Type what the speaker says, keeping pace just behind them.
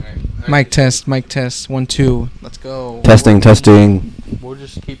Mic test. 1, 2. Let's go. Testing. We'll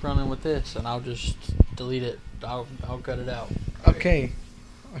just keep running with this, and I'll just delete it. I'll cut it out. Okay.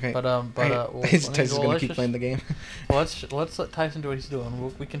 But Tyson's gonna keep playing the game. Well, let's let Tyson do what he's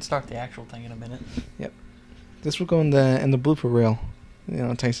doing. We can start the actual thing in a minute. Yep. This will go in the blooper reel. You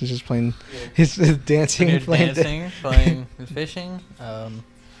know, Tyson's just playing his dancing, playing fishing. All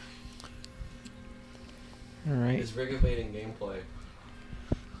right. It's regulating gameplay.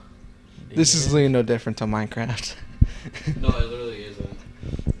 This is literally no different to Minecraft. No, it literally isn't.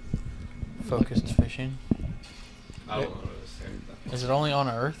 Focused fishing. I don't know. Is it only on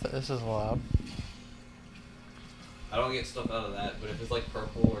Earth? This is allowed. I don't get stuff out of that, but if it's like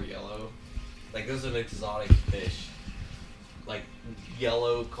purple or yellow, like this is an exotic fish. Like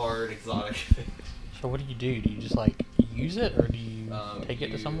yellow card exotic fish. So what do? Do you just like use it, or do you take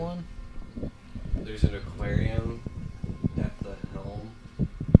it to someone? There's an aquarium at the helm.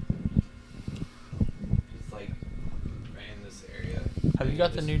 It's like right in this area. Have you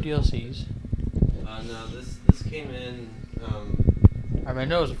got the new DLCs? No, this came in. I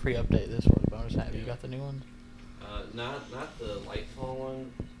know it was a free update this one, but I'm just saying, have you got the new one? Not the Lightfall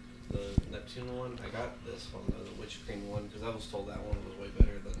one, the Neptune one. I got this one, though, the Witch Queen one, because I was told that one was way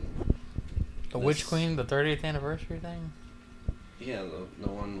better than the Witch Queen, the 30th anniversary thing. Yeah, the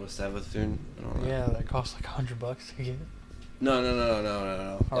one with Savathun and all that. Yeah, that cost like $100 to get.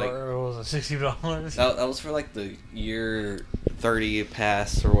 No. Or was it $60? That was for like the year 30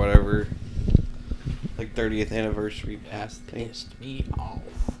 pass or whatever. Like 30th anniversary pass thing. Pissed me off.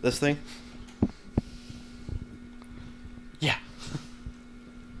 This thing? Yeah.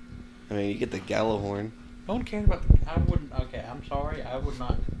 I mean, you get the Gallahorn. No one cared about I wouldn't. Okay, I'm sorry. I would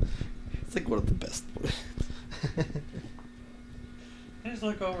not. It's like one of the best. Just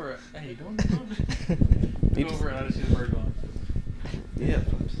look over it. Hey, don't look over it. I just see the bird going. Yeah.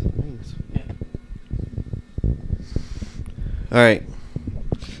 Yeah. Alright.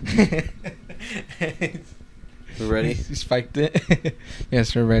 We're ready? He spiked it.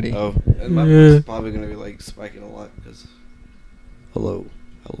 Yes, we're ready. Oh, and my voice is probably going to be like spiking a lot because... Hello.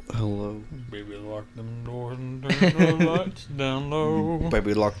 Baby, lock them doors and turn the lights down low.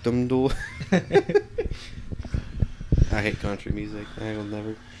 Baby, lock them doors. I hate country music. I will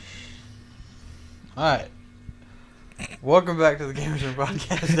never. Alright. Welcome back to the Gamers Room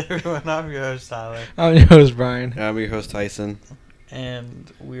Podcast, everyone. I'm your host, Tyler. I'm your host, Brian. I'm your host, Tyson.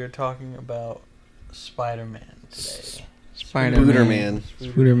 And we are talking about Spider-Man today. Spider-Man.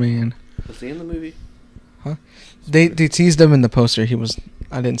 Spider-Man. Was he in the movie? Huh? They teased him in the poster.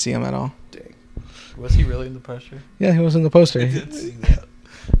 I didn't see him at all. Dang. Was he really in the poster? Yeah, he was in the poster. I did see that.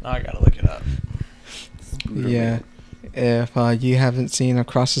 Now I gotta look it up. Yeah. If you haven't seen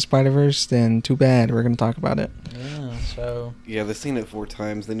Across the Spider-Verse, then too bad. We're going to talk about it. Yeah, so... Yeah, they've seen it 4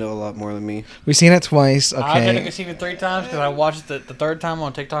 times. They know a lot more than me. We've seen it twice. Okay. I've been to see it 3 times because I watched it the 3rd time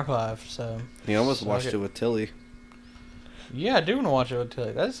on TikTok Live, so... He almost watched it with Tilly. Yeah, I do want to watch it with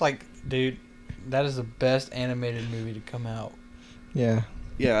Tilly. That's like, dude, that is the best animated movie to come out. Yeah.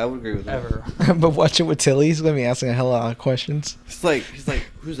 Yeah, I would agree with that. Ever. But watch it with Tilly. He's going to be asking a hell of a lot of questions. He's like,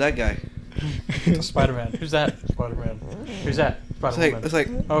 who's that guy? Spider-Man. Who's that? Spider-Man. Who's that? Spider-Man. It's like,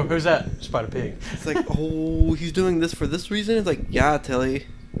 oh, who's that? Spider-Pig. It's like, oh, he's doing this for this reason? It's like, yeah, Tilly.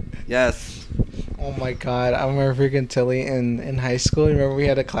 Yes. Oh my god, I remember freaking Tilly in high school. Remember we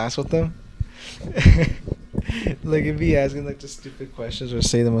had a class with them? Like, he'd be asking like the stupid questions or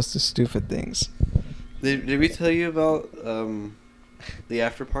say the most stupid things. Did we tell you about the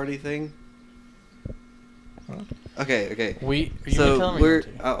after party thing? Huh? Okay.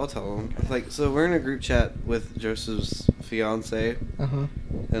 I'll tell him. It's like, so we're in a group chat with Joseph's fiance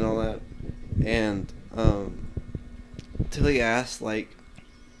and all that, and Tilly asked like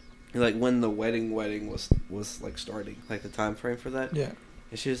when the wedding was like starting, like the time frame for that. Yeah.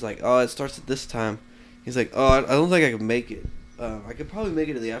 And she was like, oh, it starts at this time. He's like, oh, I don't think I can make it. I could probably make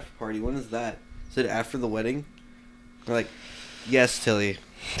it to the after party. When is that? Is it after the wedding? We're like, yes, Tilly.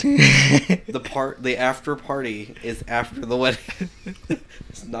 The after party is after the wedding.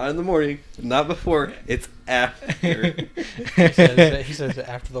 It's not in the morning, not before. It's after. He says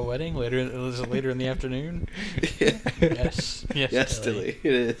after the wedding. Later in the afternoon. Yeah. Yes, Tilly.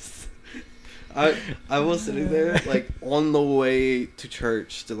 It is. I was sitting there like on the way to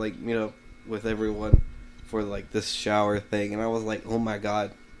church to like meet up with everyone for like this shower thing, and I was like, oh my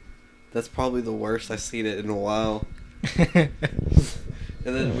god, that's probably the worst I've seen it in a while.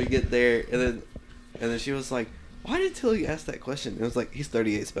 And then we get there, and then she was like, why did Tilly ask that question? And it was like, he's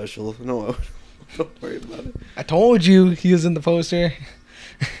 38 special. No, don't worry about it. I told you he was in the poster.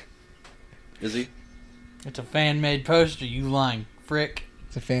 Is he? It's a fan-made poster, you lying frick.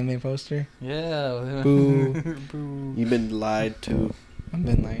 It's a fan made poster. Yeah. Boo. Boo. You've been lied to. I've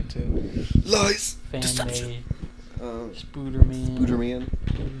been lied to. Lies. Fan Deception. made. Spooderman. Spooderman.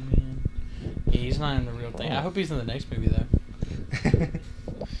 Yeah, he's not in the real thing. I hope he's in the next movie though.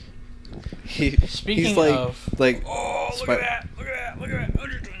 Speaking he's like, of, oh, look at that! Look at that! Look at that!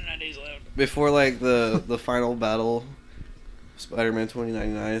 129 days left. Before like the final battle, Spider-Man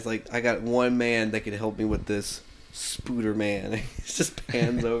 2099 is like, I got one man that can help me with this. Spooderman. He just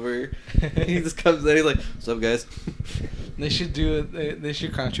pans over. He just comes in. He's like, "What's up, guys?" They should do it. They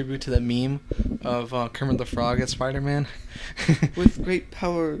should contribute to the meme of Kermit the Frog as Spider-Man. With great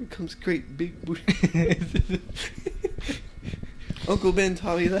power comes great big booty. Uncle Ben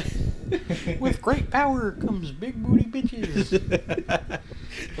taught me that. With great power comes big booty bitches.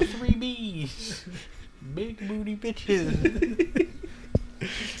 The 3 B's. Big booty bitches.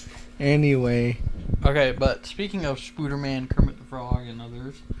 Anyway. Okay, but speaking of Spooderman, Kermit the Frog, and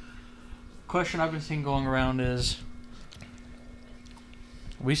others, question I've been seeing going around is,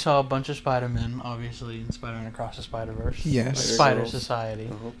 we saw a bunch of Spider-Men, obviously, in Spider-Man Across the Spider-Verse. Yes. Spider Girls. Society.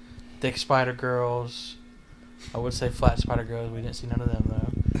 Uh-huh. Thick Spider-Girls. I would say flat Spider-Girls. We didn't see none of them,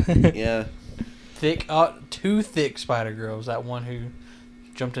 though. Yeah. Two thick Spider-Girls. That one who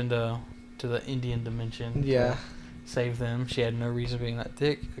jumped into the Indian dimension. Yeah. To save them. She had no reason being that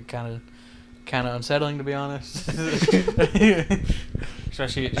thick. It kind of unsettling, to be honest.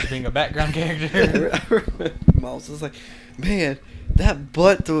 Especially it just being a background character. Miles was like, "Man, that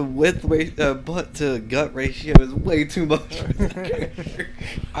butt to gut ratio is way too much for that character."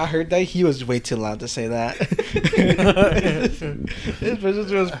 I heard that he was way too loud to say that. Especially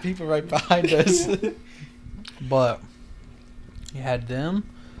there was people right behind us. But you had them.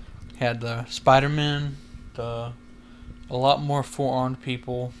 You had the Spider-Man. A lot more 4-armed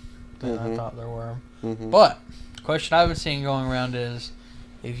people than I thought there were. Mm-hmm. But the question I've been seeing going around is,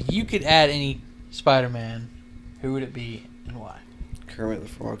 if you could add any Spider-Man, who would it be and why? Kermit the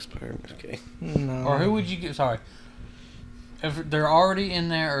Frog Spider-Man. Okay. No. Or who would you give? Sorry, if they're already in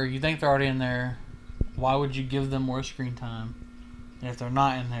there, or you think they're already in there, why would you give them more screen time? And if they're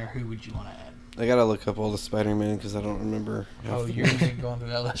not in there, who would you want to add? I gotta look up all the Spider-Man because I don't remember. Oh, you're going through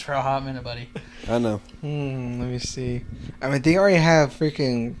that list for a hot minute, buddy. I know. Let me see. I mean, they already have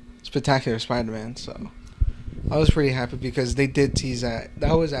freaking Spectacular Spider-Man, so I was pretty happy because they did tease that.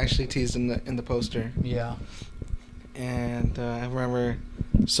 That was actually teased in the poster. Yeah. And I remember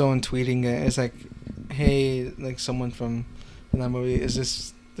someone tweeting it. It's like, "Hey, like someone from that movie, is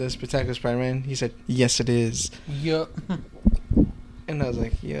this the Spectacular Spider-Man?" He said, "Yes, it is." Yup. And I was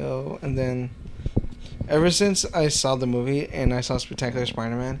like, "Yo!" And then, ever since I saw the movie and I saw Spectacular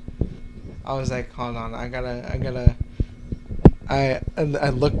Spider-Man, I was like, "Hold on, I gotta." I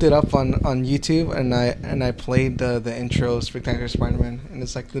looked it up on YouTube and I played the intro of Spectacular Spider-Man, and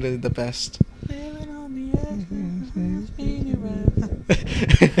it's like literally the best.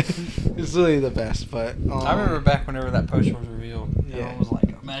 It's literally the best, but I remember back whenever that poster was revealed. Yeah. It was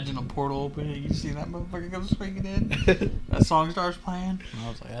like, imagine a portal opening, you see that motherfucker come swinging in, that song starts playing. And I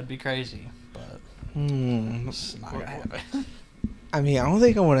was like, that'd be crazy, but it's not gonna happen. I mean, I don't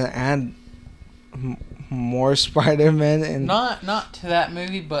think I want to add more Spider-Man and Not to that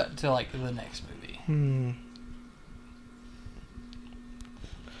movie, but to like the next movie.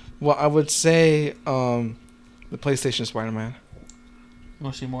 Well, I would say the PlayStation Spider-Man. You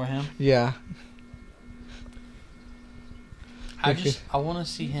want to see more of him? Yeah. I want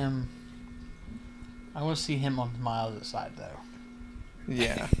to see him. I want to see him on Miles' side though.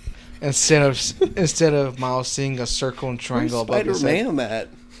 Yeah. instead of Miles seeing a circle and triangle above his head. Spider-Man at?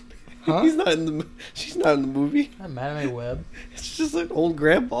 Huh? He's not in the. She's not in the movie. That Madame Web. It's just an old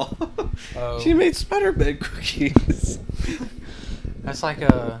grandpa. Oh. She made Spider-Man cookies. That's like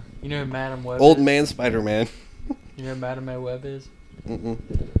a. You know who Madame Web Old is? man Spider-Man. You know who Madame Web is? Mm-mm.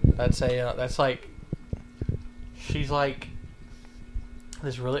 That's a. That's like. She's like.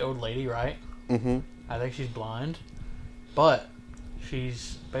 This really old lady, right? Mm-hmm. I think she's blind, but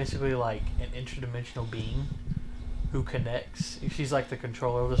she's basically like an interdimensional being who connects. She's like the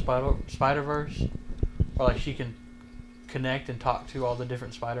controller of the Spider-Verse, or like she can connect and talk to all the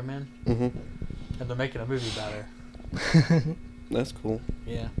different Spider-Men. Mm-hmm. And they're making a movie about her. That's cool.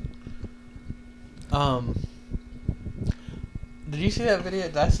 Yeah. Did you see that video?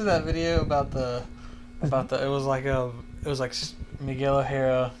 Did I see that video about the it was like Miguel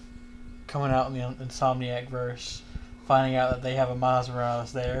O'Hara coming out in the Insomniac verse, finding out that they have a Miles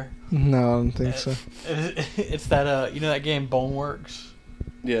Morales there. No, I don't think so. It's that you know that game Boneworks?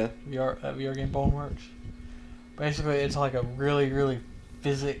 Yeah. VR game Boneworks. Basically, it's like a really, really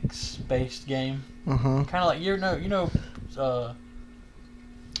physics-based game. Uh-huh. Kind of like you know,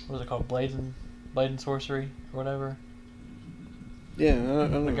 what is it called? Blade and Sorcery or whatever. Yeah, I know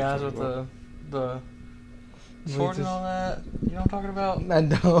The what guys you're with talking the sword and all that. You know what I'm talking about? I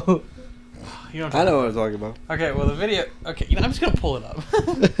know. You know what I I'm know talking what I'm talking about. about. Okay, well the video. Okay, I'm just gonna pull it up.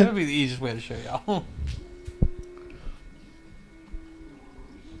 That'll be the easiest way to show y'all.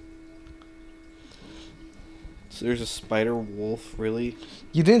 So there's a spider wolf, really?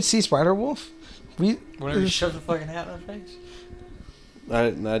 You didn't see Spider Wolf? Whenever you shove the fucking hat in her face. I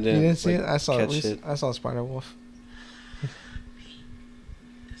didn't. You didn't see like, it? I saw catch it. it. I saw Spider Wolf.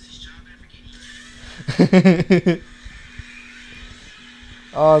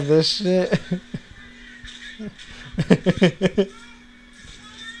 Oh, this shit.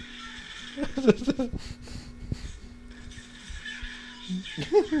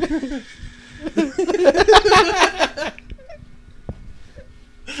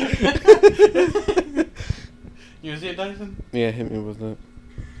 You see it, Dyson? Yeah, hit me with that.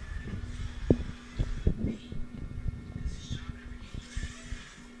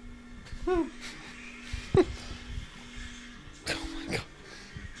 Oh my god.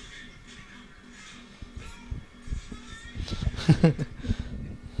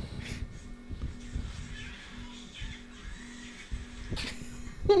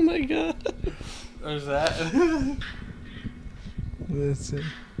 Oh my god. There's that. That's it.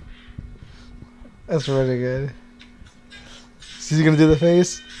 That's really good. So he's gonna do the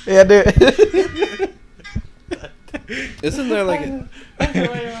face? Yeah, do it. Isn't there like a...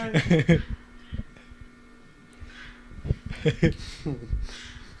 Wait.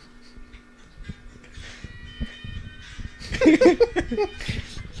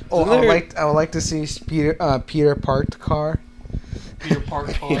 Oh, I would like to see Peter parked car. Peter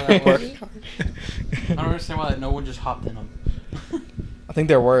Park car. That was. I don't understand why no one just hopped in them. I think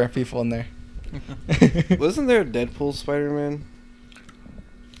there were people in there. Wasn't there a Deadpool Spider-Man?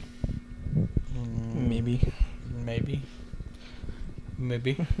 Maybe. Maybe.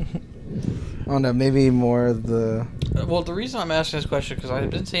 I don't know. Maybe more of the. Well, the reason I'm asking this question because I've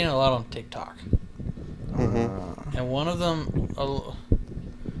been seeing it a lot on TikTok, and one of them's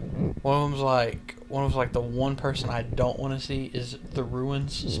like the one person I don't want to see is the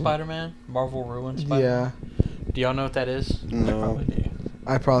Ruins Spider-Man, Marvel Ruins Spider-Man. Yeah. Do y'all know what that is? No.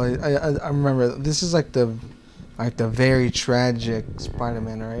 I probably do. I remember. This is like the very tragic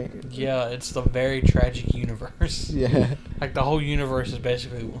Spider-Man, right? Yeah, it's the very tragic universe. Yeah. Like the whole universe is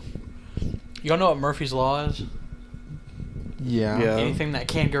basically. Y'all know what Murphy's Law is? Yeah. Yeah. Anything that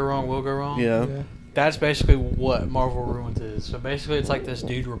can go wrong will go wrong. Yeah. That's basically what Marvel Ruins is. So basically, it's like this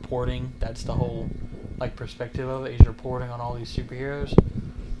dude reporting. That's the whole like perspective of it. He's reporting on all these superheroes,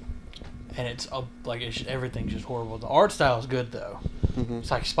 and it's everything's just horrible. The art style is good though. Mm-hmm.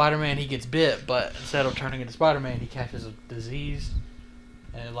 It's like Spider-Man, he gets bit, but instead of turning into Spider-Man, he catches a disease,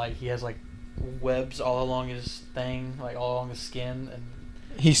 and like he has like webs all along his thing, like all along his skin, and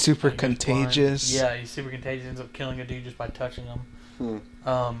He's super like, he goes blind. contagious. Yeah, he's super contagious. Ends up killing a dude just by touching him.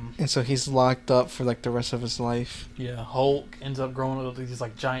 And so he's locked up for like the rest of his life. Yeah, Hulk ends up growing with these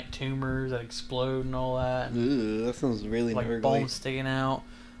like giant tumors that explode and all that. Ugh, that sounds really Like gnarly. bones sticking out.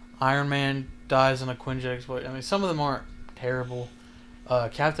 Iron Man dies in a Quinjet explosion. I mean, some of them aren't terrible.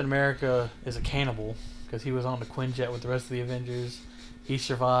 Captain America is a cannibal because he was on the Quinjet with the rest of the Avengers. He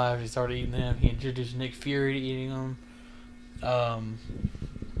survived. He started eating them. He introduced Nick Fury to eating them.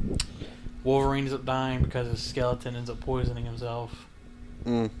 Wolverine ends up dying because his skeleton ends up poisoning himself.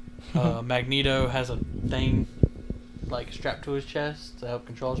 Magneto has a thing like strapped to his chest to help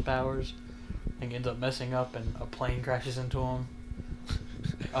control his powers. And ends up messing up and a plane crashes into him.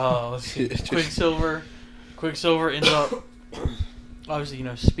 Let's see. Quicksilver ends up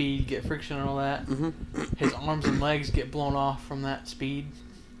obviously, speed, get friction and all that. Mm-hmm. His arms and legs get blown off from that speed.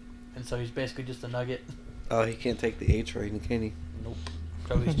 And so he's basically just a nugget. Oh, he can't take the A train, can he? Nope.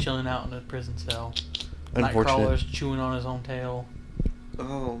 So he's chilling out in a prison cell. Unfortunate. Nightcrawler's chewing on his own tail.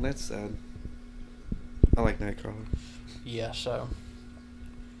 Oh, that's sad. I like Nightcrawler. Yeah, so.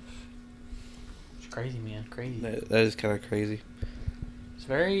 It's crazy, man. Crazy. That is kind of crazy. It's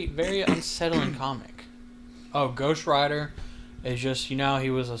very, very unsettling comic. Oh, Ghost Rider is just, he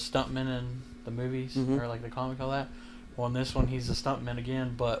was a stuntman in the movies, or like the comic, all that. Well, in this one, he's a stuntman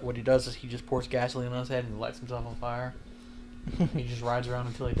again, but what he does is he just pours gasoline on his head and lights himself on fire. He just rides around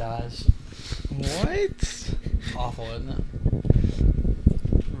until he dies. What? It's awful, isn't it?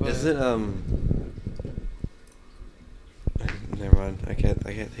 But Is it Never mind. I can't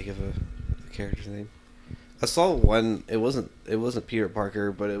think of the character's name. I saw one. It wasn't Peter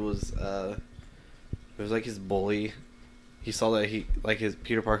Parker, but it was like his bully. He saw that his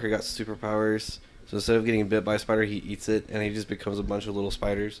Peter Parker got superpowers, So instead of getting bit by a spider, he eats it, and he just becomes a bunch of little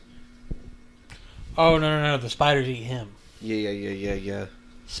spiders. Oh, no. The spiders eat him. Yeah.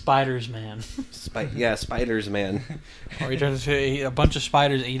 Spiders, man. Spiders, man. Or he turns into a bunch of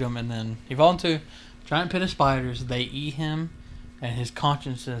spiders eat him, and then he falls into a giant pit of spiders. They eat him, and his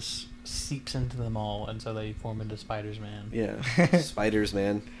consciousness seeps into them all, and so they form into Spiders, man. Yeah, Spiders,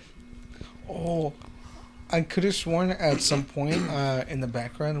 man. Oh, I could have sworn at some point in the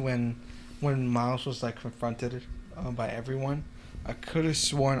background when Miles was like confronted by everyone, I could have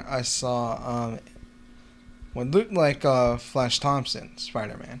sworn I saw what looked like Flash Thompson,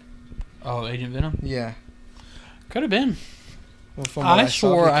 Spider-Man. Oh, Agent Venom? Yeah. Could have been. Well, from what I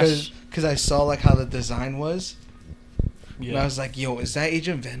swore because I saw like how the design was. Yeah. And I was like, "Yo, is that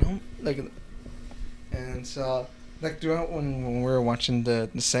Agent Venom?" Like, and so like throughout when we were watching the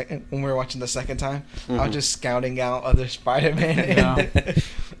second time, I was just scouting out other Spider-Man. Yeah.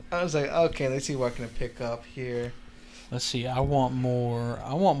 I was like, okay, let's see what I can pick up here. Let's see. I want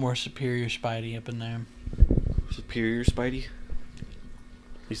more Superior Spidey up in there. Superior Spidey?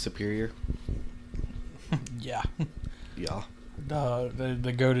 He's superior? Yeah. Yeah.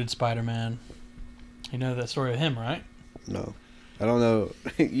 The goated Spider-Man. You know that story of him, right? No. I don't know.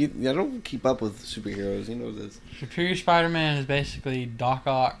 I don't keep up with superheroes. You know this. Superior Spider-Man is basically Doc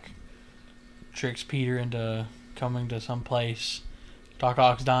Ock tricks Peter into coming to some place. Doc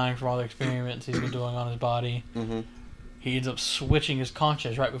Ock's dying from all the experiments he's been doing on his body. Mm-hmm. He ends up switching his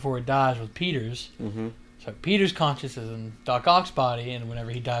conscience right before he dies with Peter's. Mm-hmm. So Peter's conscience is in Doc Ock's body, and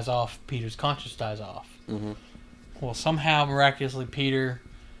whenever he dies off, Peter's conscience dies off. Mm-hmm. Well, somehow, miraculously, Peter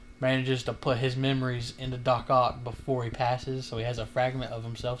manages to put his memories into Doc Ock before he passes, so he has a fragment of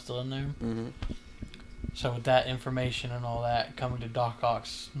himself still in there. Mm-hmm. So with that information and all that coming to Doc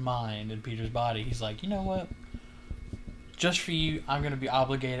Ock's mind and Peter's body, he's like, you know what? Just for you, I'm going to be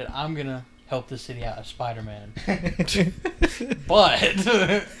obligated. I'm going to help the city out as Spider-Man. But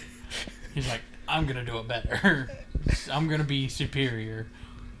he's like, I'm going to do it better. I'm going to be superior.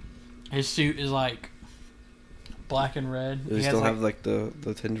 His suit is like black and red. Does he still have like the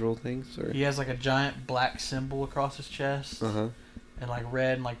tendril things? Or? He has like a giant black symbol across his chest. Uh-huh. And like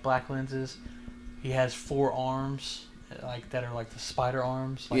red and like black lenses. He has 4 arms like that are like the spider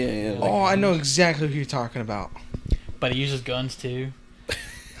arms. Like, yeah. You know, Oh, I know exactly who you're talking about. But he uses guns too.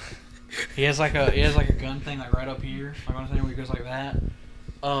 He has like a gun thing like right up here. Like on his hand where he goes like that.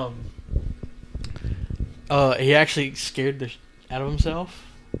 He actually scared the out of himself.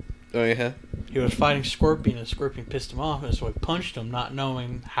 Oh yeah. He was fighting Scorpion, and Scorpion pissed him off, and so he punched him, not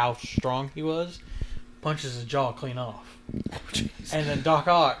knowing how strong he was. Punches his jaw clean off. And then Doc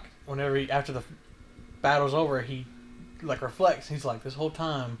Ock, after the battle's over, he like reflects. He's like, this whole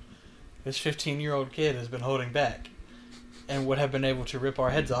time, this 15-year-old kid has been holding back, and would have been able to rip our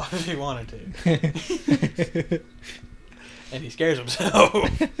heads off if he wanted to. And he scares himself.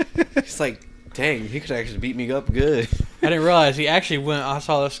 He's like, dang, he could actually beat me up good. I didn't realize he actually went. I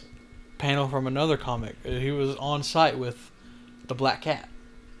saw this panel from another comic. He was on site with the Black Cat.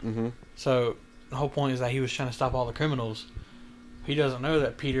 Mm-hmm. So the whole point is that he was trying to stop all the criminals. He doesn't know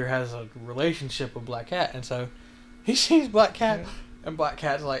that Peter has a relationship with Black Cat, and so he sees Black Cat, and Black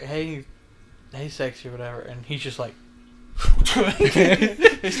Cat's like, "Hey, sexy," or whatever, and he's just like,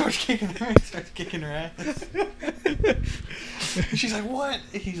 he starts kicking her ass. She's like, "What?"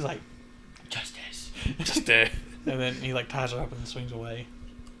 He's like, "Justice." And then he like ties her up and swings away.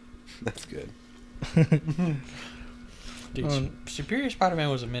 That's good. Dude, Superior Spider-Man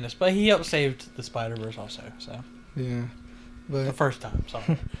was a menace, but he helped save the Spider-Verse also. So yeah, but the first time.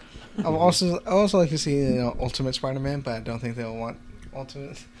 Sorry. I also like to see Ultimate Spider-Man, but I don't think they'll want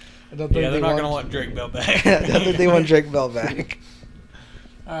Ultimate. They're not gonna want Drake Bell back. I don't think they want Drake Bell back.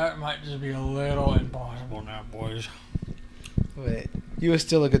 It might just be a little impossible now, boys. But he was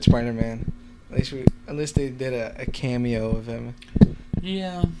still a good Spider-Man. At least they did a cameo of him.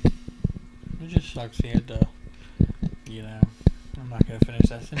 Yeah, it just sucks he had to. I'm not gonna finish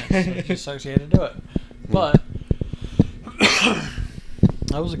that sentence. It just sucks he had to do it. But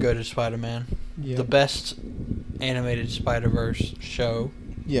that was a good Spider-Man. Yep. The best animated Spider-Verse show.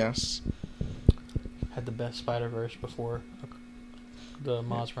 Yes. Had the best Spider-Verse before the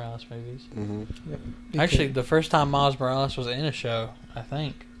Miles Morales movies. Mm-hmm. Yep. Actually, the first time Miles Morales was in a show, I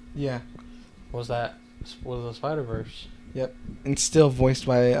think. Yeah. Was the Spider-Verse. Yep. And still voiced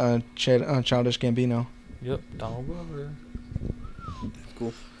by Childish Gambino. Yep. Donald Glover. That's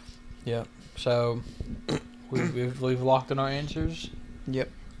cool. Yep. So we've locked in our answers. Yep.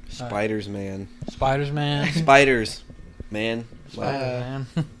 Spiders, man. Spiders, man. Spiders, man. Spider-Man.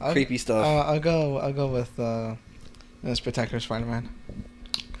 Creepy stuff. I'll go with Spectacular Spider-Man.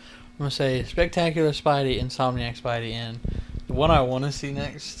 gonna say Spectacular Spidey, Insomniac Spidey, and the one I want to see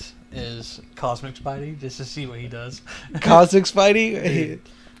next is Cosmic Spidey, just to see what he does. Cosmic Spidey. Dude,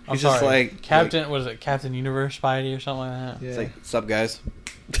 I'm He's sorry, just like Captain. Was it Captain Universe Spidey or something like that? Yeah. It's like, what's up, guys?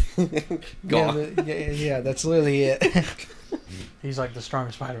 Yeah, that's literally it. He's like the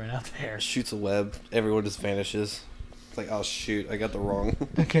strongest Spider-Man out there. Shoots a web. Everyone just vanishes. It's like, oh shoot, I got the wrong.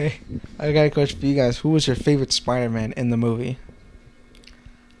 Okay, I got a question for you guys. Who was your favorite Spider-Man in the movie?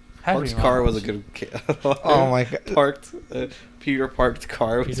 Park's car was a good. Oh my god! Peter parked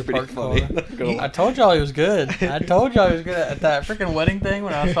car was Peter pretty parked funny. I told y'all he was good. I told y'all he was good at that freaking wedding thing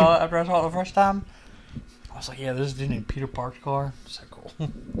when I saw it after I saw it the first time. I was like, yeah, this dude named Peter Park's car. So cool.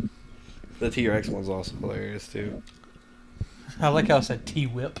 The T-Rex one's also hilarious too. I like how I said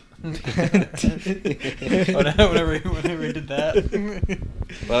T-Whip. whenever he did that.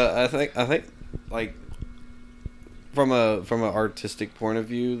 But I think like from a artistic point of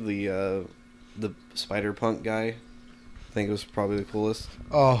view, the Spider-Punk guy, I think it was probably the coolest.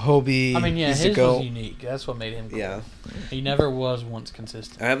 Oh, Hobie. I mean, yeah, he's his the was goat. unique. That's what made him cool. Yeah. He never was once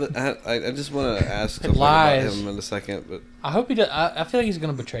consistent. I just want to ask It something about lies. him in a second, but I hope he does. I feel like he's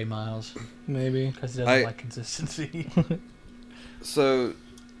going to betray Miles Maybe. because he doesn't like consistency. so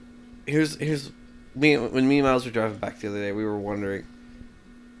here's me when me and Miles were driving back the other day, we were wondering,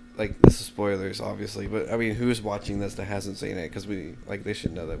 like, this is spoilers obviously, but I mean, who's watching this that hasn't seen it? Because we like they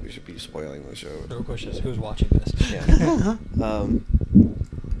should know that we should be spoiling the show. The real question is, who's watching this? Yeah.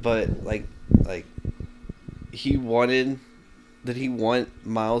 But like he wanted. Did he want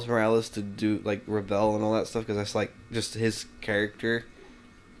Miles Morales to do like rebel and all that stuff? Because that's like just his character,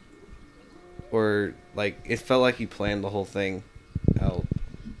 or like it felt like he planned the whole thing out.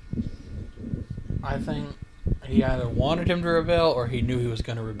 I think he either wanted him to rebel or he knew he was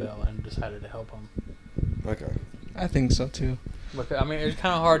going to rebel and decided to help him. Okay. I think so too. Look, I mean, it's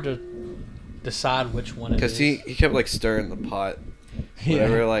kind of hard to decide which one it is. Because he kept like stirring the pot.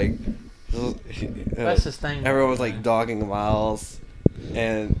 Whatever, like. That's his thing. Everyone was like dogging Miles,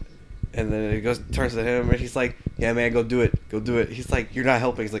 and then it turns to him and he's like, "Yeah, man, go do it." He's like, "You're not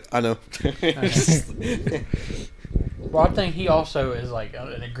helping." He's like, "I know." Well, I think he also is like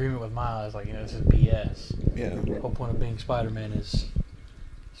in agreement with Miles. Like, this is BS. Yeah. The whole point of being Spider-Man is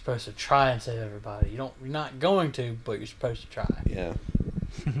supposed to try and save everybody. You're not going to, but you're supposed to try. Yeah.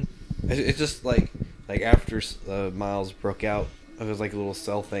 It's just like after Miles broke out of his like little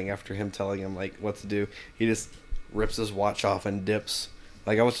cell thing, after him telling him like what to do, he just rips his watch off and dips.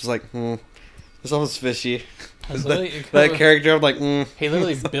 Like, I was just like, this almost fishy. That character, I'm like, He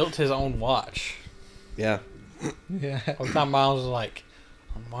literally built his own watch. Yeah. Yeah. All the time Miles was like,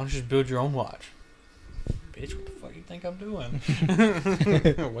 why don't you just build your own watch? Bitch, what the fuck you think I'm doing?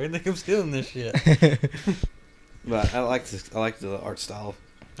 Why do you think I'm stealing this shit? But I like the art style.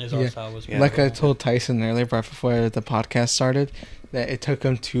 His art style was Like I cool. told Tyson earlier, right before the podcast started, that it took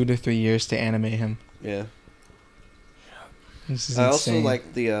him 2 to 3 years to animate him. Yeah. This is I also insane.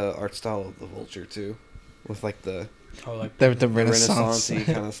 like the art style of the Vulture too, with like the the Renaissance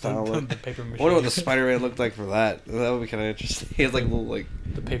Renaissance-y kind of style. the paper I mache. wonder what the Spider-Man looked like for that. That would be kind of interesting. He has like little like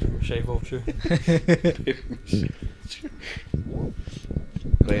The paper mache vulture. paper mache.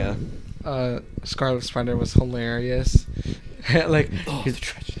 But yeah. Scarlet Spider was hilarious. Like, The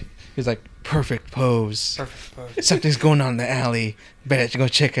tragedy. he's like, perfect pose. Perfect pose. Something's going on in the alley. Better go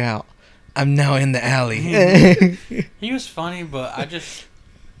check it out. I'm now in the alley. He was funny, but I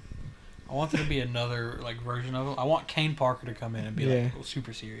want there to be another like version of him. I want Kane Parker to come in and be like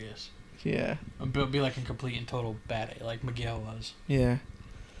super serious. Yeah. Be like a complete and total badass, like Miguel was. Yeah.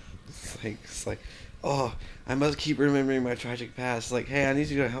 It's like, oh, I must keep remembering my tragic past. Like, hey, I need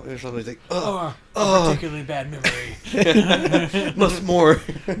you to help me or something. He's like, A particularly bad memory. must more.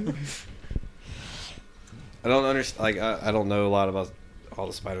 I don't understand. Like, I don't know a lot about all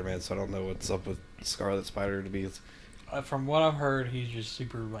the Spider-Man, so I don't know what's up with Scarlet Spider to be From what I've heard, he's just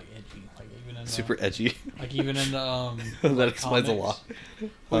super like edgy. Like even in super edgy. Like even in the That like, explains a comics. lot.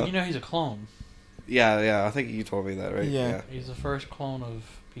 Well, Huh? you know he's a clone. Yeah. I think you told me that, right? Yeah. He's the first clone of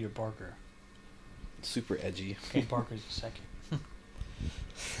Peter Parker. Super edgy. Kane Parker's the second.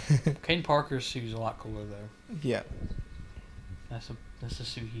 Kane Parker's suit's a lot cooler though. Yeah. That's the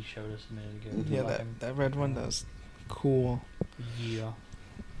suit he showed us a minute ago. Yeah, Like that red one, that was cool. Yeah,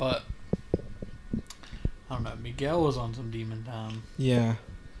 but I don't know. Miguel was on some demon time. Yeah.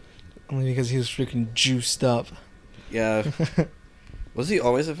 Only because he was freaking juiced up. Yeah. Was he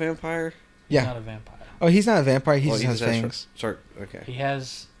always a vampire? He's Yeah. not a vampire. Oh, he's not a vampire. He Well, just has fangs. Shark. Okay. He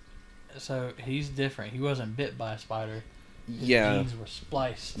has. So he's different. He wasn't bit by a spider. His Yeah. genes were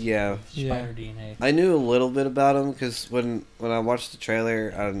spliced. Yeah. With spider DNA. I knew a little bit about him because when I watched the trailer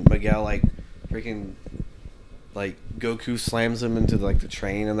and Miguel like freaking like Goku slams him into like the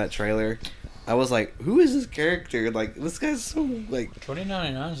train in that trailer, I was like, who is this character? Like this guy's so like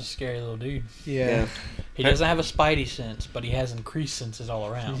 2099 is a scary little dude. Yeah. He doesn't have a spidey sense, but he has increased senses all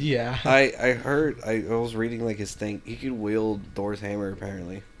around. Yeah. I heard I was reading like his thing. He could wield Thor's hammer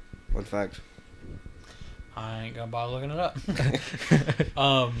apparently. Fun fact. I ain't gonna bother looking it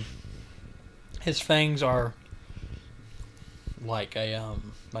up. His fangs are like a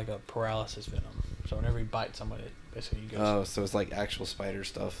paralysis venom. So whenever he bites somebody, basically he goes. Oh, so it's like actual spider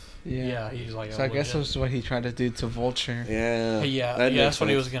stuff. Yeah, he's like. So I guess that's what he tried to do to Vulture. Yeah. Yeah, that makes that's what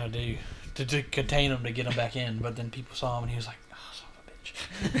he sense. was gonna do to contain him to get him back in. But then people saw him and he was like, "Oh, son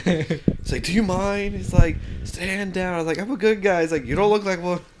of a bitch." It's like, do you mind? He's like, stand down. I was like, I'm a good guy. He's like, you don't look like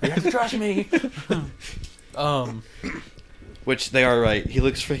one. You have to trust me. Which they are right. He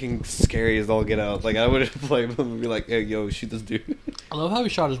looks freaking scary as all get out. Like I would have played him and be like, hey, yo, shoot this dude. I love how he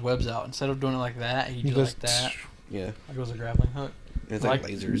shot his webs out. Instead of doing it like that, he did it like that. Yeah. Like it was a grappling hook. And it's like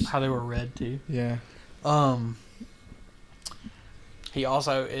lasers. How they were red too. Yeah. He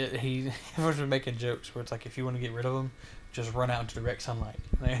also he was making jokes where it's like if you want to get rid of him, just run out into direct sunlight.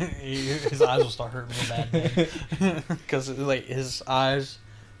 His eyes will start hurting real bad because like his eyes,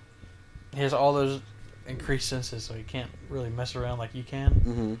 he has all those increased senses, so he can't really mess around like you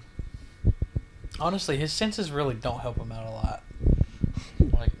can. Mm-hmm. Honestly, his senses really don't help him out a lot.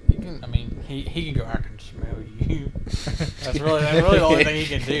 Like you can, I mean, he can go. I can smell you. That's really the only thing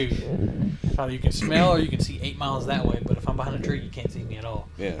he can do. So you can smell or you can see 8 miles that way, but if I'm behind a tree, you can't see me at all.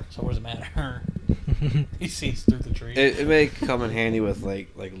 Yeah. So what does it matter? He sees through the tree. It may come in handy with like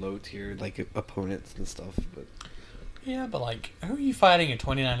low tier like opponents and stuff, but Yeah, but like, who are you fighting in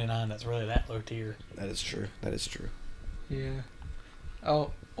 2099 that's really that low tier? that is true. That is true. Yeah.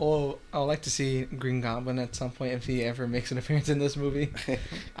 Oh, I would like to see Green Goblin at some point if he ever makes an appearance in this movie.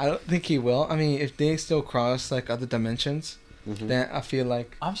 I don't think he will. I mean, if they still cross like other dimensions, Mm-hmm. then I feel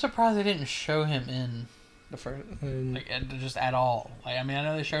like I'm surprised they didn't show him in the first. like just at all. Like, I mean, I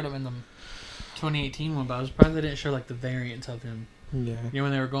know they showed him in the 2018 one, but I was surprised they didn't show like the variants of him. Yeah. You know,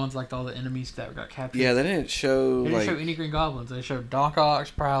 when they were going to like all the enemies that got captured. Yeah, they didn't show They didn't like show any Green Goblins. They showed Donk Ox,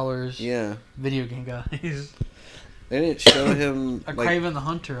 Prowlers, yeah. video game guys. They didn't show him A like Craven the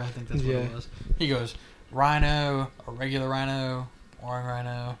Hunter, I think that's what it was. He goes, Rhino, a regular Rhino, orange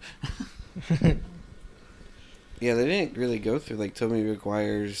Rhino. yeah, they didn't really go through like Tobey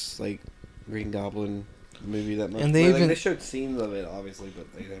Maguire's like Green Goblin movie that much. And they Like, even- they showed scenes of it obviously,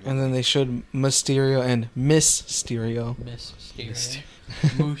 but they never. And then they showed Mysterio and Miss Mysterio. Miss Stereo.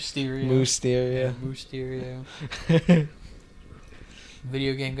 Moose Stereo. Moose Stereo. Moose Stereo.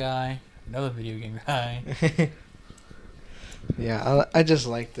 Video game guy. Another video game guy. Yeah, I just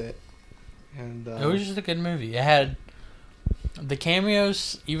liked it. And It was just a good movie. It had the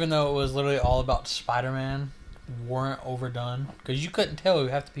cameos, even though it was literally all about Spider-Man, weren't overdone because you couldn't tell who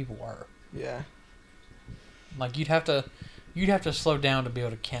half the people were. yeah. Like you'd have to slow down to be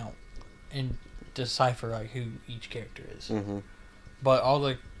able to count and decipher like who each character is. Mm-hmm. But all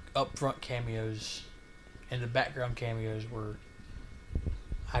the upfront cameos and the background cameos were,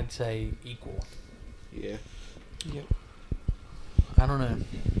 I'd say, equal. Yeah. Yep. I don't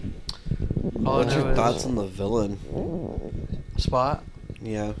know. All I What's know your is thoughts on the villain? Spot.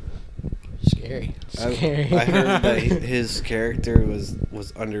 Yeah. Scary. Scary. I heard that his character was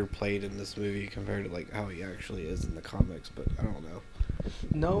underplayed in this movie compared to like how he actually is in the comics, but I don't know.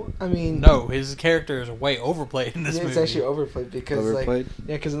 No, I mean No, his character is way overplayed in this yeah, movie. it's actually overplayed because Overplayed? like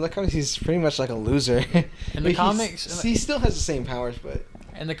because in the comics he's pretty much like a loser. In the Like, comics, he still has the same powers, but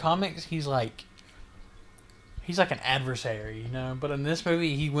in the comics, he's like an adversary, you know. But in this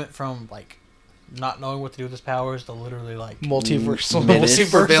movie, he went from like not knowing what to do with his powers to literally like multiversal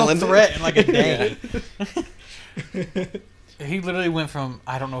multiversal villain. threat in like a day. He literally went from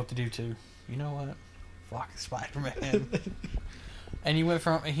I don't know what to do to you know what, fuck Spider-Man, and he went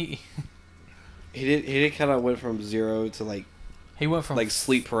from He did kind of went from 0 to like like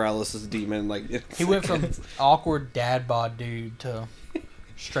sleep paralysis demon like he went from awkward dad bod dude to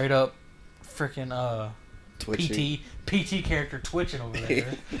straight up freaking twitching. PT character twitching over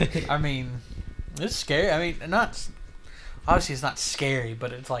there. I mean, it's scary. I mean, not obviously it's not scary,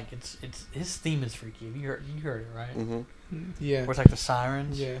 but it's like it's his theme is freaky. You heard it right? Mm-hmm. Yeah. Where it's like the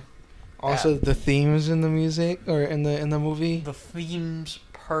sirens. Yeah. Also, the themes in the music or in the movie. The themes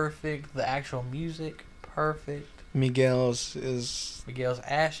perfect. The actual music perfect. Miguel's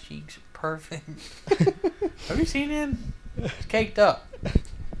ass cheeks perfect. Have you seen him? It's caked up.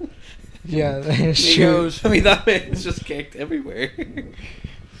 Yeah, that's He true. goes, I mean, that man is just caked everywhere.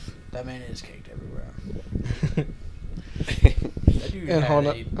 that man is caked everywhere. That dude And had hold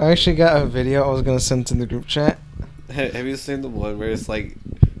a- on, I actually got a video I was gonna send to the group chat. Have you seen the one where it's like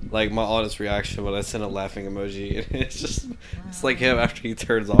my honest reaction when I send a laughing emoji, and it's like him after he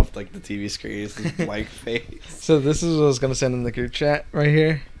turns off like the TV screen, it's his blank face. So this is what I was gonna send in the group chat right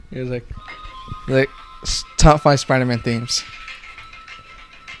here. It was like top 5 Spider-Man themes.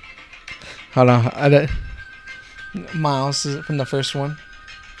 Hold on, Miles is from the first one.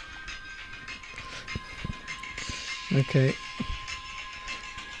 Okay,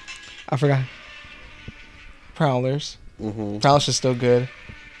 I forgot. Prowlers. Mm-hmm. Prowlers is still good.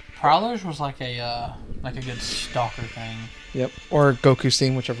 Prowlers was like a good stalker thing. Yep. Or Goku's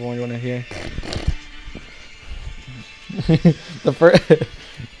theme, whichever one you want to hear. The first.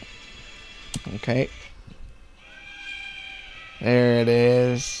 Okay. There it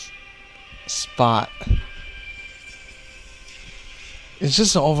is. Spot. It's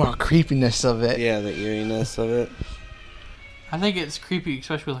just the overall creepiness of it. Yeah, the eeriness of it. I think it's creepy,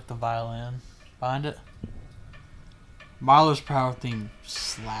 especially with like the violin behind it. Marlo's Prowler theme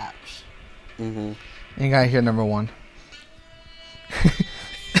slaps. Mm-hmm. You gotta hear number 1.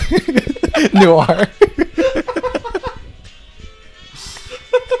 Noir.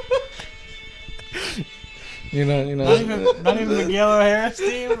 You know. Not even Miguel O'Hara's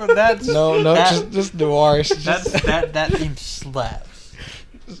theme, but that's just Noir. It's just, that theme slaps.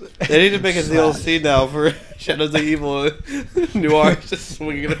 They need to make a DLC now for Shadows of Evil. Noir just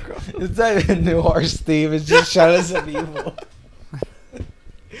swinging across. It's not even Noir's theme. It's just Shadows of Evil.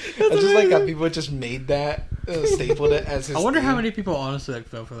 I just like how people just made that, stapled it as his I wonder how theme. many people honestly like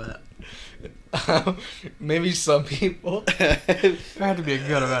fell for that. Maybe some people. There had to be a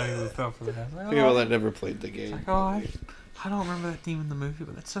good amount of people who fell for that. Like, People that never played the it's game. like, I don't remember that theme in the movie,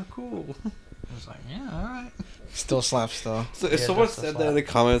 but that's so cool. I was like, yeah, all right. Still slaps though. So if Yeah, someone that's the said that in the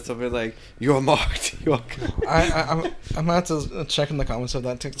comments, I'll be like, "You are mocked." You are. I'm gonna have to check in the comments of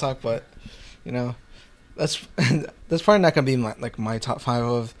that TikTok, but you know, that's probably not gonna be my top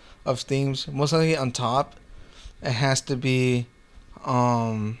 5 of themes. Most likely on top, it has to be,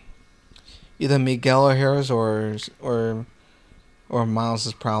 either Miguel O'Hara's or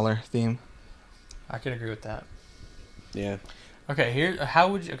Miles's Prowler theme. I can agree with that. Yeah. Okay, how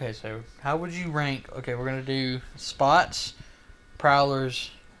would you rank? Okay, we're gonna do Spots,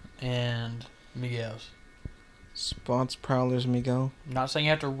 Prowlers, and Miguel's. Spots, Prowlers, Miguel. I'm not saying you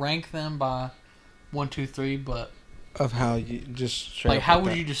have to rank them by 1, 2, 3, but Of how you just straight like up how like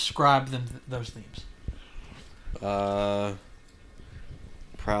would that. you describe them? Those themes.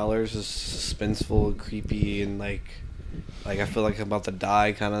 Prowlers is suspenseful, creepy, and like I feel like I'm about to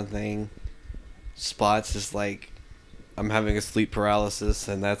die kind of thing. Spots is like I'm having a sleep paralysis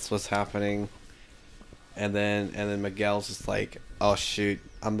and that's what's happening. And then Miguel's just like, oh shoot,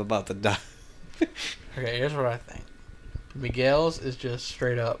 I'm about to die. Okay, here's what I think. Miguel's is just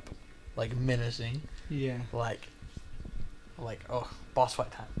straight up like menacing, Yeah. like oh, boss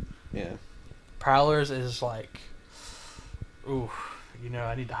fight time. Yeah. Prowlers is like, ooh,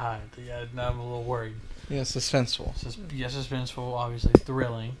 I need to hide. Yeah, now I'm a little worried. Yeah, suspenseful. Suspenseful, obviously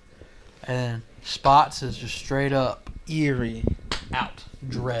thrilling, and Spots is just straight up Eerie. out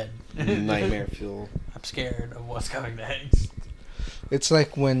dread. Nightmare fuel. I'm scared of what's coming next. It's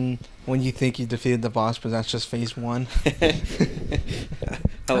like when you think you defeated the boss, but that's just phase 1. I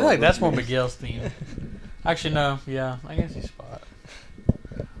feel like that's more Miguel's theme. Actually, no. Yeah, I guess he's Spot.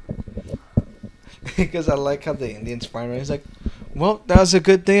 Because I like how the Indian Spider-Man is like, well, that was a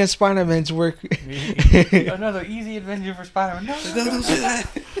good day of Spider-Man's work. Another easy adventure for Spider-Man. No, Don't say that.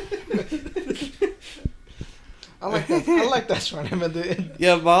 I like that Spider-Man. Dude.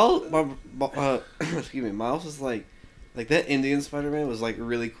 Yeah, excuse me, Miles is like that Indian Spider-Man was like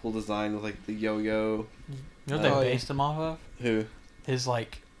really cool design with like the yo-yo. You know what they Oh, yeah. based him off of? Who? His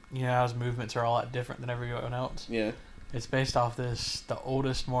how his movements are a lot different than everyone else. Yeah. It's based off the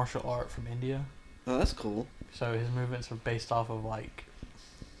oldest martial art from India. Oh, that's cool. So his movements are based off of like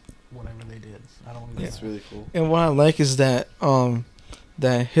whatever they did. I don't know. That's really cool. And what I like is that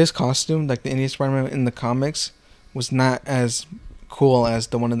that his costume, like the Indian Spider-Man in the comics, was not as cool as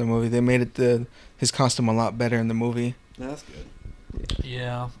the one in the movie. They made his costume a lot better in the movie. No, that's good.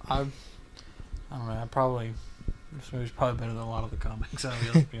 Yeah, I don't know. This movie's probably better than a lot of the comics.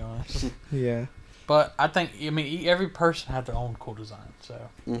 Let's be honest. Yeah. But I think every person had their own cool design, so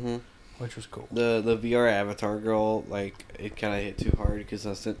Mm-hmm. which was cool. The VR avatar girl, like, it kind of hit too hard because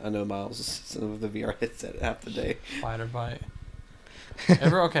I know Miles is sitting with the VR headset half the day. Spider Bite.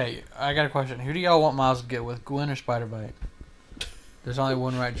 Okay, I got a question. Who do y'all want Miles to get with, Gwen or Spider Bite? There's only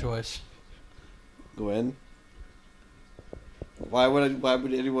one right choice. Gwen. Why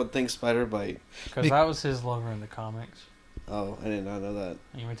would anyone think spider bite? Because that was his lover in the comics. Oh, I did not know that.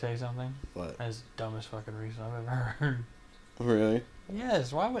 You want me to tell you something? What? That's the dumbest fucking reason I've ever heard. Really?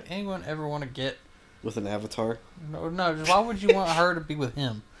 Yes, why would anyone ever want to get... With an avatar? No, just why would you want her to be with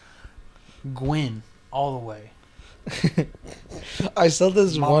him? Gwen, all the way. I saw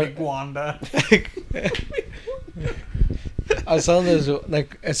this Mommy one. Gwanda. I saw this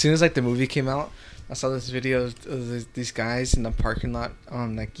like as soon as like the movie came out. I saw this video of these guys in the parking lot,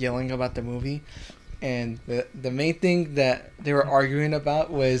 like yelling about the movie, and the main thing that they were arguing about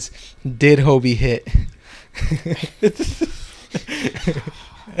was, did Hobie hit?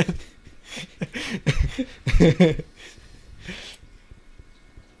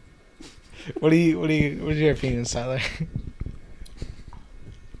 What is your opinion, Tyler?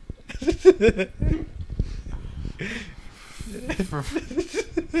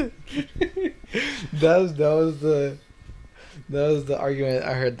 that was the argument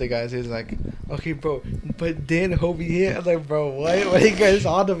I heard the guys. He was like, okay, bro, but did Hobie hit? I'm like, bro, what are you guys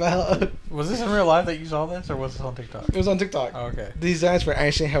on about? Was this in real life that you saw this, or was this on TikTok? It was on TikTok. Oh, okay. These guys were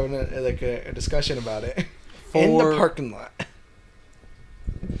actually having a discussion about it in the parking lot.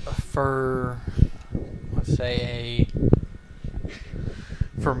 For, let's say,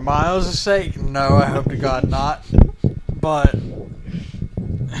 for Miles' sake, no, I hope to God not. But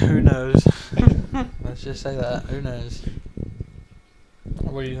who knows? Let's just say that. Who knows?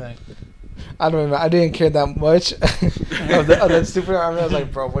 What do you think? I don't remember. I didn't care that much of that stupid argument. I was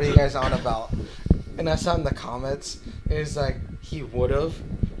like, bro, what are you guys on about? And I saw in the comments, it was like, he would have,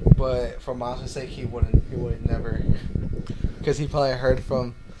 but for Miles' sake, he would never. Because he probably heard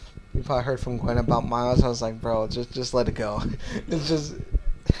from Gwen about Miles. I was like, bro, just let it go. It's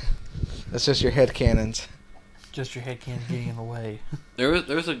just your headcanons. Just your headcanon getting in the way. There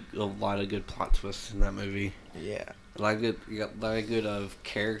was a lot of good plot twists in that movie. Yeah. You got a lot of good of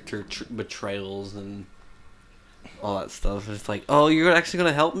character betrayals and all that stuff. It's like, oh, you're actually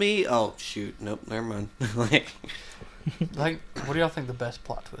gonna help me? Oh shoot, nope, never mind. Like, what do y'all think the best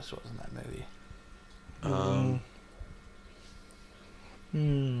plot twist was in that movie?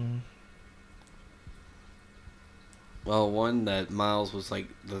 Well, one that Miles was like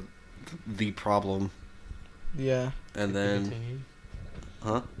the problem. Yeah. And then,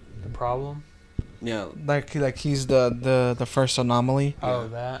 huh? The problem? Yeah. Like he's the first anomaly. Oh,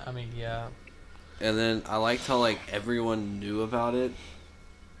 that? I mean, yeah. And then I liked how like everyone knew about it,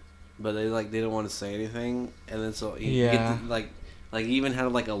 but they didn't want to say anything. And then so you get to, like you even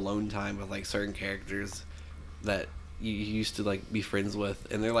had like alone time with like certain characters that you used to like be friends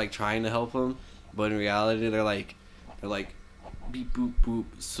with, and they're like trying to help them, but in reality they're like beep boop boop,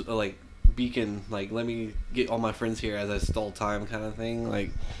 so, like beacon, like let me get all my friends here as I stall time kind of thing. Like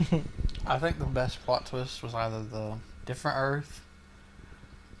I think the best plot twist was either the different Earth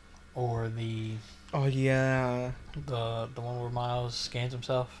or the the one where Miles scans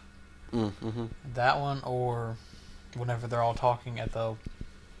himself. Mm-hmm. That one, or whenever they're all talking at the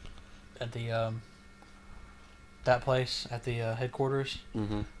that place at the headquarters,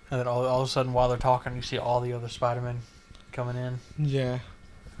 Mm-hmm. and then all of a sudden while they're talking, you see all the other Spider-Men coming in. Yeah. And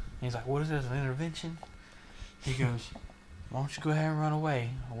he's like, "What is this? An intervention?" He goes, "Why don't you go ahead and run away?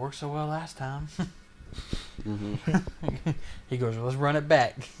 It worked so well last time." Mm-hmm. He goes, "Well, let's run it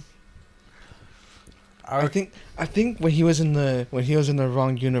back." I think when he was in the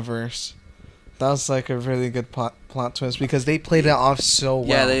wrong universe, that was like a really good plot twist because they played it off so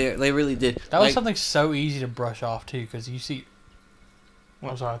well. Yeah, they really did. That was something so easy to brush off too, because you see.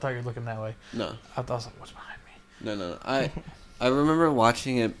 I'm sorry, I thought you were looking that way. No. I was like, "What's behind me?" No. I remember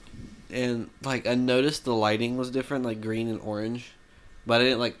watching it, and like I noticed the lighting was different, like green and orange, but I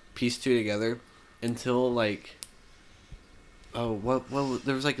didn't like piece two together until like, what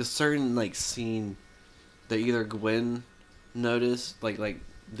there was like a certain like scene that either Gwen noticed, like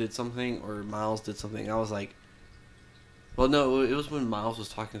did something, or Miles did something. I was like, well, no, it was when Miles was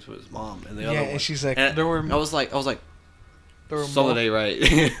talking to his mom, and the other one, and she's like, and there were. I was like, There were something ain't right.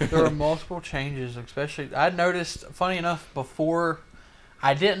 There were multiple changes, especially I noticed. Funny enough, before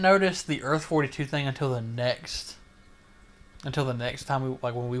I didn't notice the Earth 42 thing until the next time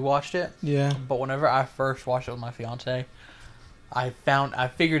when we watched it. Yeah. But whenever I first watched it with my fiance, I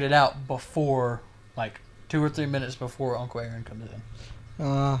figured it out before, like 2 or 3 minutes before Uncle Aaron comes in.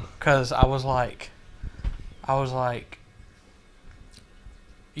 Because I was like,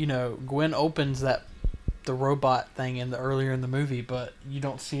 you know, Gwen opens the robot thing earlier in the movie, but you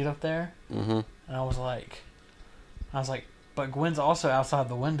don't see it up there. Mm-hmm. And I was like, but Gwen's also outside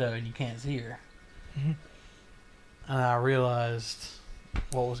the window and you can't see her. Mm-hmm. And I realized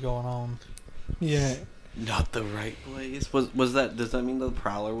what was going on. Yeah. Not the right place. Was that? Does that mean the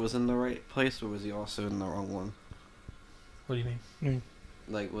Prowler was in the right place, or was he also in the wrong one? What do you mean?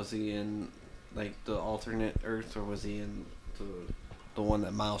 Like, was he in like the alternate Earth, or was he in the one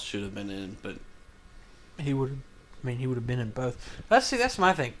that Miles should have been in? But He would. He would have been in both. That's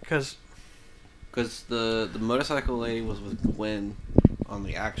my thing, because the motorcycle lady was with Gwen on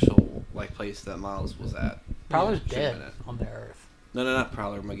the actual like place that Miles was at. Prowler's Should've dead been at. on the Earth. No, not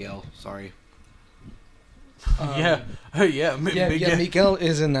Prowler. Miguel. Sorry. Yeah. Miguel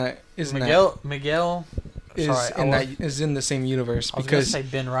is in that. Miguel. Is in the same universe I was because gonna say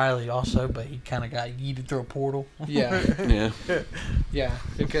Ben Riley also, but he kind of got yeeted through a portal. yeah, Yeah. yeah,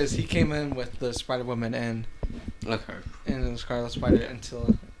 because he came in with the Spider Woman and Okay. the Scarlet Spider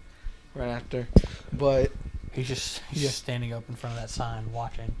until right after, but He's just standing up in front of that sign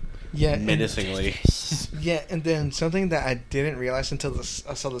watching. yeah, Menacingly. yeah, and then something that I didn't realize until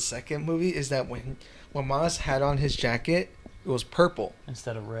I saw the second movie is that when Miles had on his jacket, it was purple.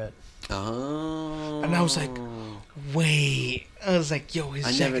 Instead of red. Oh. And I was like, wait. I was like, yo, his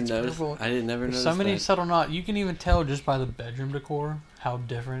I never jacket's noticed. purple. I didn't never notice So many that. subtle nods. You can even tell just by the bedroom decor how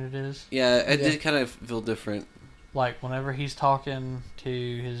different it is. Yeah, it Yeah. did kind of feel different. Like whenever he's talking to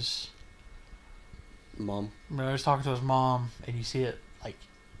his Mom. whenever he's talking to his mom, and you see it like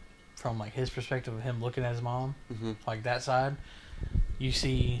from like his perspective of him looking at his mom, Mm-hmm. like that side, you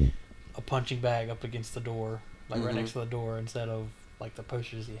see a punching bag up against the door, like right Mhm. next to the door, instead of like the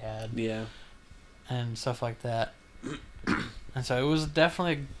posters he had Yeah. and stuff like that. And so it was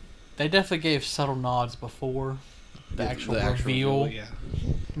they definitely gave subtle nods before the actual reveal. Yeah.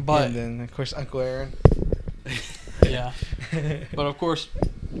 But and then of course Uncle Aaron. yeah, but of course,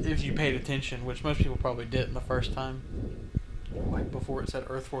 if you paid attention, which most people probably didn't the first time, like before it said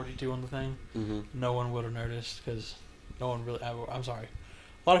Earth 42 on the thing, Mm-hmm. no one would have noticed because no one really. I'm sorry.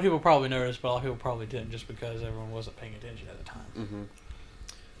 A lot of people probably noticed, but a lot of people probably didn't just because everyone wasn't paying attention at the time.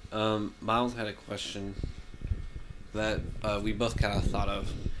 Mm-hmm. Miles had a question that we both kind of thought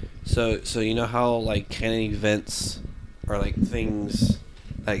of. So you know how like canon events are like things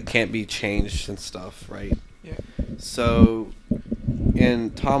like can't be changed and stuff, right? Yeah. So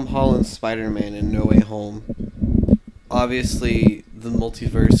in Tom Holland's Spider-Man in No Way Home, obviously the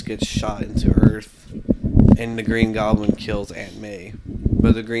multiverse gets shot into Earth, and the Green Goblin kills Aunt May.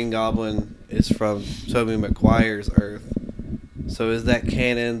 But the Green Goblin is from Tobey Maguire's Earth. So is that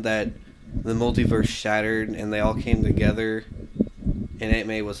canon that the multiverse shattered and they all came together and Aunt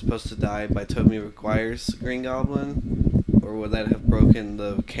May was supposed to die by Tobey Maguire's Green Goblin? Or would that have broken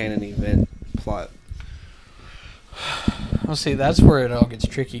the canon event plot? Well, see, that's where it all gets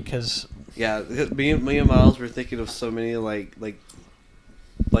tricky because Yeah, me and Miles were thinking of so many like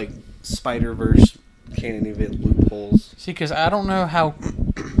Spider-Verse canon event loopholes. see, because I don't know how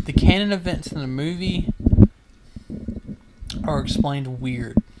the canon events in the movie are explained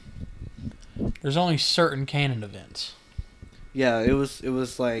weird. There's only certain canon events. Yeah, it was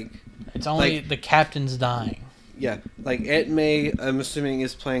like It's only Like- the captain's dying. yeah, like Aunt May. I'm assuming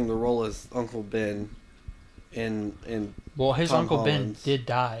is playing the role as Uncle Ben, in Well, his Tom Uncle Holland's. Ben did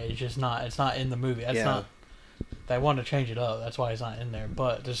die. It's just not. It's not in the movie. That's Yeah. not. They wanted to change it up. That's why he's not in there.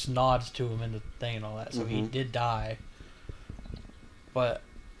 But just nods to him in the thing and all that. So he Mhm. did die. But,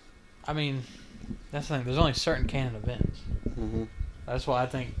 I mean, that's the thing. There's only certain canon events. Mm-hmm. That's why I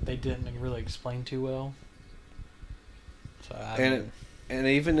think they didn't really explain too well. So And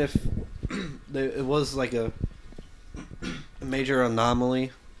even if it was like a major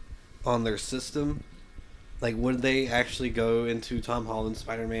anomaly on their system, like would they actually go into Tom Holland's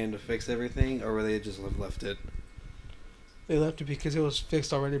Spider-Man to fix everything, or would they just have left it? They left it because it was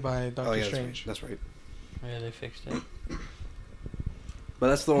fixed already by Doctor yeah, Strange. That's right. yeah, they fixed it. But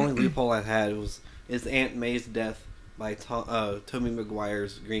that's the only loophole I had is Aunt May's death by Tobey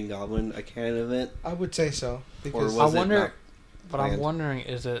Maguire's Green Goblin a canon event? I would say so because was I it wonder. not But I'm planned? wondering,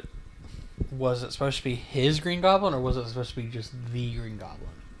 was it supposed to be his Green Goblin, or was it supposed to be just the Green Goblin?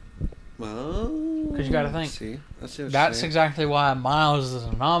 Well, 'Cause you gotta think. See, I see what That's you're saying. exactly why Miles is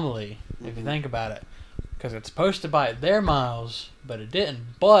an anomaly, if you Mhm. think about it. Because it's supposed to bite their Miles, but it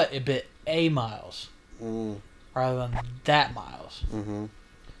didn't. But it bit a Miles, rather than that Miles. Mm-hmm. Okay.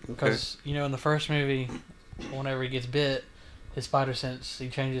 Because, in the first movie, whenever he gets bit, his spider sense, he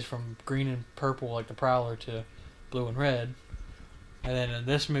changes from green and purple, like the Prowler, to blue and red. And then in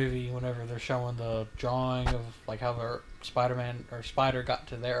this movie, whenever they're showing the drawing of like how the Spider-Man or Spider got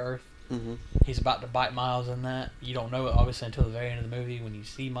to their Earth, Mm-hmm. he's about to bite Miles in that. You don't know it obviously until the very end of the movie when you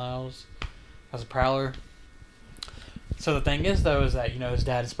see Miles as a Prowler. So the thing is though is that his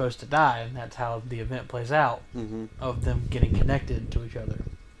dad is supposed to die, and that's how the event plays out Mm-hmm. of them getting connected to each other.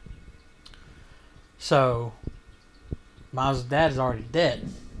 So Miles' dad is already dead.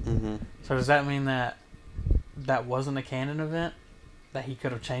 Mm-hmm. So does that mean that that wasn't a canon event? That he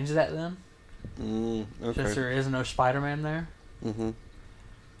could have changed that then? Okay. Since there is no Spider-Man there? Mm-hmm.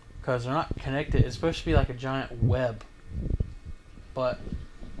 Because they're not connected. It's supposed to be like a giant web. But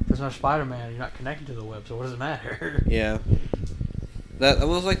if there's no Spider-Man, you're not connected to the web, so what does it matter? Yeah. That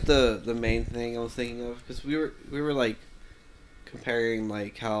was like the main thing I was thinking of, because we were like comparing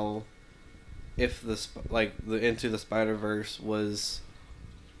like how if the Into the Spider-Verse was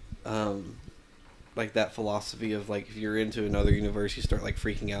like that philosophy of like if you're into another universe you start like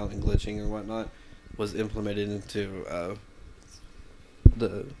freaking out and glitching or whatnot was implemented into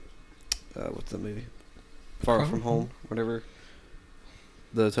the what's the movie Far From Home, whatever,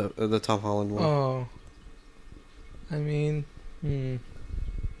 the Tom Holland one. Oh, I mean, Them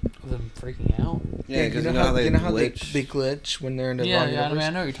freaking out? Yeah, because you know how they glitch when they're in the wrong Yeah, I universe? mean, I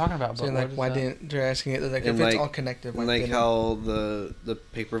know what you're talking about. So But like, what is why that? didn't they're asking it like And, if it's like- all connected? And why like didn't- how the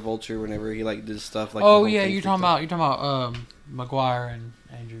paper vulture, whenever he like did stuff like. Oh the whole yeah, thing you're freaked talking out. about McGuire and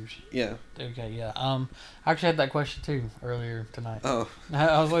Andrews. Yeah. Okay, yeah. I actually had that question too earlier tonight. Oh.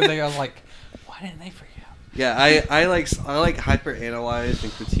 I was like, why didn't they freak out? Yeah, I like hyper analyzed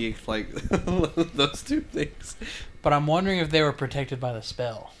and critiqued like those two things. But I'm wondering if they were protected by the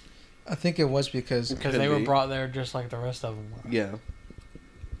spell I think it was because because Could they were be. brought there just like the rest of them were. Yeah.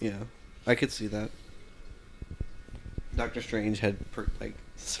 Yeah, I could see that. Doctor Strange had like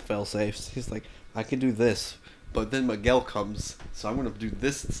spell safes. He's like, I can do this, but then Miguel comes, so I'm gonna do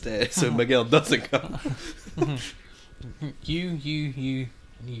this instead, so Miguel doesn't come. You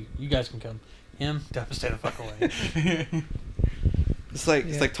guys can come. Him, don't stay the fuck away. It's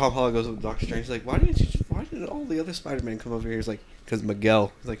like Tom Holland goes with Doctor Strange. He's like, why did all the other Spider-Man come over here? He's like, because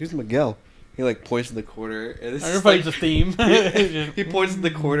Miguel. He's like, who's Miguel? He like points in the corner, and it's just Everybody's like, a theme. he points in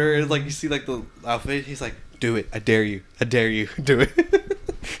the corner, and like you see like the outfit. He's like, do it, I dare you, do it.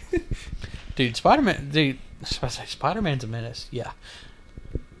 Dude, Spider-Man's a menace. Yeah.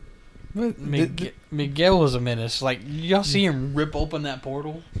 Miguel was a menace. Like, y'all see him rip open that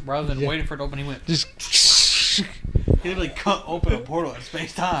portal rather than waiting for it to open. He went just he literally cut open a portal in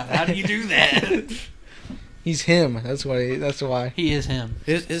space time. How do you do that? he's him. That's why. That's why. He is him.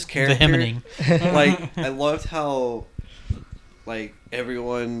 His character, The hemming. like I loved how like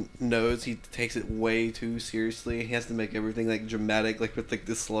everyone knows he takes it way too seriously. He has to make everything like dramatic, like with like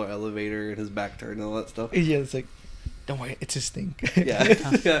this slow elevator and his back turn and all that stuff. Yeah, it's like, don't worry, it's his thing. Yeah,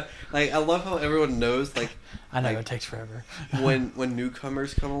 yeah. Like I love how everyone knows like I know like, it takes forever. when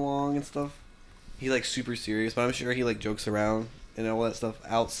newcomers come along and stuff, he like super serious. But I'm sure he like jokes around and all that stuff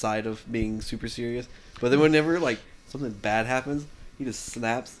outside of being super serious. But then whenever like something bad happens, he just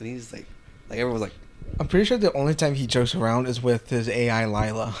snaps and he's like everyone's like. I'm pretty sure the only time he jokes around is with his AI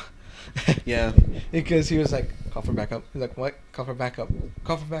Lila. Yeah. Because he was like, call for backup. He's like, what? Call for backup.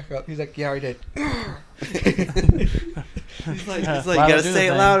 Call for backup. He's like, yeah, I did. He's like, you Lila, gotta do say the it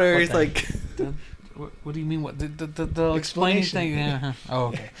thing. louder. What He's thing? like, What do you mean? What the explaining Explanation. thing? Yeah. Oh,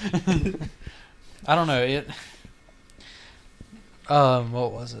 okay. I don't know it.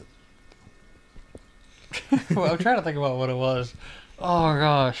 What was it? Well, I'm trying to think about what it was. Oh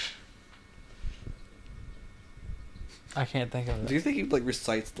gosh, I can't think of do it. you think he like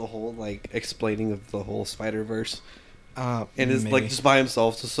recites the whole like explaining of the whole Spider-Verse and is maybe. like just by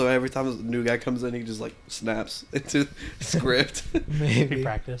himself, so every time a new guy comes in, he just like snaps into script. He Maybe.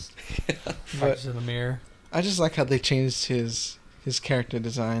 practiced. But Practiced in the mirror. I just like how they changed his character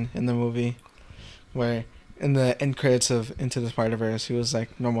design in the movie, where in the end credits of Into the Spider-Verse, he was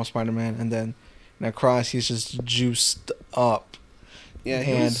like normal Spider-Man, and then in Across, he's just juiced up. Yeah,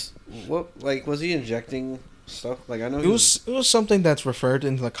 he And- was, what like was he injecting stuff? Like I know It was something that's referred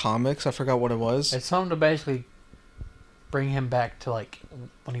into the comics. I forgot what it was. It's something to basically bring him back to like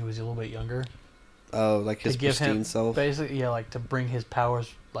when he was a little bit younger. like his to give pristine him self. basically, yeah, like to bring his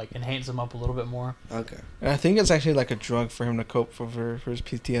powers, like enhance him up a little bit more. Okay. And I think it's actually like a drug for him to cope for his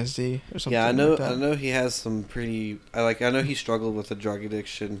PTSD or something. Yeah, I know. Like that. I know he has some pretty. I know he struggled with a drug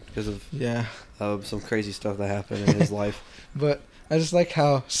addiction because of Yeah, some crazy stuff that happened in his life. but I just like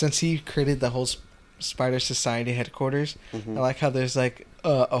how since he created the whole Spider Society headquarters, Mhm. I like how there's like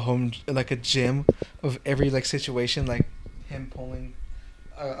a home, like a gym of every like situation, like him pulling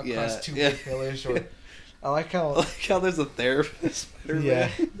across Yeah, two yeah. big pillars, or I like I how like how there's a therapist. Spider-Man. yeah,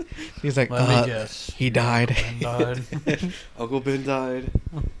 he's like Let me guess. he died. And died. Uncle Ben died.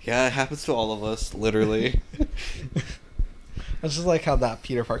 Yeah, it happens to all of us, literally. I just like how that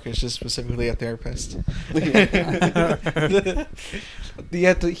Peter Parker is just specifically a therapist. He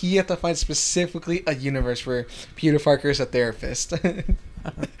had to find specifically a universe where Peter Parker is a therapist.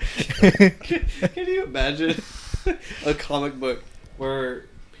 Can you imagine a comic book where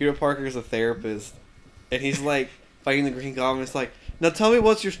Peter Parker is a therapist and he's like fighting the Green Goblin? It's like, now tell me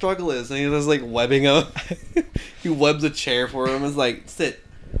what your struggle is. And he was like webbing him. He webs a chair for him. It's like, sit.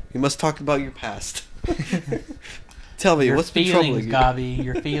 You must talk about your past. Tell me, what's been troubling you? Gabi,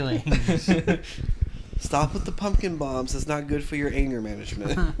 your feelings. Stop with the pumpkin bombs. It's not good for your anger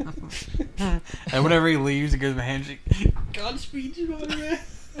management. And whenever he leaves, he gives him a handshake. Godspeed, you man.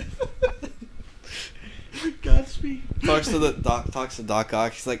 Godspeed. Talks to Doc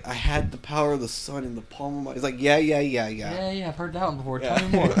Ock. He's like, I had the power of the sun in the palm of my... He's like, yeah. Yeah, I've heard that one before. Yeah. Tell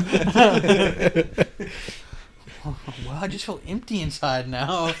me more. Well, I just feel empty inside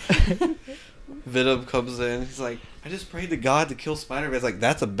now. Venom comes in. He's like, I just prayed to God to kill Spider-Man. It's like,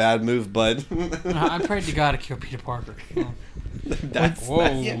 that's a bad move, bud. I prayed to God to kill Peter Parker. Yeah,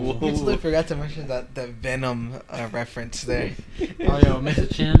 we totally forgot to mention that the Venom reference there. Oh, yo,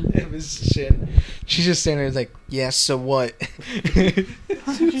 Mrs. Chin? It was shit. She's just standing there like, yeah, so what?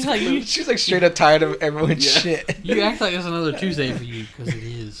 She's like, straight up tired of everyone's Yeah. shit. you act like it's another Tuesday for you, because it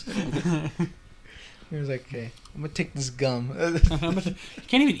is. He was like, okay, I'm gonna take this gum. You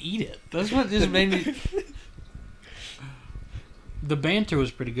can't even eat it. That's what just made me... The banter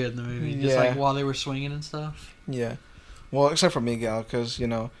was pretty good in the movie. Just Yeah. like while they were swinging and stuff. Yeah. Well, except for Miguel, because, you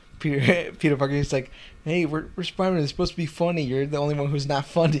know, Peter Parker is like, hey, we're Spider-Man. It's supposed to be funny. You're the only one who's not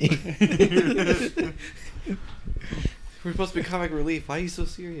funny. We're supposed to be comic relief. Why are you so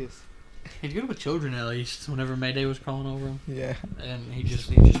serious? He's good with children, at least. Whenever Mayday was crawling over him, Yeah. and he just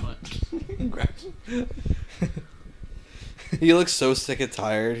went. Grabs him. He looks so sick and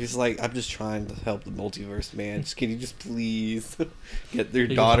tired. He's like, I'm just trying to help the multiverse, man. Can you just please get their He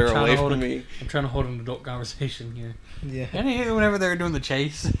goes, daughter "I'm trying away to hold from it- me? I'm trying to hold an adult conversation here. Yeah. And whenever they were doing the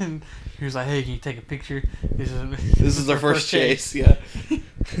chase, and he was like, "Hey, can you take a picture? This This is our first chase, yeah."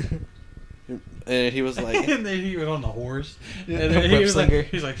 And he was like, and then he was on the horse. Yeah, And then he web was like, slinger.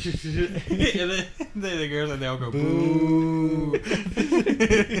 he's like, and then the girls, and they all go, boo.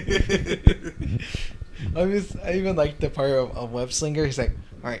 I even like the part of Web Slinger. He's like,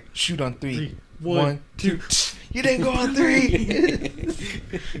 all right, shoot on 3. 1, 2. You didn't go on 3.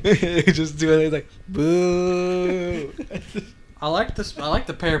 Just do it like, boo. I like this. I like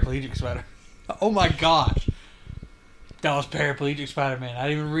the paraplegic Spider. Oh my gosh, that was paraplegic Spider-Man. I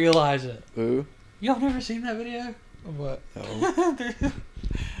didn't even realize it. "Ooh, Y'all never seen that video? What? no."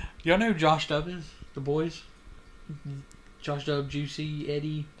 Y'all know who Josh Dub is? The boys? Josh Dub, Juicy,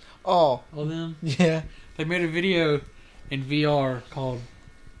 Eddie, Oh, all them. yeah. They made a video in VR called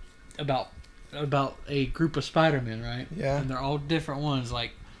about a group of Spider-Men, right? Yeah. And they're all different ones.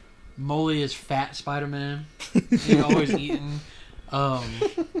 Like Molly is fat Spider-Man. He's always eating.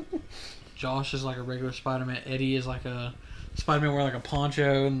 Josh is like a regular Spider-Man. Eddie is like a Spider-Man wearing like a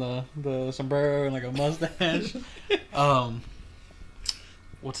poncho and the sombrero and like a mustache.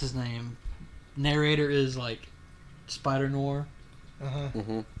 What's his name? Narrator is like Spider Noir. Uh-huh.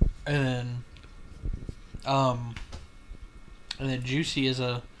 Mm-hmm. And then Juicy is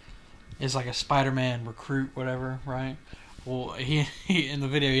like a Spider-Man recruit, whatever, right? Well, he in the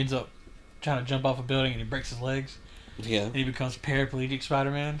video he ends up trying to jump off a building and he breaks his legs. Yeah. And he becomes paraplegic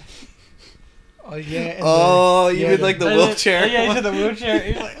Spider-Man. Oh, yeah. and Oh, then- you yeah, mean like the wheelchair? Yeah, he's in the wheelchair.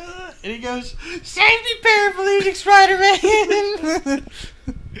 He's like, and he goes, "Save me, paraplegic Spider-Man!"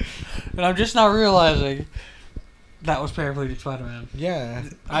 And I'm just now realizing that was paraplegic Spider-Man. Yeah.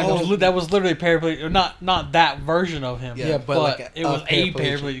 That was literally paraplegic. Not that version of him. Yeah, but like it was a paraplegic.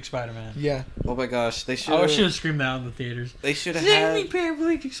 paraplegic Spider-Man. Yeah. Oh my gosh, they should. I should have screamed that out in the theaters. They should have Save me, had.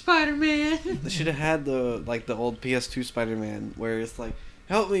 paraplegic Spider-Man! They should have had the old PS2 Spider-Man where it's like,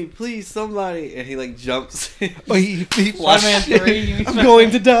 help me, please, somebody, and he like jumps. Oh, he Spider-Man 3. I'm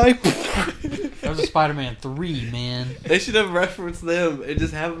going to die. That was a Spider-Man 3, man. They should have referenced them and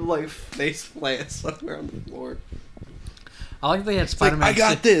just have them like face plant somewhere on the floor. I like they had It's like, Spider-Man. I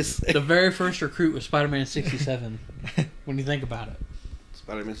got this. The very first recruit was Spider-Man 67. When you think about it,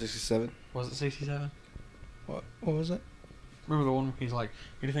 Spider-Man 67. was it 67? What was it? Remember the one where he's like,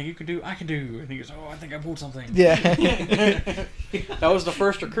 "Anything you can do, I can do," and he goes, "Oh, I think I pulled something." Yeah. That was the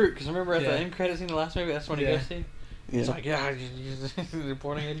first recruit. Because remember at Yeah. the end credits scene, the last movie, that's when he Yeah. goes to. He's like, "Yeah, you're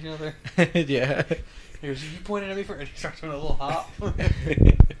pointing at each other." Yeah. He goes, "You pointed at me first." And he starts doing a little hop.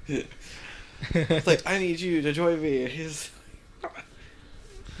 It's like, I need you to join me.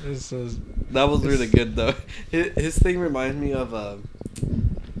 This is That was really good though. His thing reminds me of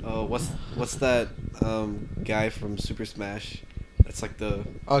what's that guy from Super Smash? That's like the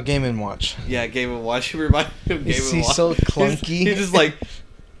Game & Watch. yeah Game & Watch. He reminds me of Game Is & he Watch. so clunky? He's just like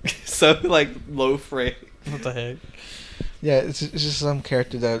so like low frame. What the heck? Yeah, it's just some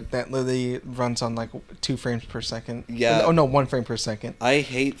character that literally runs on like 2 frames per second. Yeah. Oh no, 1 frame per second. I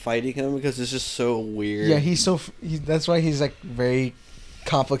hate fighting him because it's just so weird. Yeah, that's why he's like very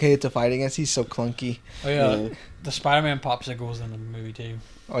complicated to fight against. He's so clunky. Oh yeah, the Spider-Man popsicle was in the movie too.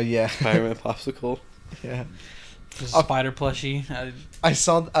 Oh yeah. Spider-Man popsicle. Yeah. The spider plushie. I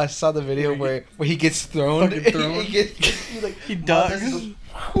saw the video where he gets thrown. Fucking thrown. he ducks.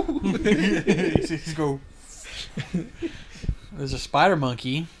 He's go. There's a spider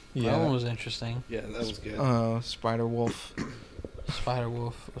monkey. Yeah. That one was interesting. Yeah, that was good. Spider Wolf. Spider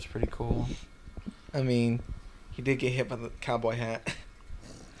Wolf was pretty cool. I mean, he did get hit by the cowboy hat.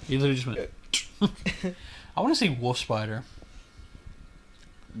 He literally just went. I want to see Wolf Spider.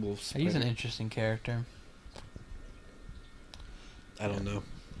 Wolf Spider. He's an interesting character. I don't know.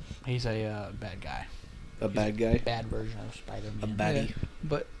 He's a bad guy. A bad guy? Bad version of Spider-Man. A baddie. Yeah.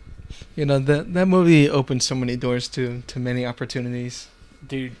 But that movie opened so many doors to many opportunities.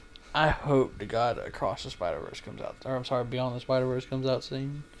 Dude, I hope to God Across the Spider-Verse comes out. Or I'm sorry, Beyond the Spider-Verse comes out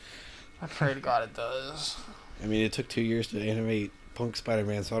soon. I pray to God it does. I mean, it took 2 years to animate Punk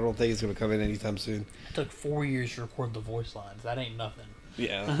Spider-Man, so I don't think it's going to come in anytime soon. It took 4 years to record the voice lines. That ain't nothing.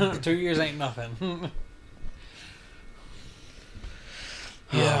 Yeah. 2 years ain't nothing.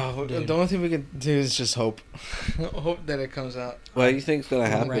 Yeah, the only thing we can do is just hope. Hope that it comes out. What do you think's going to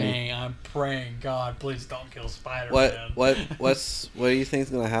happen? I'm praying, God, please don't kill Spider-Man. What do you think's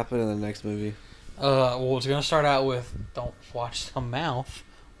going to happen in the next movie? Well, it's gonna start out with don't watch the mouth,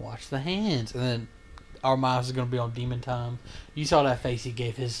 watch the hands, and then our Miles is gonna be on demon time. You saw that face he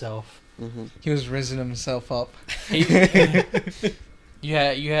gave himself. Mm-hmm. He was raising himself up. He put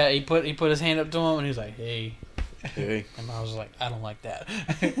his hand up to him and he was like, "Hey," and Miles was like, "I don't like that."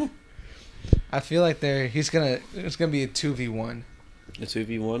 I feel like it's gonna be a 2v1. A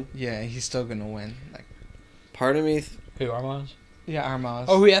 2v1? Yeah, he's still gonna win. Like, part of me... Who, our Miles? Yeah, Armaz.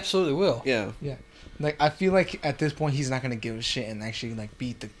 Oh, he absolutely will. Yeah. Like, I feel like at this point he's not gonna give a shit and actually like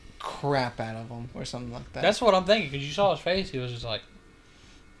beat the crap out of him or something like that. That's what I'm thinking, because you saw his face. He was just like,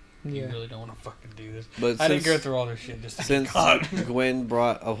 "You Yeah. really don't want to fucking do this." But I didn't go through all this shit just to since God. Gwen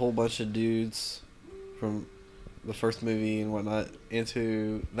brought a whole bunch of dudes from the first movie and whatnot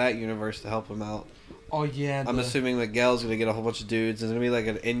into that universe to help him out. Oh yeah. I'm assuming that Gal's gonna get a whole bunch of dudes. It's gonna be like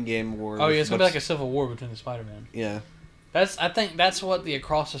an in-game war. Oh yeah, it's gonna be like a civil war between the Spider-Man. Yeah. I think that's what the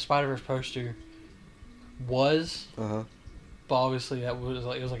Across the Spider-Verse poster was. Uh-huh. But obviously it was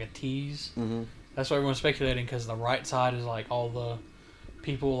like a tease. Mm-hmm. That's what everyone's speculating, because the right side is like all the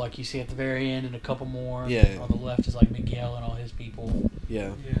people like you see at the very end and a couple more. Yeah. On the left is like Miguel and all his people.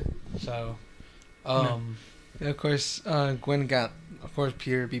 Yeah. So, Yeah, of course, Gwen got, of course,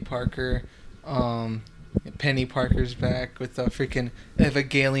 Peter B. Parker. Penny Parker's back with the freaking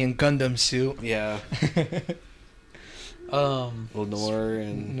Evangelion Gundam suit. Yeah. Lenore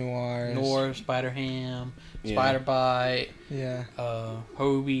and... Noir, Spider-Ham, Yeah. Spider-Bite, Yeah.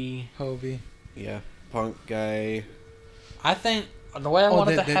 Hobie. Yeah. Punk guy. I think the way I want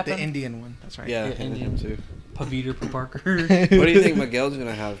it to happen... the Indian one. That's right. Yeah, Yeah, and Indian. him too. Paviter Parker. What do you think Miguel's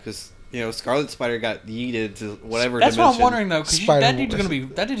gonna have? Because Scarlet Spider got yeeted to whatever. That's dimension. what I'm wondering though, because Spider- that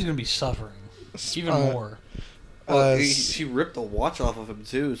dude's gonna be suffering even more. Well, she ripped the watch off of him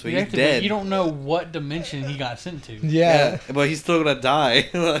too, so he's But dead. you don't know what dimension he got sent to, Yeah. But he's still gonna die.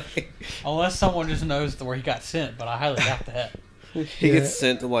 Like, unless someone just knows where he got sent. But I highly doubt that. he gets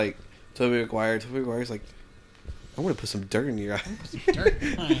sent to like Tobey Maguire. Tobey Maguire's like, I'm gonna put some dirt in your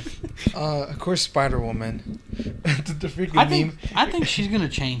eye. Of course, Spider Woman. the freaking meme. I think she's gonna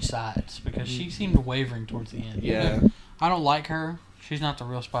change sides because she seemed wavering towards the end. Yeah. I don't like her. She's not the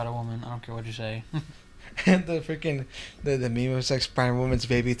real Spider Woman. I don't care what you say. And the freaking the meme was like Spider Woman's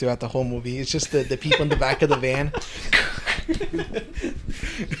baby throughout the whole movie. It's just the people in the back of the van.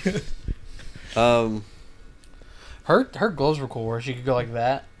 Her gloves were cool, where she could go like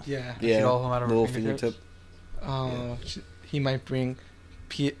that. Yeah. Shoot all of them out of her little fingertips. fingertip. He might bring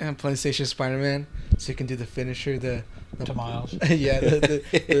PlayStation Spider-Man so he can do the finisher. The To Miles. Yeah.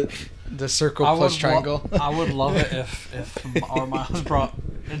 The circle plus triangle. I would love it if our Miles brought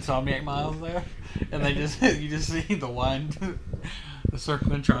Insomniac Miles there, and you just see the wind, the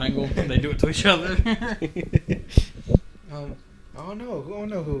circle and triangle, and they do it to each other. I don't know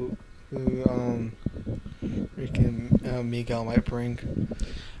who freaking Miguel might bring.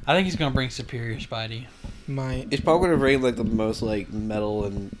 I think he's gonna bring Superior Spidey. He's probably gonna bring like the most like metal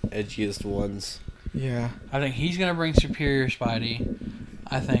and edgiest ones. Yeah. I think he's gonna bring Superior Spidey.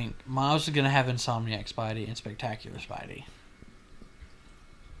 I think Miles is gonna have Insomniac Spidey and Spectacular Spidey.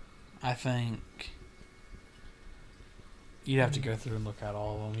 I think you'd have to go through and look at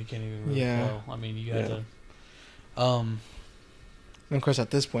all of them. You can't even really tell. I mean, you have to. And of course,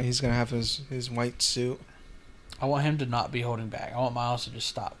 at this point, he's gonna have his white suit. I want him to not be holding back. I want Miles to just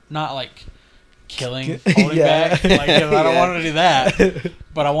stop. Not like killing, holding back. Like, I don't want him to do that.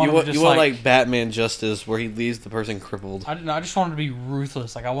 But I want him to just you want like Batman Justice, where he leaves the person crippled. I just want him to be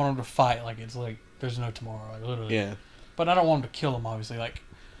ruthless. Like, I want him to fight like it's like there's no tomorrow. Like, literally. Yeah. But I don't want him to kill him, obviously. Like,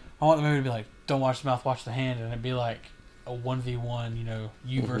 I want the movie to be like, don't watch the mouth, watch the hand. And it'd be like a 1v1, you know,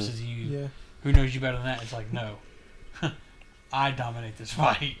 you versus you. Yeah. Who knows you better than that? It's like, no. I dominate this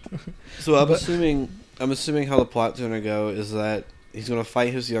fight. So I'm assuming how the plot's gonna go is that he's gonna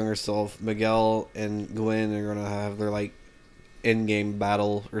fight his younger self. Miguel and Gwen are gonna have their like end-game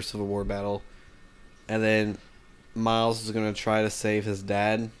battle or Civil War battle, and then Miles is gonna try to save his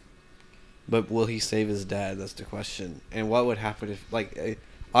dad. But will he save his dad? That's the question. And what would happen if, like,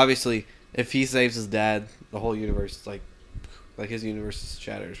 obviously, if he saves his dad, the whole universe is like his universe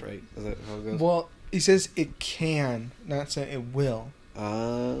shatters, right? Is that how it goes? Well, he says it can, not saying it will.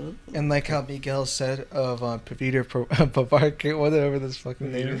 And like how Miguel said of Peter Pavarka, whatever this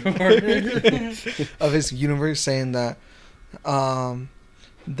fucking name is, of his universe, saying that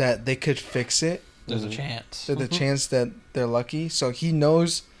that they could fix it. There's a chance. There's a chance that they're lucky. So he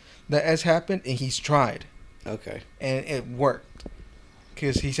knows that has happened, and he's tried. Okay. And it worked.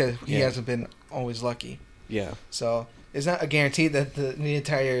 Because he said he Yeah. hasn't been always lucky. Yeah. So it's not a guarantee that the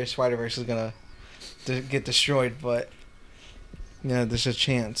entire Spider-Verse is going to get destroyed, but yeah, there's a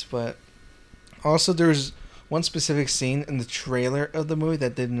chance. But also there's one specific scene in the trailer of the movie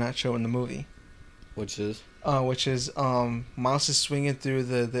that did not show in the movie. Which is Miles is swinging through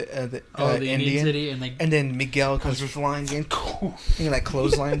the Indian city, and then Miguel comes flying in, and he like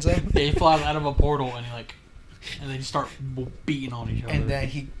clotheslines him. Yeah, he flies out of a portal and they start beating on each other. And then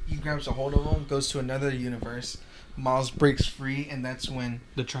he grabs a hold of him, goes to another universe. Miles breaks free, and that's when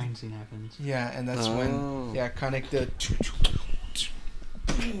the train scene happens. Yeah, and that's when Connect the.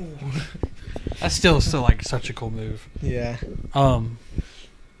 That's still like such a cool move. Yeah.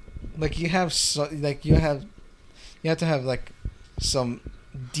 Like you have to have like some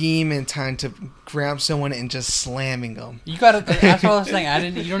demon time to grab someone and just slamming them. You gotta. That's what I was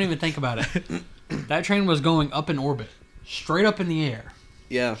saying. You don't even think about it. That train was going up in orbit, straight up in the air.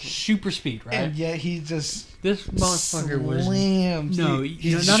 Yeah. Super speed, right? And yet he just this motherfucker was slams. no.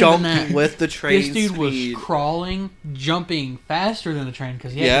 He's not even that. jumping with the train. This dude speed. was crawling, jumping faster than the train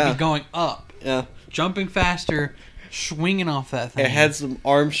because he had to be going up. Yeah. Jumping faster, swinging off that thing. It had some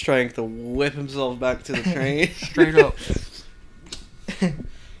arm strength to whip himself back to the train. Straight up.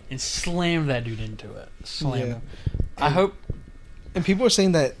 And slammed that dude into it. Slam him. I hope. And people are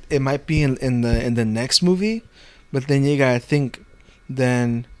saying that it might be in the next movie, but then you gotta think.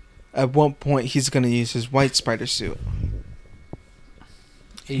 Then, at one point, he's gonna use his white spider suit.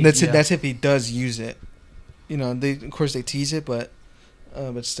 That's it. That's if he does use it. You know, of course they tease it, but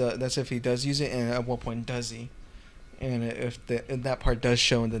still, that's if he does use it. And at what point does he? And if that part does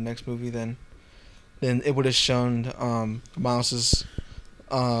show in the next movie, then it would have shown Miles's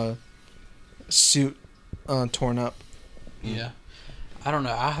suit torn up. Yeah, I don't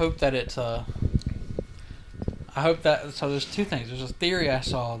know. I hope that it's I hope that. So there's two things. There's a theory I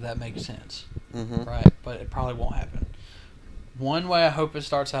saw that makes sense, right? But it probably won't happen. One way I hope it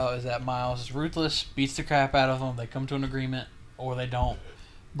starts out is that Miles is ruthless, beats the crap out of them. They come to an agreement, or they don't.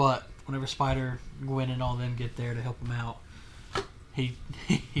 But whenever Spider, Gwen, and all them get there to help him out,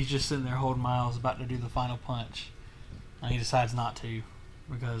 he's just sitting there holding Miles, about to do the final punch, and he decides not to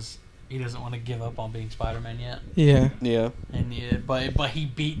because he doesn't want to give up on being Spider-Man yet. Yeah. Yeah. And but he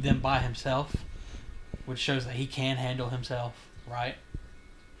beat them by himself, which shows that he can handle himself, right?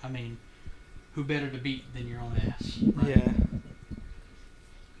 I mean, who better to beat than your own ass? Right? Yeah.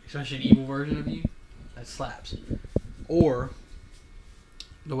 Especially an evil version of you, that slaps. Or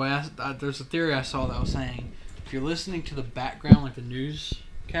the way there's a theory I saw that was saying if you're listening to the background, like the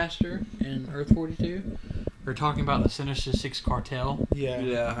newscaster in Earth 42, they're talking about the Sinister Six cartel. Yeah.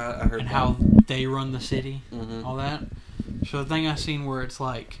 Yeah, I heard and that. how they run the city, all that. So the thing I seen where it's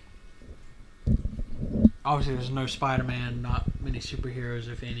like, obviously there's no Spider-Man, not many superheroes,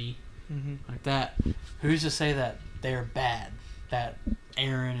 if any, like that. Who's to say that they're bad? That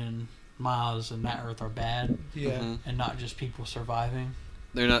Aaron and Miles and that Earth are bad? Yeah. And not just people surviving?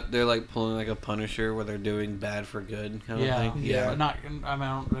 They're like pulling like a Punisher where they're doing bad for good kind of thing. Yeah. But not, I mean,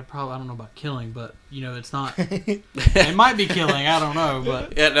 I don't know about killing, but, you know, it's not, it might be killing, I don't know,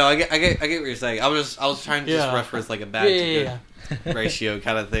 but. Yeah, no, I get what you're saying. I was trying to just reference like a bad to good ratio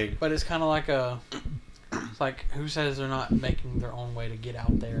kind of thing. But it's kind of like it's like, who says they're not making their own way to get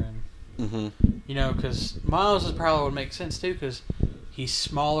out there and, you know, because Miles is probably would make sense too, because he's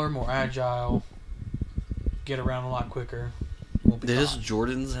smaller, more agile, get around a lot quicker. Won't be Does fine.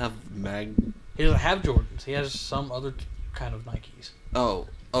 Jordans have mag? He doesn't have Jordans. He has some other kind of Nikes. Oh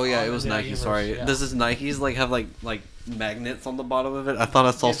yeah, it was Yeah, Nike. Universe, Sorry. yeah. Does his Nikes like have like magnets on the bottom of it? I thought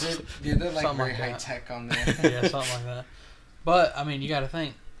I saw. Yeah, they're like Something very like high that. tech on there. Yeah, something like that. But I mean, you got to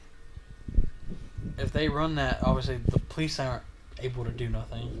think. If they run that, obviously the police aren't able to do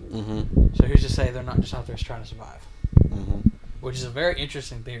nothing. Mm-hmm. So who's to say they're not just out there trying to survive? Mm-hmm. Which is a very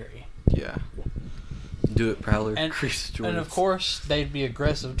interesting theory. Yeah. Do it, Prowler. And, Crease Jordans. and of course, they'd be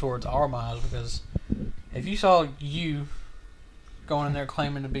aggressive towards our miles because if you saw you going in there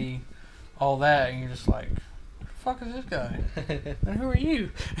claiming to be all that, and you're just like, "What the fuck is this guy? And who are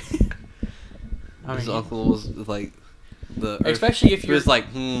you?" His uncle was like especially if he you're was like,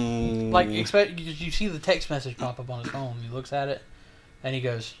 expect you see the text message pop up on his phone. He looks at it, and he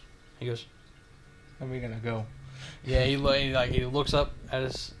goes, Where are we gonna go? yeah. He looks up at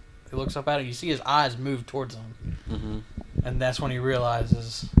it. You see his eyes move towards him, mm-hmm. and that's when he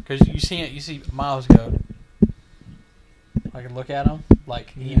realizes because you see Miles go. I can look at him like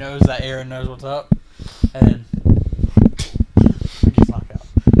he knows that Aaron knows what's up, and then he gets knocked out.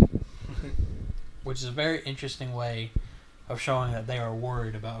 Which is a very interesting way of showing that they are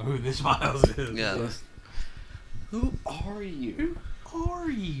worried about who this Miles is. Yeah. Who are you? Who are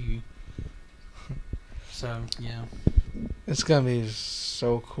you? So, yeah. It's gonna be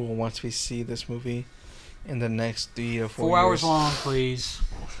so cool once we see this movie in the next 3 to 4 4 hours years. long, please.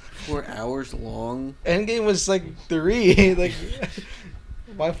 4 hours long. Endgame was like 3. Like,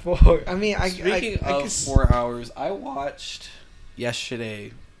 why 4? I mean, Speaking I of guess- 4 hours, I watched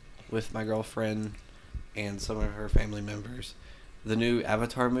yesterday with my girlfriend and some of her family members the new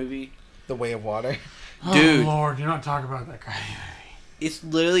Avatar movie. The Way of Water. Dude. Oh, Lord, do not talk about that crazy movie. It's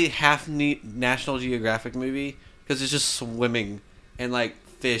literally half National Geographic movie because it's just swimming and like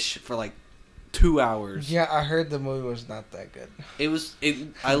fish for like 2 hours. Yeah, I heard the movie was not that good.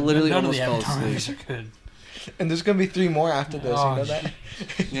 I literally None almost of the fell Avatar movies asleep. are good. And there's gonna be 3 more after this. Oh, you know that?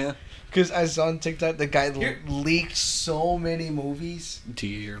 Yeah. Because I saw on TikTok the guy Here- leaked so many movies.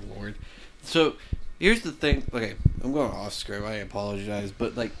 Dear Lord. So here's the thing. Okay, I'm going off script. I apologize,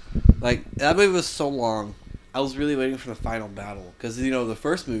 but like that movie was so long. I was really waiting for the final battle because the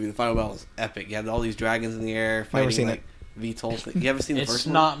first movie, the final battle was epic. You had all these dragons in the air fighting seen like VTOL. You haven't seen the It's first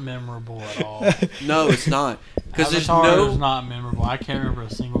not memorable at all. one? No, it's not because there's Avatar is no. not memorable. I can't remember a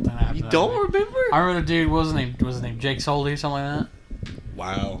single thing that happened. You in that don't movie. remember? I remember the dude. What was his name? Was his name Jake Sully or something like that?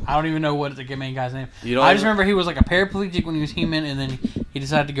 Wow. I don't even know what the main guy's name. You don't I just remember he was like a paraplegic when he was human, and then he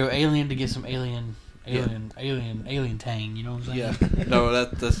decided to go alien to get some alien tang. You know what I'm saying? Yeah. No,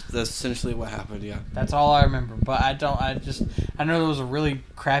 that's essentially what happened. Yeah. That's all I remember. But I know there was a really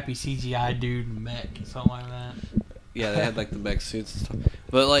crappy CGI dude in mech, something like that. Yeah, they had like the mech suits and stuff.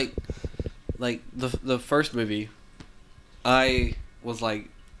 But like the first movie, I was like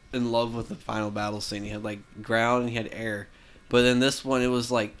in love with the final battle scene. You had like ground and you had air. But then this one, it was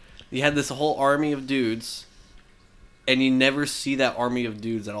like you had this whole army of dudes, and you never see that army of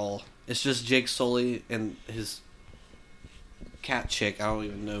dudes at all. It's just Jake Sully and his cat chick. I don't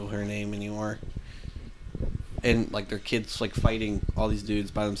even know her name anymore. And like their kids like fighting all these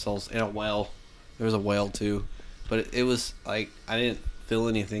dudes by themselves in a well. There was a whale too, but it was like I didn't feel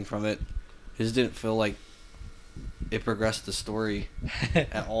anything from it. It just didn't feel like it progressed the story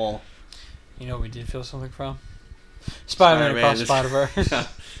at all. You know what we did feel something from? Spider-Man Across the Spider-Verse. Yeah.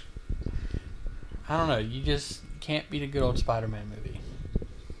 I don't know. You just can't beat a good old Spider-Man movie.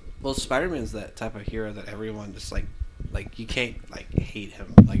 Well, Spider-Man's that type of hero that everyone just like you can't like hate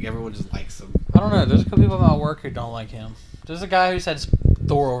him. Like everyone just likes him. I don't know. There's a couple people at my work who don't like him. There's a guy who said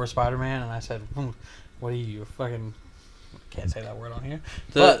Thor over Spider-Man, and I said, "What are you fucking?" Can't say that word on here.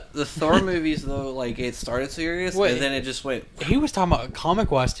 The Thor movies though, like it started serious Wait. and then it just went. He was talking about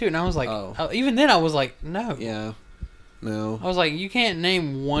comic-wise too, and I was like, Oh. even then I was like, no. Yeah. No. I was like, you can't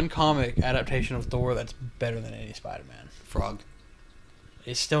name one comic adaptation of Thor that's better than any Spider-Man. Frog.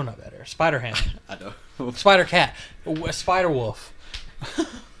 It's still not better. Spider-Ham. I know. Spider-Cat. Spider-Wolf.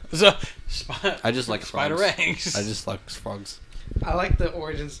 I just like frogs. Spider-Rex. I just like frogs. I like the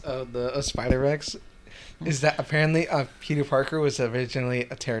origins of the Spider-Rex. Is that apparently Peter Parker was originally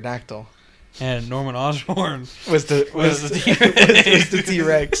a pterodactyl. And Norman Osborn Was the T-Rex. was the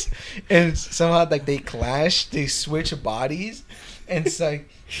T-Rex, and somehow like they clash, they switch bodies, and it's like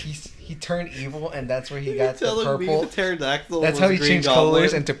he turned evil, and that's where he got the purple. pterodactyl. That's how he changed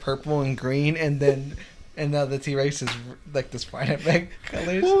colors into purple and green, and now the T-Rex is like the Spider-Man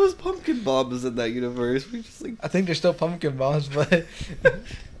colors. What was Pumpkin Bob is in that universe? We just like I think they're still pumpkin bombs, but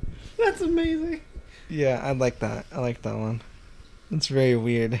that's amazing. yeah, I like that. I like that one. It's very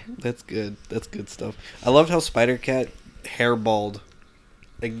weird. That's good. That's good stuff. I loved how Spider-Cat hairballed.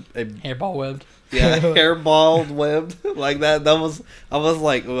 Hairball webbed. Yeah, hairballed webbed like that. That was. I was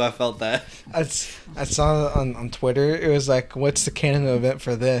like, oh, I felt that. I saw on Twitter. It was like, what's the canon event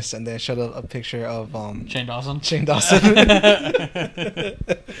for this? And they showed a picture of Shane Dawson. Shane Dawson. That's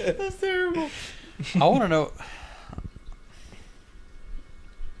terrible. I want to know.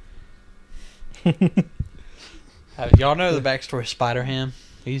 Y'all know the backstory of Spider-Ham?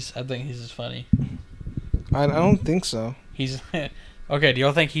 I think he's as funny. I don't think so. He's okay. Do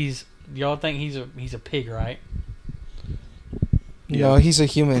y'all think he's a pig, right? No, he's a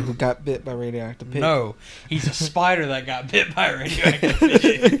human who got bit by radioactive pig. No, he's a spider that got bit by a radioactive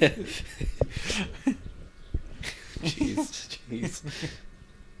pig. Jeez.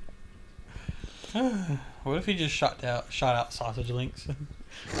 What if he just shot out sausage links?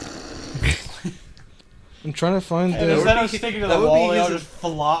 I'm trying to find And the. instead of sticking to the wall, they all just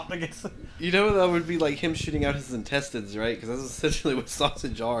flopped against the... You know that would be like him shooting out his intestines, right? Because that's essentially what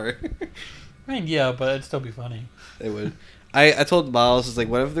sausage are. I mean, yeah, but it'd still be funny. They would. I told Miles, it's like,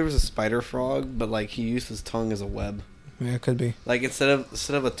 what if there was a spider frog, but like he used his tongue as a web? Yeah, it could be. Like instead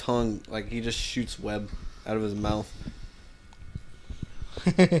of a tongue, like he just shoots web out of his mouth.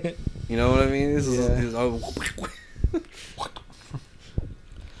 You know what I mean?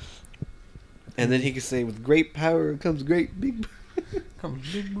 And then he could say, with great power comes great big...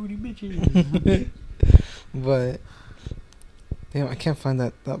 Comes big booty bitches. But damn, I can't find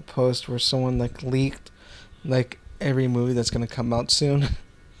that post where someone like leaked like every movie that's gonna come out soon.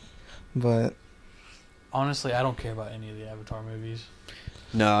 But Honestly, I don't care about any of the Avatar movies.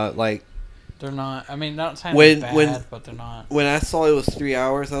 No, like... They're not... I mean, not saying they're bad, but they're not... When I saw it was 3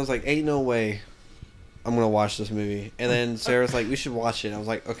 hours, I was like, ain't no way I'm gonna watch this movie. And then Sarah's like, we should watch it. I was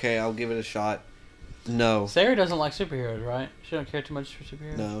like, okay, I'll give it a shot. No. Sarah doesn't like superheroes, right? She don't care too much for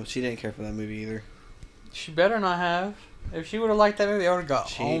superheroes? No, she didn't care for that movie either. She better not have. If she would have liked that movie, I would have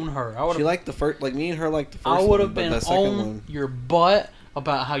got on her. She liked the first... Like, me and her liked the first I one, would have but been the second on one... your butt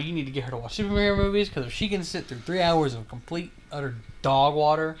about how you need to get her to watch superhero movies, because if she can sit through 3 hours of complete, utter dog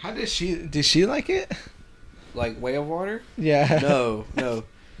water... how did she like it? Like, Way of Water? Yeah. No.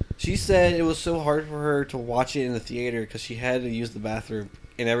 She said it was so hard for her to watch it in the theater because she had to use the bathroom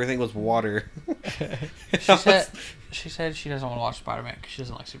and everything was water. She said she doesn't want to watch Spider-Man because she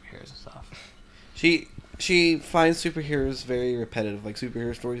doesn't like superheroes and stuff. She finds superheroes very repetitive, like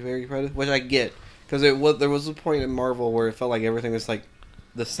superhero stories very repetitive, which I get because there was a point in Marvel where it felt like everything was like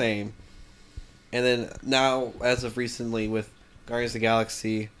the same, and then now as of recently with Guardians of the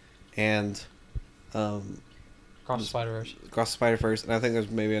Galaxy and Across the Spider-Verse. Across the Spider-Verse, and I think there's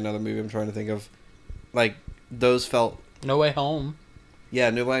maybe another movie I'm trying to think of, like those felt... No Way Home.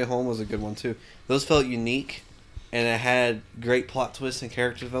 Yeah, No Way Home was a good one too. Those felt unique, and it had great plot twists and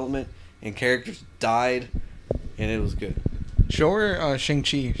character development, and characters died, and it was good. Show her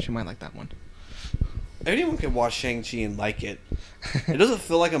Shang-Chi. She might like that one. Anyone can watch Shang-Chi and like it. It doesn't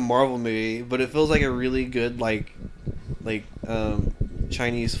feel like a Marvel movie, but it feels like a really good like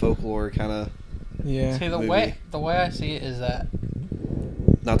Chinese folklore kind of... Yeah. See, the movie. way I see it is that...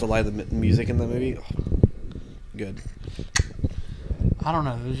 Not to lie, the music in the movie... Oh, good. I don't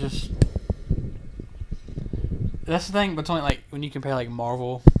know. It was just... That's the thing between, like, when you compare, like,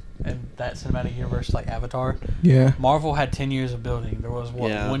 Marvel and that cinematic universe to, like, Avatar. Yeah. Marvel had 10 years of building. There was,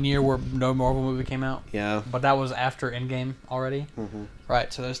 1 year where no Marvel movie came out? Yeah. But that was after Endgame already? Mm-hmm.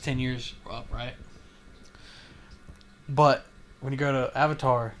 Right, so those 10 years were up, right? But when you go to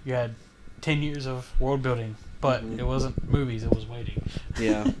Avatar, you had 10 years of world building. But it wasn't movies, it was waiting.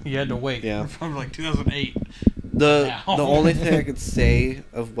 Yeah. You had to wait from, like, 2008. The only thing I could say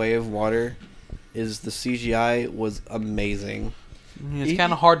of Way of Water is the CGI was amazing. It's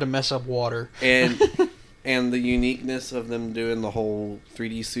kind of hard to mess up water. And the uniqueness of them doing the whole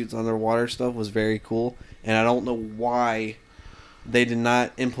 3D suits on their water stuff was very cool. And I don't know why they did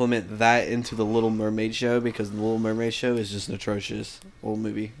not implement that into the Little Mermaid show, because the Little Mermaid show is just an atrocious old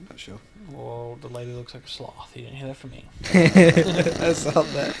movie, not show. Well, the lady looks like a sloth. You didn't hear that from me. I saw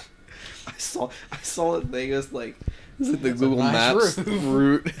that. I saw it in Vegas, like, it's like the That's a Google nice Maps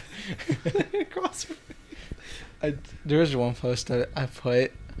route. There was one post that I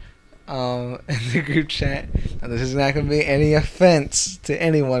put in the group chat. Now, this is not going to be any offense to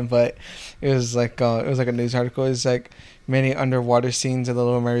anyone, but it was like a news article. It's like many underwater scenes of the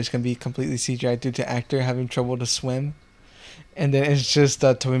Little Mermaids can be completely CGI due to actor having trouble to swim. And then it's just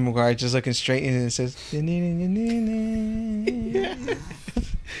Tobey Maguire just looking straight in, and it says...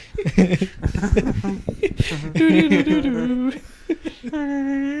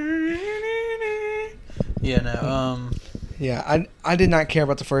 Yeah, no, Yeah, I did not care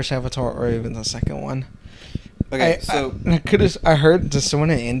about the first Avatar or even the second one. Okay, I heard that someone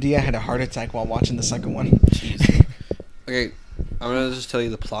in India had a heart attack while watching the second one. Jeez. Okay, I'm gonna just tell you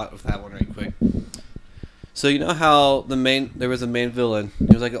the plot of that one right quick. So you know how there was a main villain. He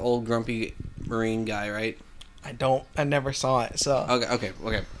was like an old grumpy Marine guy, right? I never saw it. So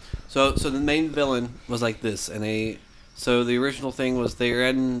Okay. So the main villain was like this, and so the original thing was they were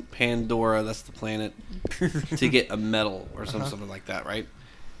in Pandora, that's the planet, to get a medal or something like that, right?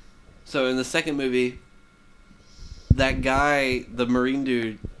 So in the second movie, that guy, the Marine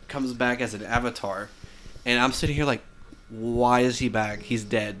dude, comes back as an avatar, and I'm sitting here like, why is he back? He's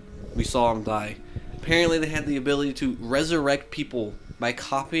dead. We saw him die. Apparently, they had the ability to resurrect people by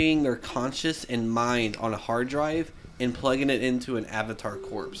copying their conscious and mind on a hard drive and plugging it into an avatar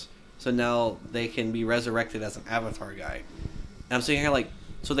corpse. So now they can be resurrected as an avatar guy. And I'm sitting here like,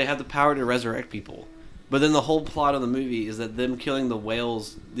 so they have the power to resurrect people. But then the whole plot of the movie is that them killing the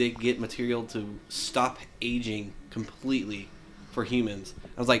whales, they get material to stop aging completely for humans.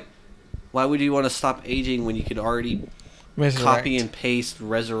 I was like, why would you want to stop aging when you could already copy and paste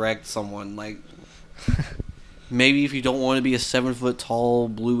resurrect someone? Like, maybe if you don't want to be a 7-foot tall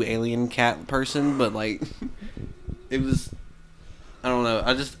blue alien cat person, but like, it was, I don't know.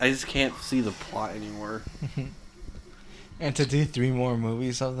 I just can't see the plot anymore. And to do 3 more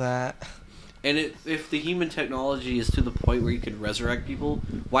movies of that. And if the human technology is to the point where you could resurrect people,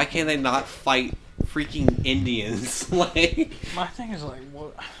 why can't they not fight freaking Indians? Like, my thing is like,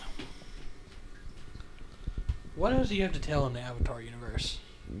 what else do you have to tell in the Avatar universe?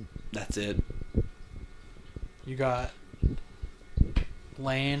 that's it. You got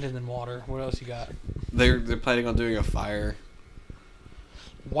land and then water. What else you got? They're planning on doing a fire.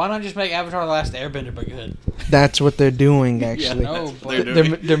 Why not just make Avatar: The Last Airbender but good? That's what they're doing, actually. Yeah, no, but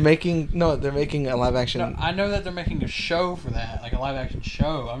they're making a live action. No, I know that they're making a show for that, like a live action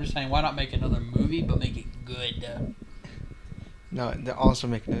show. I'm just saying, why not make another movie but make it good? No, they're also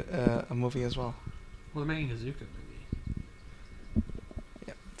making a movie as well. Well, they're making a Zuko movie.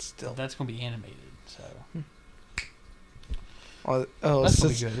 Yeah, still. That's gonna be animated, so. That's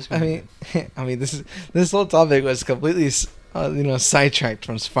gonna be good. I mean, this whole topic was completely, sidetracked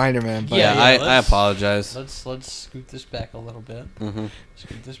from Spider-Man. But, I apologize. Let's scoot this back a little bit. Mm-hmm.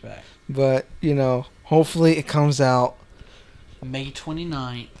 Scoot this back. But hopefully it comes out May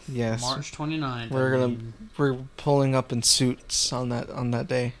 29th. Yes. March 29th. We're pulling up in suits on that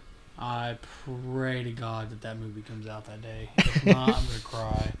day. I pray to God that movie comes out that day. If not, I'm gonna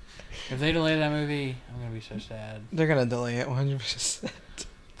cry. If they delay that movie, I'm gonna be so sad. They're gonna delay it 100%.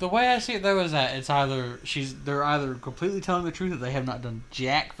 The way I see it though is that they're either completely telling the truth that they have not done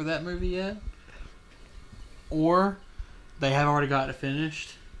jack for that movie yet, or they have already got it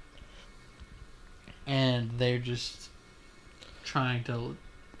finished, and they're just trying to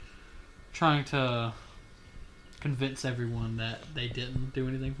convince everyone that they didn't do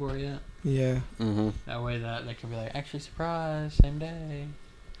anything for it yet. Yeah. Mm-hmm. That way that they can be like, actually, surprise, same day.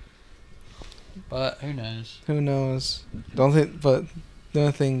 But who knows? Who knows? But the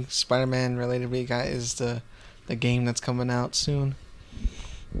only thing Spider-Man related we got is the game that's coming out soon.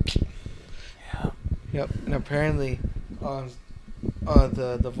 Yeah. Yep. And apparently,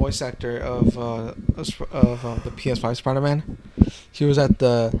 the voice actor of the PS5 Spider-Man, he was at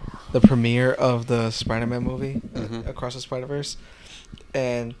the premiere of the Spider-Man movie, Across the Spider-Verse,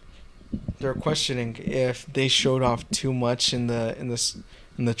 and they're questioning if they showed off too much in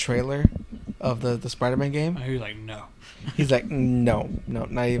the trailer of the Spider-Man game. He was like, no. He's like, no,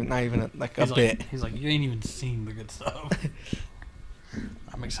 not even like a bit. He's like, you ain't even seen the good stuff.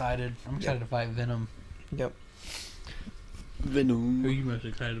 I'm excited. I'm excited to fight Venom. Yep. Venom. Who are you most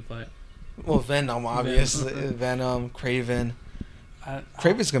excited to fight? Well, Venom, obviously. Venom, Kraven.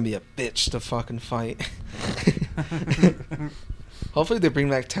 Kraven's gonna be a bitch to fucking fight. Hopefully they bring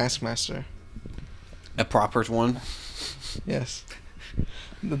back Taskmaster. A proper one. Yes.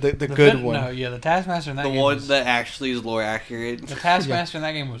 The good one. No, yeah, the Taskmaster in that game. The one that actually is lore accurate. The Taskmaster in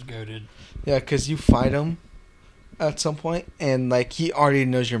that game was goated. Yeah, because you fight him at some point, and like he already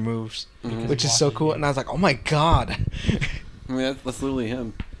knows your moves, which is so cool. And I was like, oh my god. I mean, that's literally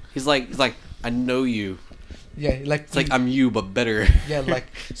him. He's like, I know you. Yeah, like it's like I'm you, but better. Yeah, like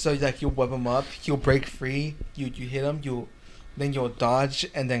so, like you whip him up, he'll break free. You hit him, then you'll dodge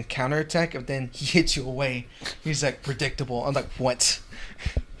and then counterattack, and then he hits you away. He's like predictable. I'm like, what?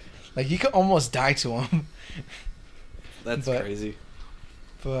 Like you could almost die to him. That's crazy.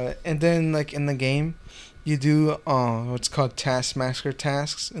 But and then like in the game, you do what's called Taskmaster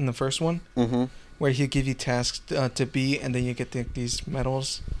tasks in the first one, where he'll give you tasks to beat, and then you get these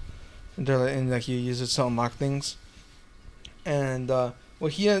medals, and like you use it to unlock things. and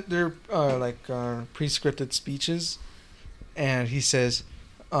they're pre-scripted speeches, and he says,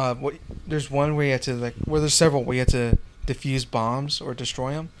 there's one where you have to there's several where you have to defuse bombs or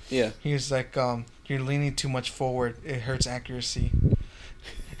destroy them. Yeah. He's like, you're leaning too much forward. It hurts accuracy.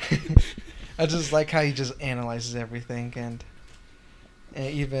 I just like how he just analyzes everything, and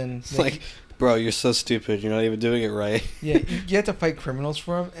even It's like, bro, you're so stupid. You're not even doing it right. yeah, you have to fight criminals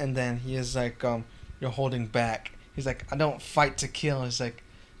for him, and then he is like, you're holding back. He's like, I don't fight to kill. He's like,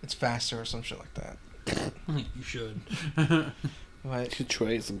 it's faster or some shit like that. You should. But You should try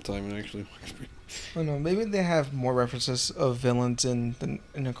it sometime and actually works. I don't know. Maybe they have more references of villains in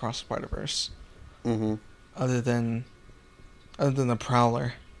Across the Spider-Verse, Mm-hmm. other than the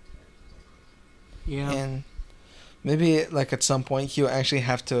Prowler. Yeah. And maybe like at some point he'll actually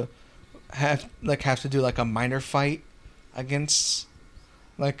have to do like a minor fight against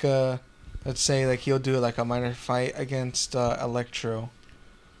let's say like he'll do like a minor fight against Electro.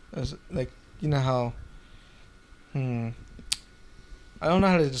 Like, you know how I don't know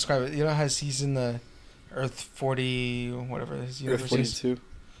how to describe it. You know how he's in the Earth 40 whatever his universe Earth is? 42.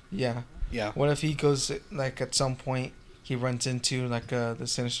 Yeah. Yeah. What if he goes like at some point he runs into like the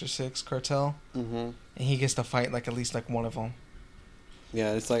Sinister Six cartel, Mm-hmm. and he gets to fight like at least like one of them.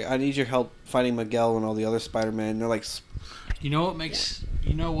 Yeah, it's like, I need your help fighting Miguel and all the other Spider-Man. They're like, You know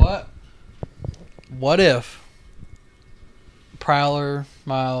what? What if Prowler,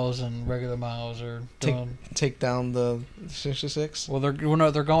 Miles, and regular Miles are doing... Take down the Sinister Six. Well, they're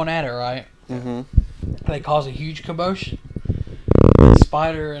going at it, right? mm-hmm. They cause a huge commotion.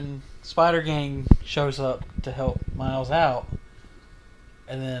 Spider Gang shows up to help Miles out,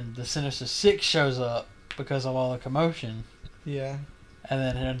 and then the Sinister Six shows up because of all the commotion, Yeah. and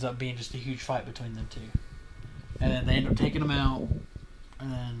then it ends up being just a huge fight between them two. And then they end up taking them out,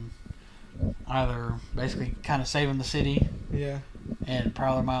 and then either basically kind of saving the city, Yeah. and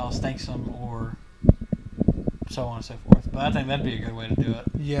Prowler Miles thanks them, or so on and so forth. But I think that'd be a good way to do it.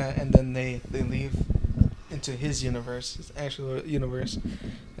 Yeah, and then they leave into his universe, his actual universe,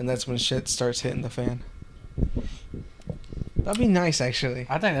 and that's when shit starts hitting the fan. That'd be nice, actually.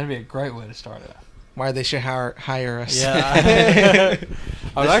 I think that'd be a great way to start it. Why they should hire us? Yeah.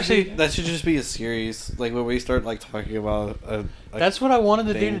 I was actually... That should just be a series. Like, when we start, like, talking about a That's what I wanted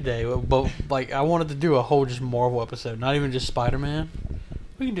to do thing. today, but like I wanted to do a whole just Marvel episode, not even just Spider-Man.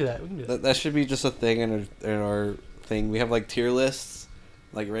 We can do that. That should be just a thing in our thing. We have, like, tier lists,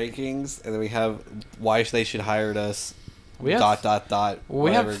 like, rankings, and then we have why they should hire us, We have dot.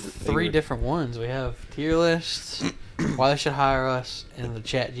 we have whatever three thing. different ones. We have tier lists, why they should hire us, and the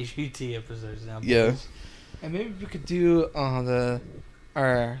Chat GPT episodes now. Yeah. And maybe we could do our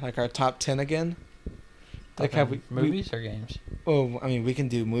top 10 again. Like, have we movies or games? Oh, I mean, we can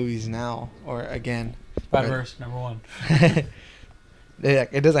do movies now or again. Spider-Verse number one.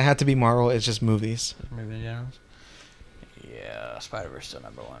 It doesn't have to be Marvel. It's just movies. Movie in general. Yeah, Spider-Verse still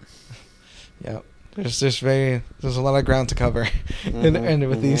number one. Yeah. There's a lot of ground to cover, and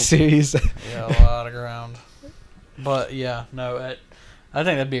with these mhm. series. Yeah, a lot of ground. But yeah, no, I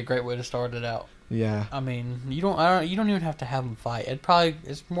think that'd be a great way to start it out. Yeah. I mean, you don't even have to have them fight.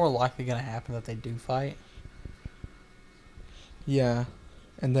 It's more likely gonna happen that they do fight. Yeah.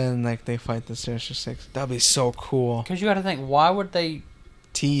 And then like they fight the Sinister Six. That'd be so cool. Because you got to think, why would they?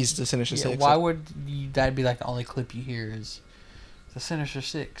 Tease the Sinister Yeah, Six. why would that be like the only clip you hear is the Sinister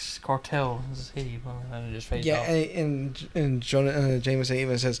Six cartel is city, and it just fades Yeah, off. and Jameson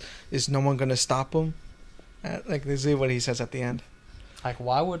even says, "Is no one gonna stop him?" Like this is what he says at the end. Like,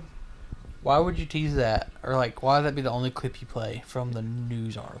 why would you tease that, or like, why would that be the only clip you play from the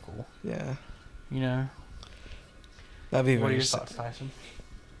news article? Yeah. You know. That'd be What are very your sad. thoughts, Tyson?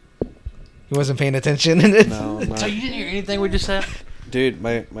 He wasn't paying attention in it. No, I'm not. So you didn't hear anything we just said? Dude,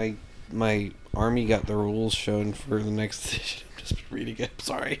 my army got the rules shown for the next edition. I'm just reading it.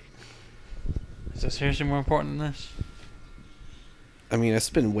 Sorry. Is that seriously more important than this? I mean, I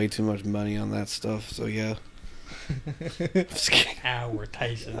spend way too much money on that stuff, so yeah. Just kidding. Hour,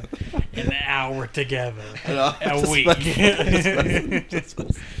 Tyson. An hour together. No, A just week. just-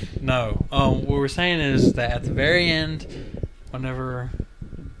 No. What we're saying is that at the very end, whenever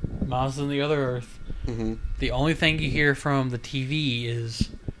Miles is on the other Earth, Mhm. the only thing you hear from the TV is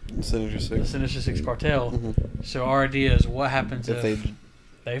Sinister the Six. Sinister Six cartel. Mhm. So our idea is what happens If if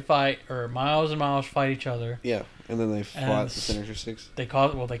they fight, or Miles and Miles fight each other. Yeah, and then they fought And the Sinister Six. They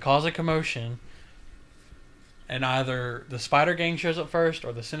cause a commotion, and either the Spider Gang shows up first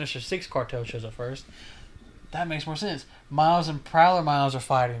or the Sinister Six cartel shows up first. That makes more sense. Miles and Prowler Miles are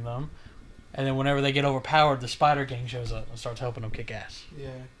fighting them, and then whenever they get overpowered, the Spider Gang shows up and starts helping them kick ass. Yeah.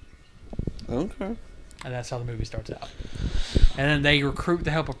 Okay. And that's how the movie starts out. And then they recruit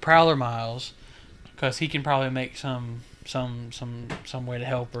the help of Prowler Miles, because he can probably make some way to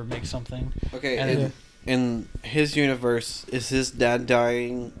help or make something. Okay, And in his universe, is his dad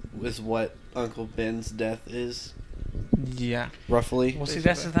dying is what Uncle Ben's death is? Yeah. Roughly? Well, see,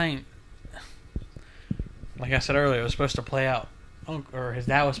 that's the thing. Like I said earlier, it was supposed to play out. Or his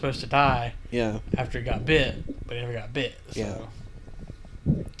dad was supposed to die Yeah. after he got bit, but he never got bit. So. Yeah.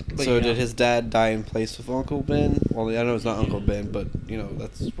 But, So you know, did his dad die in place of Uncle Ben? Well, I know it's not Uncle Ben, but, you know,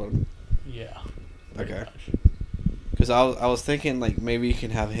 that's what I'm... Yeah. pretty Okay. much. Because I was thinking, like, maybe you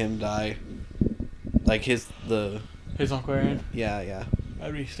can have him die. Like, his Uncle Aaron? Yeah.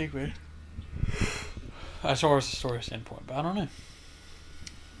 That'd be stupid. As far as the story standpoint, but I don't know.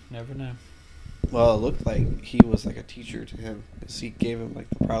 Never know. Well, it looked like he was, like, a teacher to him. 'Cause he gave him, like,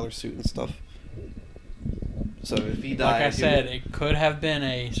 the Prowler suit and stuff. So if he died... Like I said, it could have been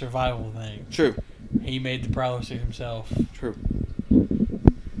a survival thing. True. He made the Prowler suit himself. True.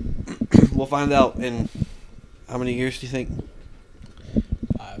 We'll find out in... How many years do you think?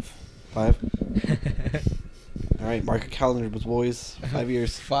 5. 5? Alright, mark a calendar, but boys. 5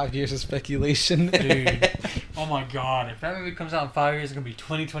 years. 5 years of speculation. Dude. Oh my god. If that movie comes out in 5 years, it's going to be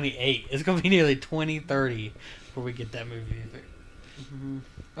 2028. It's going to be nearly 2030 before we get that movie. Mm-hmm.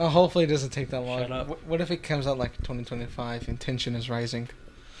 Oh, hopefully it doesn't take that long. Shut up. What if it comes out like 2025 and tension is rising?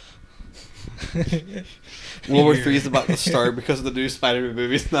 World War III is about to start because of the new Spider-Man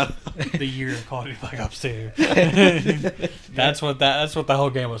movie's not out. The year of Call of Duty Black Ops 2. That's what the whole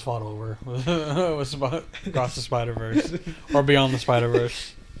game was fought over. was about Across the Spider-Verse. Or Beyond the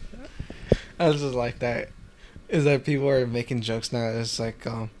Spider-Verse. I was just like that. Is that people are making jokes now? It's like,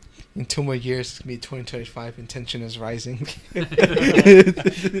 in 2 more years, it's going to be 2025 and tension is rising.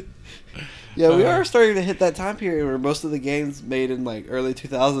 Yeah, we are starting to hit that time period where most of the games made in like early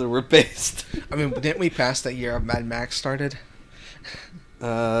 2000 were based. I mean, didn't we pass that year of Mad Max started?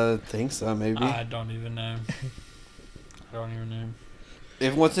 Think so, maybe. I don't even know.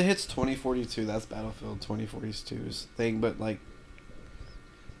 If once it hits 2042, that's Battlefield 2042's thing. But like,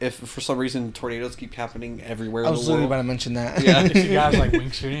 if for some reason tornadoes keep happening everywhere I in was the literally world, about to mention that. Yeah. You guys like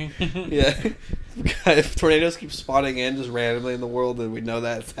wing shooting? yeah, if tornadoes keep spawning in just randomly in the world, then we know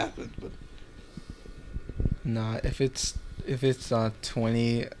that it's happened. But Nah, if it's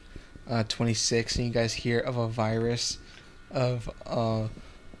 26 and you guys hear of a virus of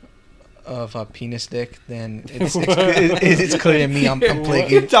a penis dick, then it's clear to me I'm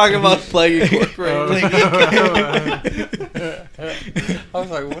plaguing. Talking about plague incorporated. I was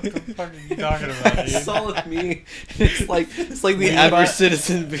like, what the fuck are you talking about, dude? Solid me. It's like the average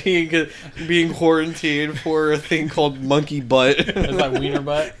citizen being quarantined for a thing called monkey butt. It's like wiener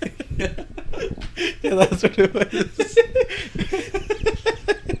butt. Yeah, that's what it was.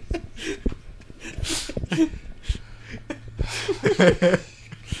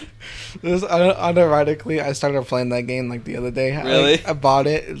 Unironically, I started playing that game like the other day. Really? I bought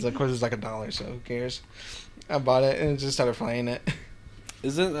it. It's of course it's like $1, so who cares? I bought it and just started playing it.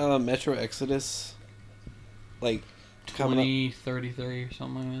 Isn't Metro Exodus like coming up? 2033 or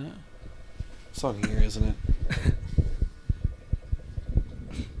something like that? It's on here, isn't it?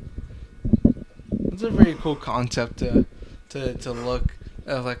 It's a very cool concept to look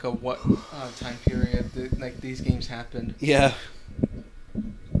at like a what time period that, like these games happened. Yeah.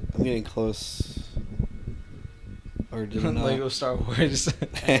 I'm getting close. Or did it not? Lego Star Wars.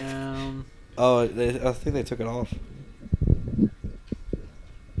 Oh, I think they took it off.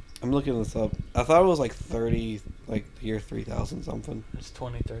 I'm looking this up. I thought it was like 30, like year 3000 something. It's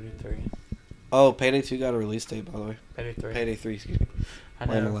 2033. Oh, Payday 2 got a release date, by the way. Payday 3. Payday 3, excuse me. I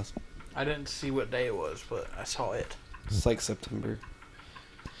know. MLS. I didn't see what day it was, but I saw it. It's like September.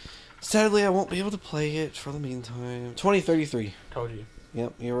 Sadly, I won't be able to play it for the meantime. 2033. Told you.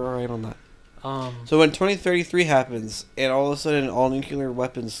 Yep, you were alright on that. So So when 2033 happens, and all of a sudden all nuclear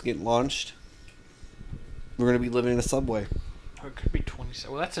weapons get launched, we're going to be living in a subway. it could be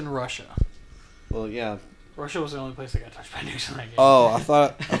 27. Well, that's in Russia. Well, yeah. Russia was the only place that got touched by nukes in that game. Oh, I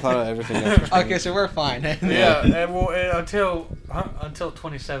thought everything else was Okay, so we're fine. Yeah, and well, until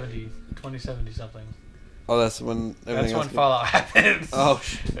 2070 something. Oh, that's when everything That's when else Fallout happens. Oh,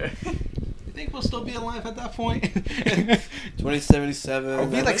 shit. You think we'll still be alive at that point? 2077. I'll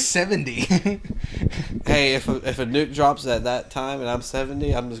be like 70. Hey, if a nuke drops at that time and I'm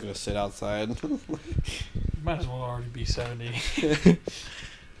 70, I'm just going to sit outside. Might as well already be 70.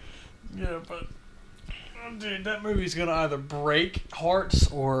 Yeah, but... oh, dude, that movie's gonna either break hearts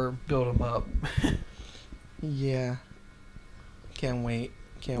or build them up. Yeah. Can't wait.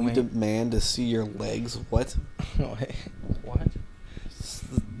 Can't We wait. demand to see your legs. What? Oh, hey. What?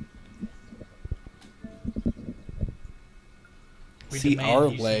 We see demand our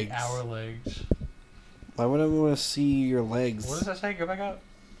you see legs. our legs. Why would I want to see your legs? What does that say? Go back up.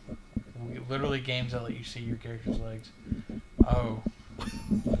 Literally games that let you see your character's legs. Oh.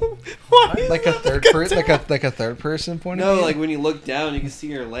 What? Like a third person, like a third person point of No, view. like when you look down, you can see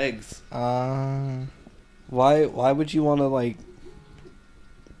your legs. Uh, Why would you want to like?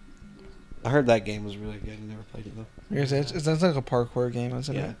 I heard that game was really good. I never played it though. it's like a parkour game,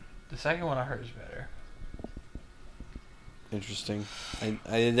 isn't Yeah. it? The second one I heard is better. Interesting.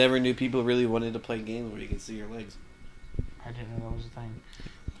 I never knew people really wanted to play games where you can see your legs. I didn't know that was a thing.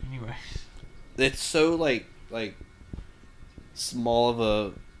 Anyways. It's so like small of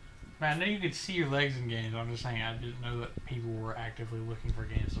a. Man, I know you could see your legs in games. I'm just saying I didn't know that people were actively looking for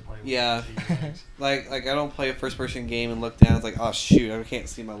games to play with. Yeah. To see your legs. Like I don't play a first person game and look down. It's like, oh shoot, I can't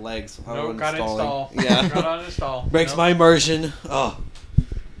see my legs. How do I Nope, gotta install? install. Yeah. Gotta install. Breaks Nope. my immersion. Oh.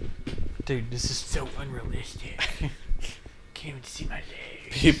 Dude, this is so unrealistic. Can't even see my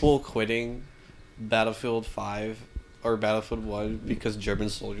legs. People quitting Battlefield 5 or Battlefield 1 because German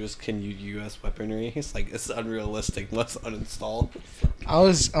soldiers can use U.S. weaponry. It's like, it's unrealistic. Let's uninstall. I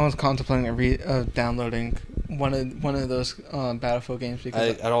was contemplating downloading one of those Battlefield games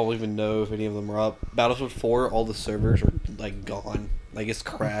because I don't even know if any of them are up. Battlefield 4, all the servers are like gone. Like it's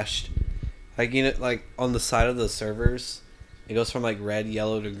crashed. Like, you know, like on the side of the servers, it goes from like red,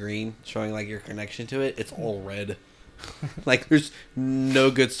 yellow to green, showing like your connection to it. It's all red. Like there's no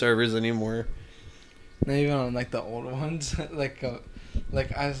good servers anymore. not even on like the old ones, I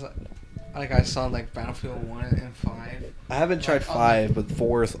saw like Battlefield 1 and 5. I haven't tried 5, but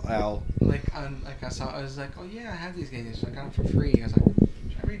 4 is out. I was like, oh yeah, I have these games, so I got them for free. I was like,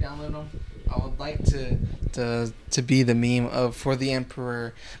 should I re-download them? I would like to be the meme of for the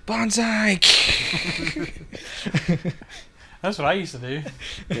Emperor Bonsai. That's what I used to do.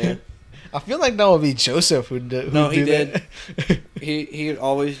 Yeah. I feel like that would be Joseph who did. No, he did. He would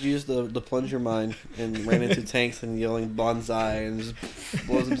always use the plunger mine and ran into tanks and yelling bonsai and just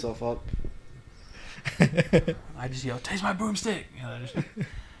blows himself up. I just yell, "Taste my broomstick!" You know,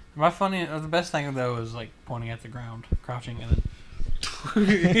 the best thing though was like pointing at the ground, crouching, and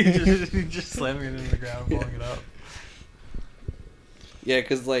then just slamming it into the ground, pulling it up. Yeah,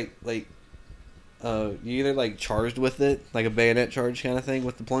 because you either like charged with it, like a bayonet charge kind of thing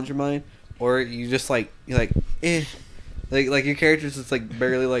with the plunger mine, or you just you're like like your character just like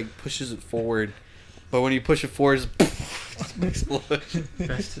barely like pushes it forward, but when you push it forward, it's an explosion.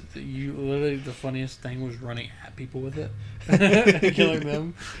 Literally the funniest thing was running at people with it, killing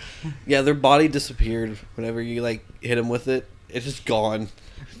them. Yeah, their body disappeared whenever you like hit them with it. It's just gone.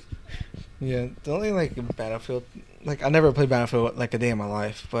 Yeah, the only like Battlefield, like I never played Battlefield like a day in my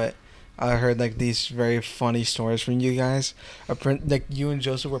life, but I heard like these very funny stories from you guys. Like you and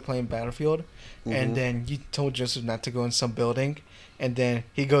Joseph were playing Battlefield, and then you told Joseph not to go in some building, and then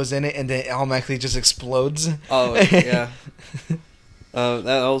he goes in it, and then it automatically just explodes. Oh yeah. That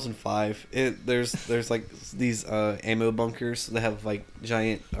was in 5. There's like these ammo bunkers that have like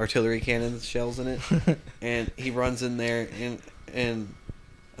giant artillery cannon shells in it, and he runs in there and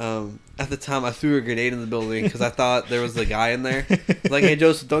at the time I threw a grenade in the building because I thought there was a guy in there. Like, hey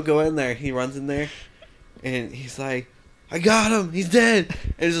Joseph, don't go in there. He runs in there, and he's like, I got him. He's dead.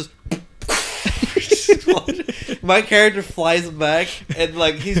 And it's just my character flies back and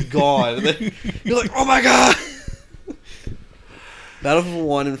like he's gone. And then you're like, oh my god. Battlefield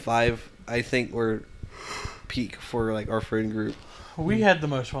 1 and 5, I think, were peak for like our friend group. We had the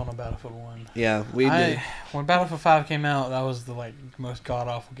most fun on Battlefield 1. Yeah, we did. When Battlefield 5 came out, that was the like most god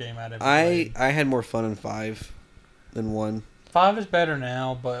awful game I'd ever played. I had more fun in 5 than 1. 5 is better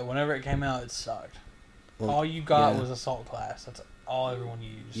now, but whenever it came out, it sucked. Well, all you got yeah. was assault class. That's all everyone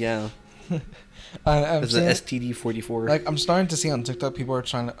used. Yeah. I'm It's the seeing, STD-44. like I'm starting to see on TikTok people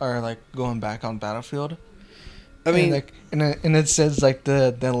are like going back on Battlefield. I mean, and, like and it says like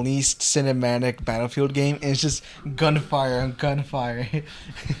the least cinematic Battlefield game, and it's just gunfire and gunfire.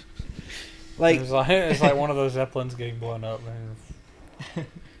 like it's like one of those Zeppelins getting blown up, man.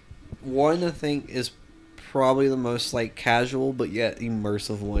 1, I think, is probably the most like casual but yet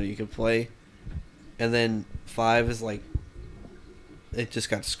immersive one you could play, and then 5 is like it just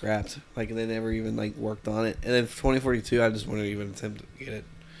got scrapped. Like they never even like worked on it, and then 2042, I just wouldn't even attempt to get it.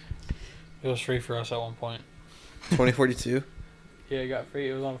 It was free for us at one point. 2042. Yeah, it got free.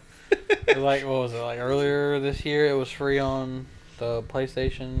 It was on. It was like, what was it? Like earlier this year, it was free on the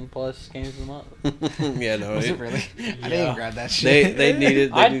PlayStation Plus games of the month. Yeah, no. Was it really? Yeah. I didn't grab that shit. They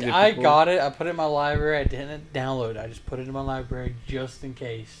needed. I got it. I put it in my library. I didn't download it. I just put it in my library just in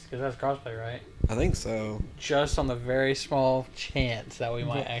case, because that's crossplay, right? I think so. Just on the very small chance that we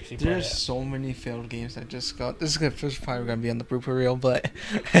might actually play There's it. so many failed games that just got. This is probably gonna be on the blooper reel, but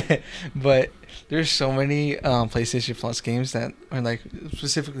but there's so many PlayStation Plus games that are like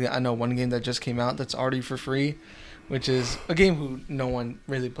specifically. I know one game that just came out that's already for free, which is a game who no one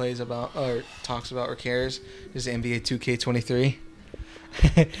really plays about or talks about or cares. Is NBA 2K23.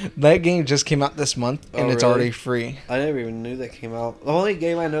 That game just came out this month and it's really? already free. I never even knew that came out. The only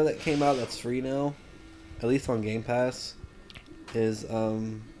game I know that came out that's free now, at least on Game Pass, is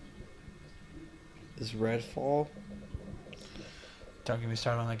Redfall. Don't get me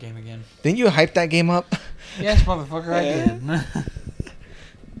started on that game again. Didn't you hype that game up? Yes, motherfucker, I did.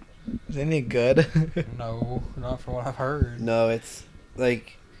 Is it any good? No, not from what I've heard. No, it's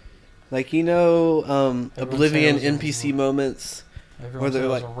like Oblivion said it was NPC moments. Everyone Where said they're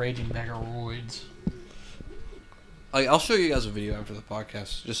it was like- a raging bag of roids. I'll show you guys a video after the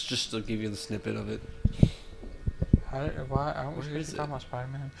podcast, just to give you the snippet of it. Why? I was Where is just it? talking about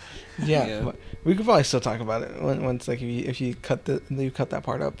Spider-Man. Yeah, Yeah. but we could probably still talk about it once like if you cut that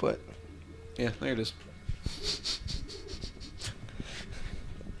part up, but Yeah, there it is.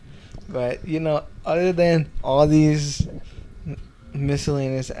 other than all these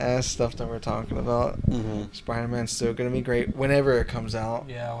miscellaneous ass stuff that we're talking about, Mm-hmm. Spider-Man's still gonna be great whenever it comes out.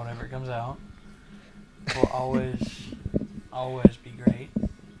 Yeah, whenever it comes out, will always be great.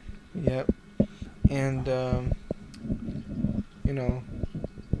 Yep, and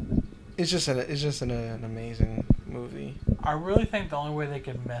it's just an amazing movie. I really think the only way they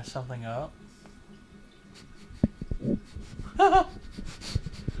could mess something up.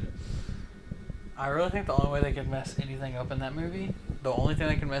 I really think the only way they could mess anything up in that movie, the only thing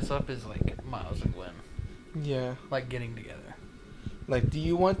they can mess up is like Miles and Gwen, Yeah, like getting together. like, do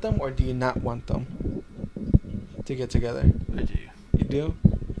you want them or do you not want them to get together? I do. You do?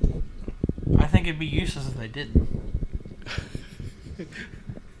 I think it'd be useless if they didn't.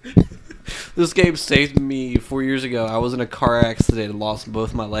 This game saved me 4 years ago. I was in a car accident and lost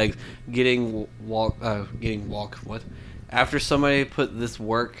both my legs. After somebody put this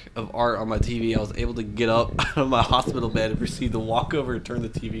work of art on my TV, I was able to get up out of my hospital bed and proceed to walk over and turn the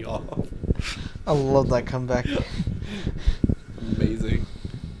TV off. I love that comeback. Amazing.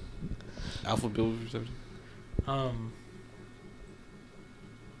 Alpha Bill.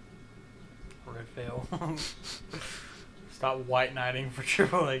 Red fail. Stop white knighting for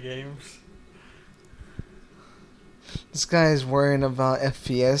AAA games. This guy is worrying about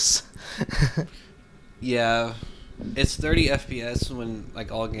FPS. Yeah, it's 30 FPS when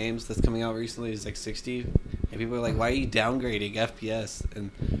like all games that's coming out recently is like 60, and people are like, "Why are you downgrading FPS?"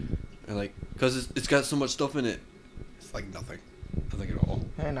 And they're like, "Because it's got so much stuff in it." It's like nothing at all.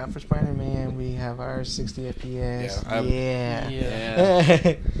 And not for Spider-Man, we have our 60 FPS. Yeah,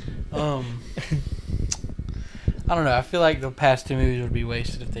 Yeah. I don't know. I feel like the past two movies would be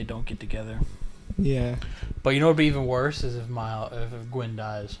wasted if they don't get together. Yeah. But you know what would be even worse is if Gwen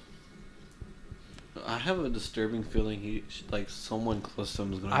dies. I have a disturbing feeling someone close to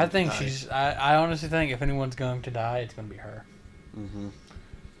him is going to I think die. I honestly think if anyone's going to die, it's going to be her. Mm-hmm.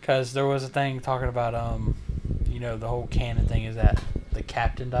 Because there was a thing talking about, the whole canon thing is that the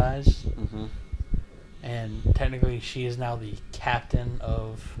captain dies. Mm-hmm. And technically she is now the captain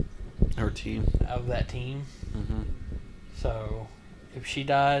of Her team. that team. Mm-hmm. So if she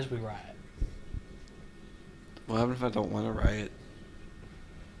dies, we riot. What happens if I don't want to riot?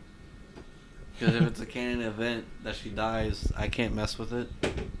 Because if it's a canon event that she dies, I can't mess with it.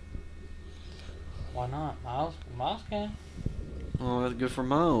 Why not? Miles can. Oh, that's good for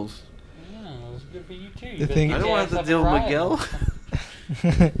Miles. Yeah, it's good for you too. The thing- I don't want to have to deal with Miguel.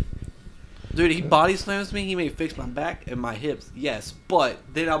 Dude, he body slams me. He may fix my back and my hips. Yes, but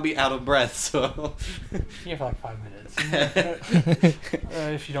then I'll be out of breath. So Yeah, for like 5 minutes.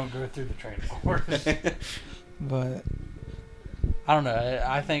 If you don't go through the training course. But I don't know.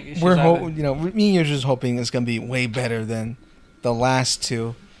 I think she's me either- and you're just hoping it's going to be way better than the last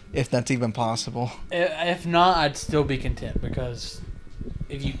two, if that's even possible. If not, I'd still be content because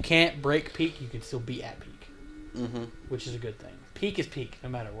if you can't break peak, you can still be at peak, mm-hmm. which is a good thing. Peak is peak, no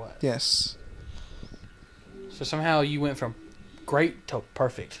matter what. Yes. So somehow you went from great to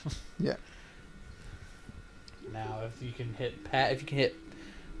perfect. Yeah. Now, if you can hit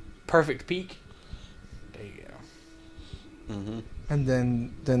perfect peak, there you go. Mm-hmm. And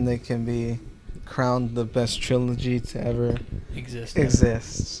then they can be crowned the best trilogy to ever Exist.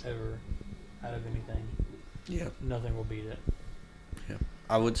 exist. Ever out of anything. Yeah. Nothing will beat it.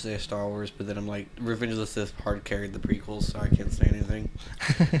 I would say Star Wars, but then I'm like, Revenge of the Sith hard carried the prequels, so I can't say anything.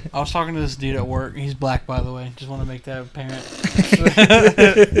 I was talking to this dude at work. He's black, by the way. Just want to make that apparent.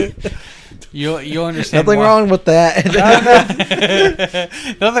 You'll understand. Nothing wrong with that.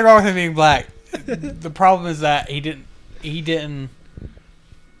 Nothing wrong with him being black. The problem is that he didn't.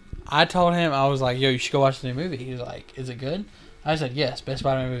 I told him, I was like, yo, you should go watch the new movie. He was like, is it good? I said, yes, best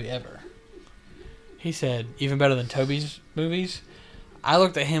Spider-Man movie ever. He said, even better than Tobey's movies. I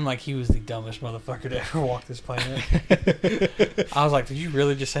looked at him like he was the dumbest motherfucker to ever walk this planet. I was like, did you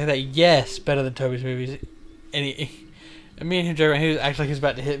really just say that? Yes, better than Tobey's movies. And me and him joking, he was actually he was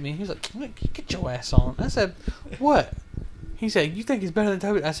about to hit me. He was like, get your ass on. I said, what? He said, you think it's better than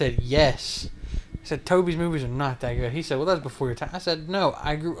Tobey? I said, yes. I said, Tobey's movies are not that good. He said, well, that's before your time. I said, no,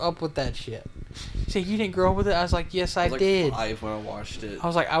 I grew up with that shit. He said, you didn't grow up with it? I was like, yes, I did. I was like 5 when I watched it. I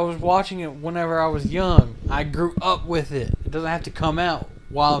was like, I was watching it whenever I was young. I grew up with it. It doesn't have to come out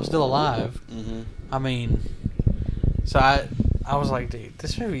while I'm still alive. Mm-hmm. I mean, so I was like, dude,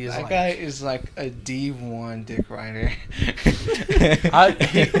 this movie is that like... guy is like a D1 Dick Rider.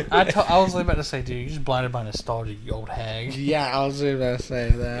 I was about to say, dude, you're just blinded by nostalgia, you old hag. Yeah, I was about to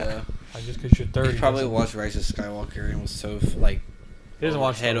say that. Yeah. Like, just because you're 30. He probably watched Rise of Skywalker and was so, like, He doesn't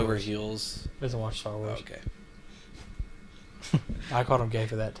watch head Star over Wars. heels. He doesn't watch Star Wars. Okay. I called him gay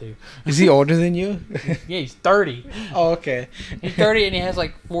for that, too. Is he older than you? Yeah, he's 30. Oh, okay. He's 30 and he has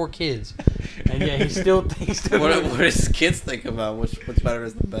like 4 kids. And yeah, he's still What does kids think about? Which Spider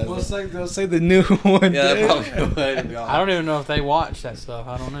is the best? Well, it's like they'll say the new one. Yeah, dude. probably would. I don't even know if they watch that stuff.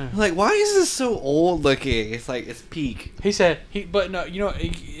 I don't know. Like, why is this so old looking? It's like, it's peak. He said but no, you know,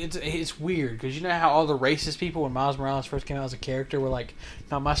 it's weird because you know how all the racist people when Miles Morales first came out as a character were like,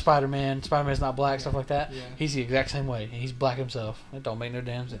 not my Spider-Man. Spider-Man's not black, stuff like that. Yeah. He's the exact same way. He's black himself. It don't make no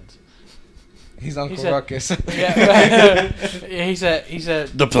damn sense. He's Uncle He said- Ruckus. Yeah, he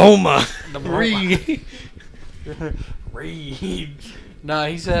said Diploma. Read. Read. No,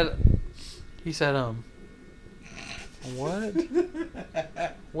 he said what?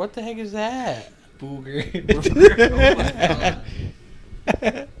 What the heck is that? Booger.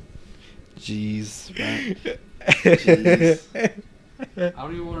 Jeez, man. I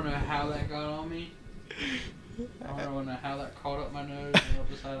don't even want to know how that got on me. I don't want to know how that caught up my nose and up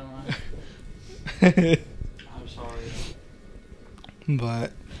the side of my... I'm sorry.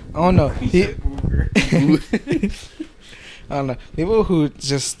 But I don't know. I don't know. People who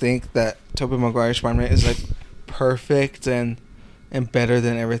just think that Tobey Maguire's Spider-Man is like perfect and better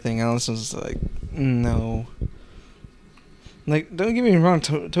than everything else is like, no. Like, don't get me wrong,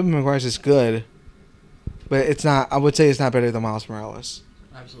 Tobey Maguire's is good, but it's not. I would say it's not better than Miles Morales.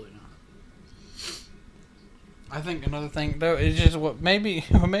 Absolutely not. I think another thing though is just what made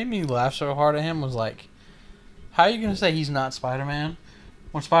me laugh so hard at him was like, how are you gonna say he's not Spider-Man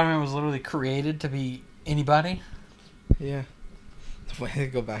when Spider-Man was literally created to be anybody? Yeah.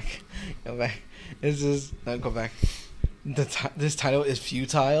 Wait, go back. It's just no, go back. This title is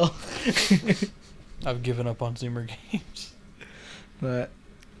futile. I've given up on Zoomer games. But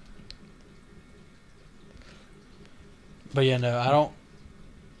yeah, no,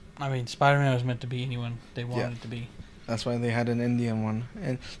 I mean, Spider-Man was meant to be anyone they wanted it to be. that's why they had an Indian one,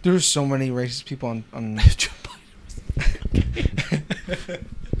 and there were so many racist people on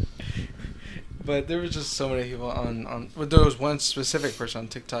But there was just so many people on. But there was one specific person on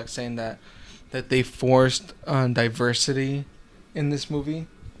TikTok saying that they forced diversity in this movie,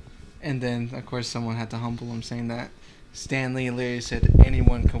 and then of course someone had to humble him, saying that Stan Lee literally said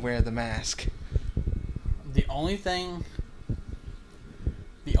anyone can wear the mask. The only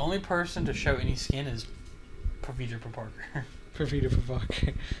person to show any skin is Peter Parker. Peter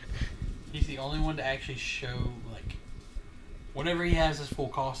Parker. He's the only one to actually show, like, whenever he has his full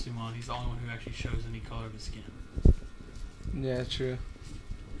costume on, he's the only one who actually shows any color of his skin. Yeah, true.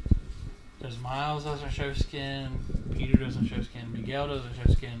 Because Miles doesn't show skin, Peter doesn't show skin, Miguel doesn't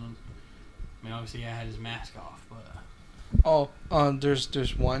show skin. I mean, obviously, I had his mask off, but...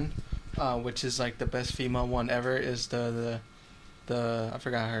 There's one, which is like the best female one ever. Is the I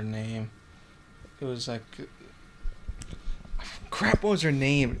forgot her name. It was like, crap. What was her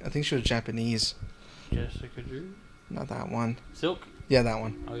name? I think she was Japanese. Jessica Drew? Not that one. Silk? Yeah, that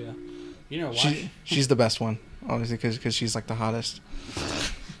one. Oh, yeah. You know why? She's the best one, obviously, because she's like the hottest.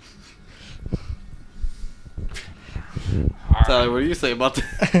 Tyler, what do you say about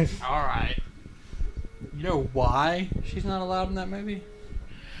that? Alright. You know why she's not allowed in that movie?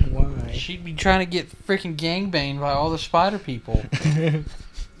 Why? She'd be trying to get freaking gangbanged by all the spider people.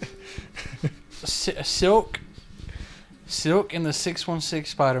 Silk and the 616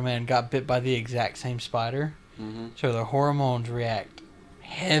 Spider-Man got bit by the exact same spider. Mm-hmm. So their hormones react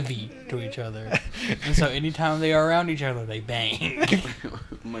heavy to each other. And so anytime they are around each other, they bang. Oh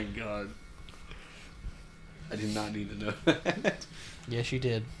my god. I did not need to know that. Yes, you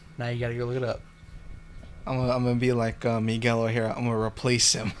did. Now you gotta go look it up. I'm gonna be like Miguel O'Hara. I'm gonna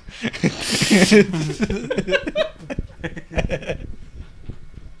replace him.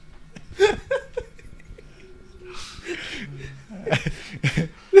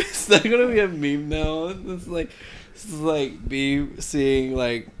 It's not gonna be a meme now. This is like me seeing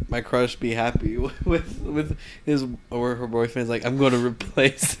like my crush be happy with his or her boyfriend's like, I'm gonna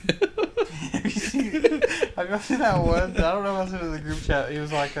replace him. Have you seen that one? I don't know if I sent it in the group chat. It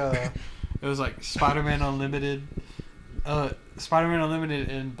was like Spider-Man Unlimited, Spider-Man Unlimited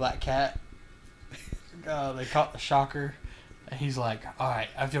and Black Cat. They caught the Shocker, and he's like, "All right,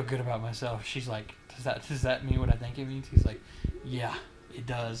 I feel good about myself." She's like, "Does that mean what I think it means?" He's like, "Yeah, it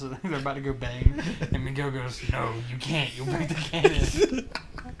does." They're about to go bang, and Miguel goes, "No, you can't. You'll break the cannon."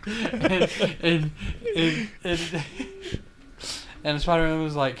 and Spider-Man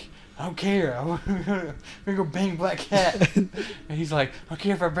was like, "I don't care. I'm gonna go bang Black Cat." And he's like, "I don't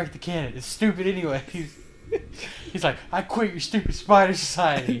care if I break the cannon. It's stupid anyway." He's like, "I quit your stupid spider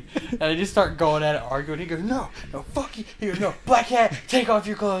society." And they just start going at it, arguing. He goes, no, fuck you. He goes, "No, Black Cat, take off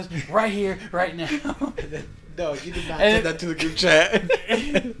your clothes right here, right now." No, you did not send that to the group chat.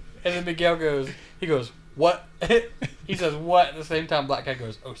 And then Miguel goes, "What?" He says, "What?" At the same time, Black Cat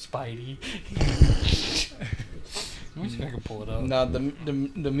goes, "Oh, Spidey." Let me see if I can pull it up. No,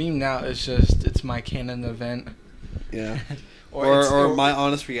 the meme now is just, it's my canon event. Yeah. Or my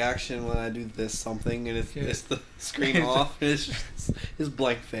honest reaction when I do this something and it's the screen off and it's just his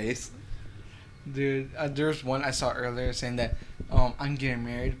blank face. Dude, there's one I saw earlier saying that I'm getting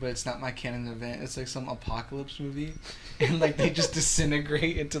married, but it's not my canon event. It's like some apocalypse movie, and like they just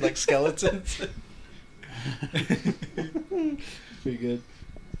disintegrate into like skeletons. Pretty good.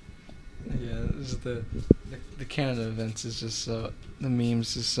 Yeah, this is the Canada events is just so, the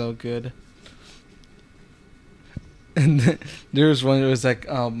memes is so good. And there was one that was like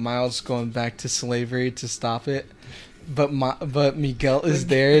Miles going back to slavery to stop it, but Miguel is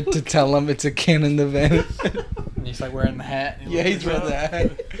there to tell him it's a canon event. And he's like wearing the hat. Yeah, he's wearing the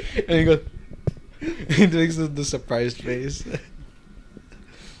hat, and he goes, he makes the surprised face.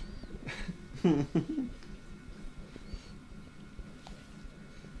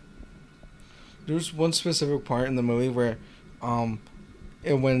 There's one specific part in the movie where,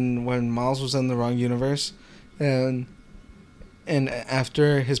 when Miles was in the wrong universe, and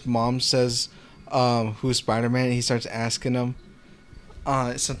after his mom says, "Who's Spider-Man?" he starts asking him,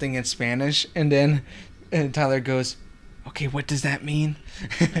 something in Spanish, and then Tyler goes, "Okay, what does that mean?"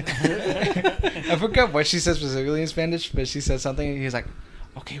 I forgot what she said specifically in Spanish, but she said something, and he's like,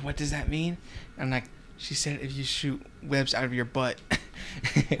 "Okay, what does that mean?" And I'm like, "She said if you shoot webs out of your butt."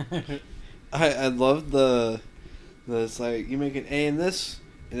 I love the it's like you make an A in this,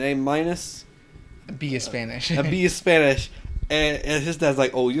 an A minus, A B is Spanish. a B is Spanish, and his dad's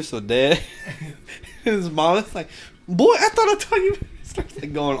like, "Oh, you're so dead." His mom is like, "Boy, I thought I told you." Starts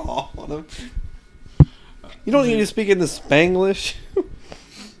like going off on him. You don't need to speak in the Spanglish.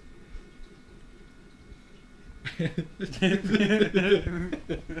 I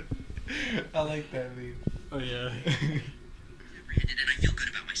like that meme. Oh yeah. And I feel good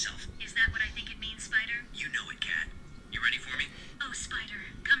about myself. Is that what I think it means, Spider? You know it, Cat. You ready for me? Oh, Spider,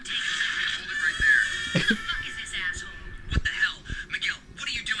 come take it. Hold it right there. Who the fuck is this asshole? What the hell? Miguel, what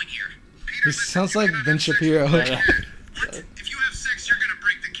are you doing here? Peter, He sounds like Ben Shapiro. What? If you have sex, you're gonna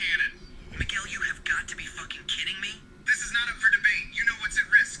break the cannon. Miguel, you have got to be fucking kidding me. This is not up for debate. You know what's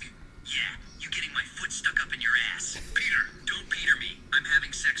at risk. Yeah, you getting my foot stuck up in your ass. Peter, don't Peter me. I'm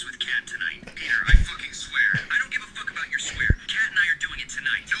having sex with Cat tonight. Peter, I fucking swear. I don't give a fuck about your swear. Cat and I are doing it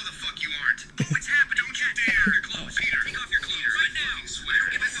tonight. No, the fuck you aren't. Oh, it's happening. Don't you dare. Your clothes. Peter, take off your clothes. Right now. I swear. I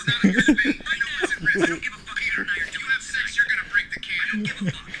don't give a fuck. This is not up for debate. Right now. What's at risk. I don't give a fuck. Peter and I are doing it. You have sex, you're gonna break the cannon. I don't give a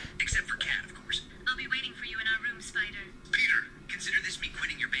fuck. Except for Cat, of course. I'll be waiting for you in our room, Spider. Peter, consider this me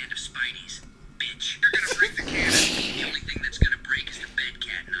quitting your band of Spideys. Bitch. You're gonna break the cannon. The only thing that's gonna break is the bed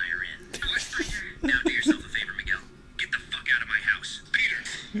Cat and I are in. Oh, Spider. Now do yourself a favor, Miguel. Get the fuck out of my house. Peter.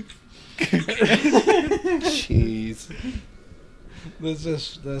 Jeez.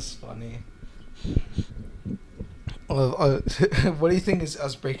 That's funny. What do you think is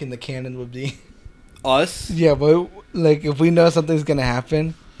us breaking the canon would be? Us? Yeah, but like if we know something's gonna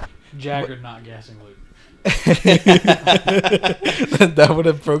happen, Jagger not gassing Luke. that would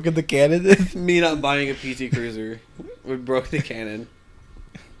have broken the canon. Me not buying a PT Cruiser would broke the cannon.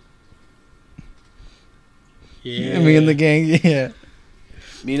 Yeah. Me and the gang, yeah.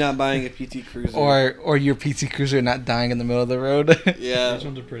 Me not buying a PT Cruiser. Or your PT Cruiser not dying in the middle of the road. Yeah. Those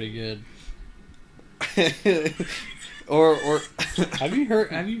ones are pretty good. or Have you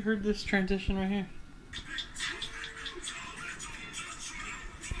heard this transition right here?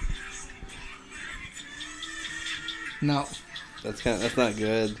 No. That's not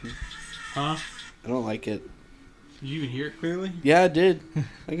good. Huh? I don't like it. Did you even hear it clearly? Yeah, I did.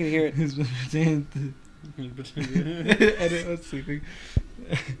 I can hear it. Edit was sleeping.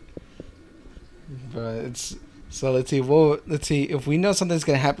 But it's so let's see. Well, let's see if we know something's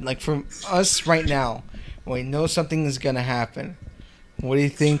gonna happen. Like from us right now, we know something is gonna happen. What do you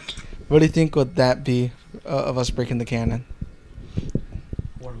think? What do you think would that be of us breaking the canon?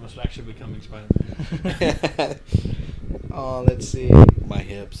 One of us actually becoming Spider-Man. Oh, let's see. My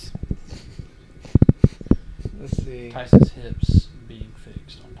hips. Let's see. Tyson's hips being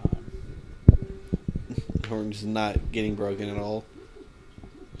fixed on time. Or just not getting broken at all.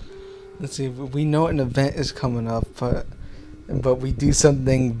 Let's see. We know an event is coming up, but we do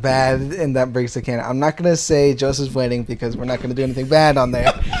something bad and that breaks the canon. I'm not gonna say Joseph's wedding because we're not gonna do anything bad on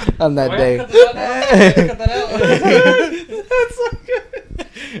there on that day. Cut that out. That's so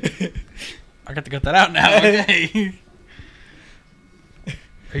good. I got to cut that out now. Okay.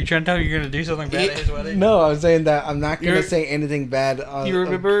 Are you trying to tell me you're gonna do something bad at his wedding? No, I'm saying that I'm not gonna say anything bad. You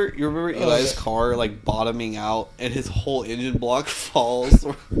remember Eli's car like bottoming out and his whole engine block falls?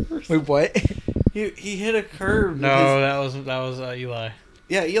 Wait, what? He hit a curb. No, that was Eli.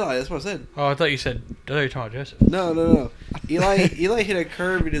 Yeah, Eli. That's what I said. Oh, I thought you said. I thought you were talking about Joseph. No. Eli hit a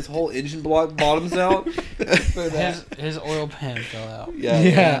curb and his whole engine block bottoms out. His oil pan fell out.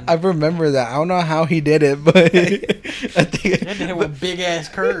 Yeah, I remember that. I don't know how he did it, but I think He had to hit a big ass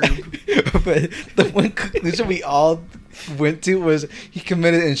curb. But the one conclusion we all went to was he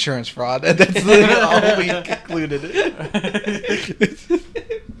committed insurance fraud. And that's literally all we concluded.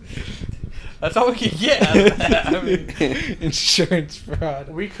 That's all we could get out of that. I mean, Insurance fraud.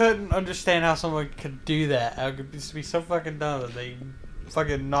 we couldn't understand how someone could do that. How could this be so fucking dumb that they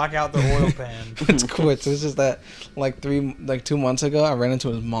fucking knock out the oil pan? It's quits. It's just that like 2 months ago, I ran into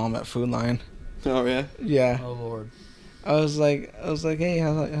his mom at Food Line. Oh yeah. Yeah. Oh Lord. I was like, hey,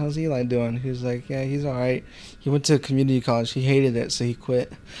 how's Eli doing? He was like, yeah, he's all right. He went to community college. He hated it, so he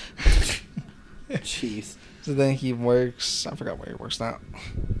quit. Jeez. So then he works. I forgot where he works now.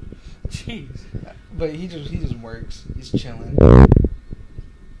 Jeez. But he just works. He's chilling.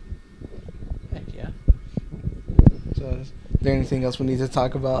 Heck yeah. So is there anything else we need to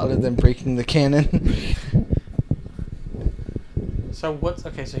talk about other than breaking the canon? So so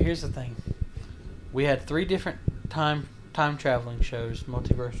here's the thing. We had 3 different time traveling shows,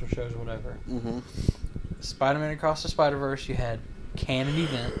 multiversal shows, whatever. Mm-hmm. Spider-Man Across the Spider-Verse, you had canon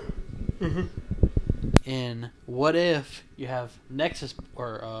event. Mm-hmm. In What If, you have Nexus,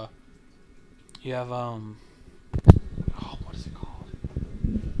 or you have what is it called?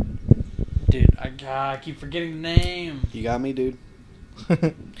 Dude, I keep forgetting the name. You got me, dude. Let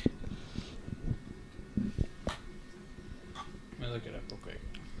me look it up real quick.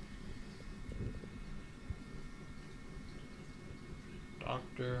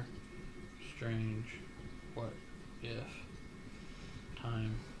 Doctor Strange, What If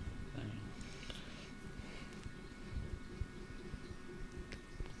Time Thing.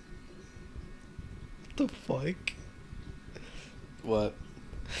 What the fuck? What?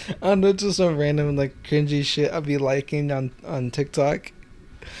 I don't know, just some random like cringy shit I'd be liking on TikTok.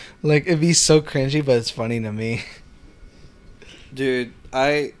 Like it'd be so cringy, but it's funny to me. Dude,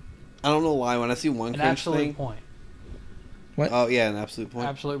 I don't know why when I see one An cringe absolute thing. point. What? Oh yeah, an absolute point.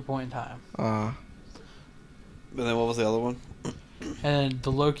 Absolute point in time. And then what was the other one? And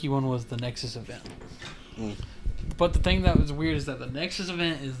the Loki one was the Nexus event. Mm. But the thing that was weird is that the Nexus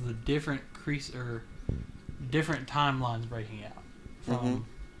event is the different different timelines breaking out from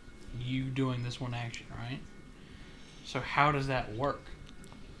you doing this one action, right? So how does that work?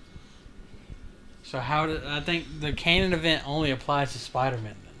 So I think the canon event only applies to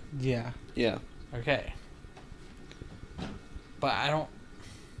Spider-Man then. Yeah. Yeah. Okay. But I don't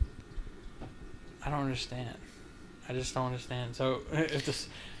understand. I just don't understand. So if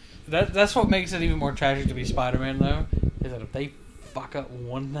that's what makes it even more tragic to be Spider-Man though, is that if they fuck up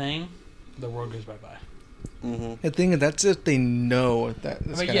one thing, the world goes bye-bye. Mm-hmm. The thing is, that's if they know that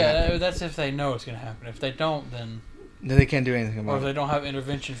it's gonna happen. That's if they know it's gonna happen. If they don't, then They can't do anything or about if it. they don't have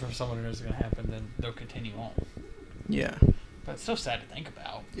intervention from someone who knows it's gonna happen, then they'll continue on. Yeah. But it's so sad to think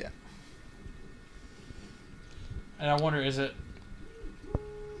about. Yeah. And I wonder,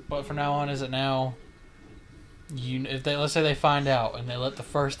 but from now on, is it now? If they, let's say they find out and they let the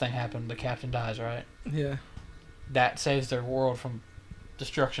first thing happen, the captain dies, right? Yeah. That saves their world from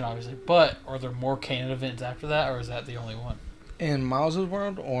destruction, obviously. But are there more canon events after that, or is that the only one? In Miles'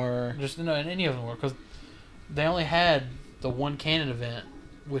 world, or Just in any of them, because they only had the one canon event,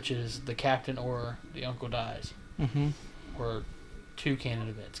 which is the captain or the uncle dies, mm-hmm. or 2 canon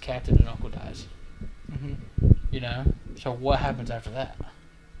events, captain and uncle dies. Mm-hmm. You know? So what happens after that?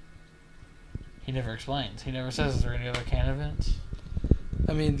 He never explains. He never says, is there any other canon events?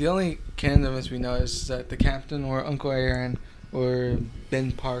 I mean, the only canon events we know is that the captain or Uncle Aaron or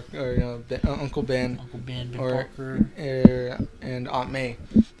Ben Park or Uncle Ben Uncle Ben, Ben or Parker. And Aunt May.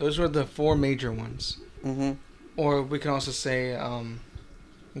 Those were the 4 major ones. Mm-hmm. Or we can also say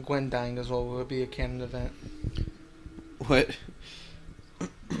Gwen dying as well would be a canon event. What?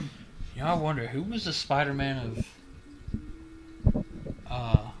 You know, I wonder, who was the Spider-Man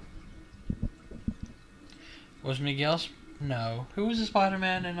of... was Miguel... No. Who was the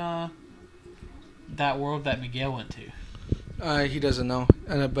Spider-Man in that world that Miguel went to? He doesn't know,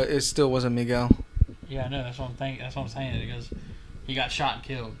 but it still wasn't Miguel. Yeah, I know. That's what I'm thinking. That's what I'm saying. Because he got shot and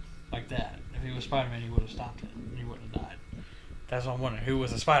killed like that. If he was Spider-Man, he would have stopped it. He wouldn't have died. That's what I'm wondering. Who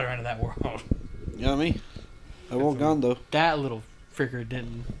was the Spider-Man of that world? You know what I mean? I won't gone though. That little figure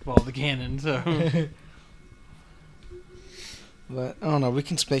didn't follow the canon, so. But I don't know. We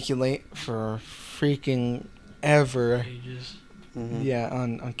can speculate for freaking ever. Ages. Mm-hmm. Yeah,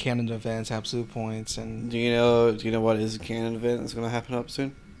 on canon events, absolute points, and Do you know what is a canon event that's going to happen up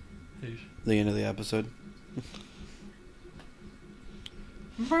soon? Who's? The end of the episode.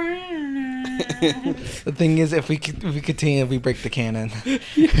 the thing is, if we continue, we break the canon.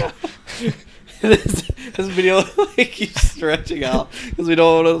 this video like keeps stretching out because we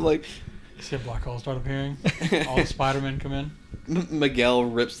don't want to like. You see a black hole start appearing. All the Spider-Men come in. Miguel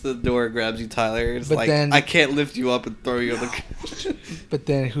rips the door, grabs you, Tyler. It's But like, then- I can't lift you up and throw you on the couch. But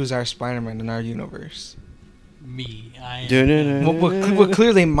then, who's our Spider-Man in our universe? Me. I am. Well,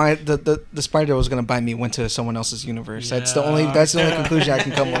 clearly, the spider was gonna bite me went to someone else's universe. That's the only conclusion I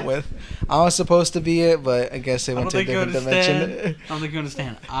can come up with. I was supposed to be it, but I guess they I went don't to a think you different understand. dimension. I don't think you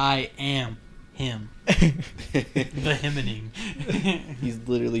understand. I am him. The himmening. He's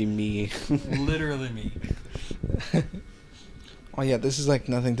literally me. Literally me. Oh yeah, this is like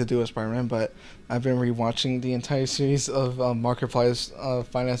nothing to do with Spider-Man, but I've been rewatching the entire series of Markiplier's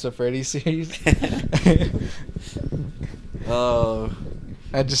Finance of Freddy series. Oh.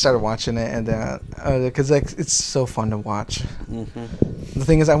 I just started watching it, and because like it's so fun to watch. Mm-hmm. The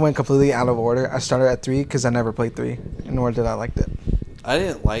thing is, I went completely out of order. I started at 3 because I never played 3, nor did I like it. I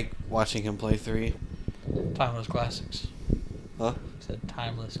didn't like watching him play 3. Timeless classics. Huh? I said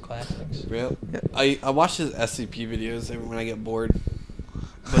timeless classics. Real? Yeah. I watch his SCP videos when I get bored.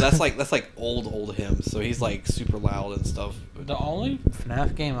 But that's like old him, so he's like super loud and stuff. The only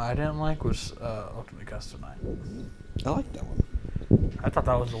FNAF game I didn't like was Ultimate Custom Night. I like that one. I thought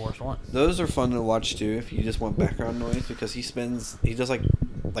that was the worst one. Those are fun to watch too if you just want background noise because he does like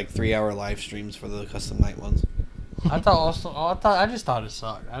 3-hour live streams for the custom night ones. I just thought it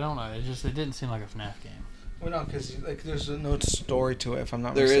sucked. I don't know. It didn't seem like a FNAF game. Well, no, because like there's no story to it. If I'm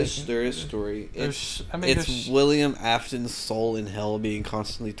not mistaken. There is story. It's there's- William Afton's soul in hell being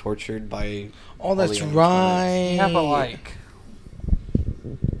constantly tortured by. Oh, that's the right. Yeah, but like,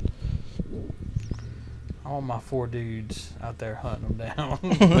 I want my 4 dudes out there hunting them down.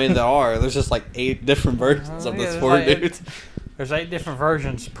 I mean, there's just like 8 different versions of this there's 4 like dudes. There's 8 different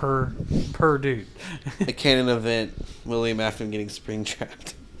versions per dude. A canon event: William Afton getting spring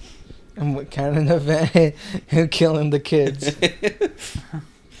trapped. And what canon event? Him killing the kids.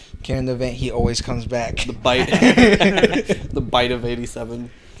 Canon event. He always comes back. The bite. The bite of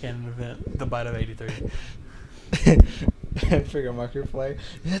 87. Canon event, the bite of 83. I figure Markiplier.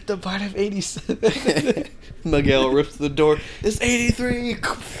 Hit the bite of 87. Miguel rips the door. It's 83.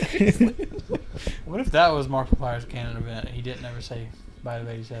 What if that was Markiplier's canon event? He didn't ever say bite of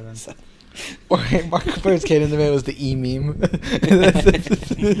 87. Or Markiplier's canon event was the E meme.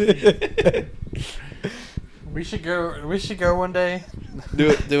 We should go one day.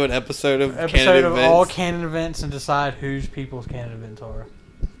 Do an episode of Episode canon of events. all canon events and decide whose people's canon events are.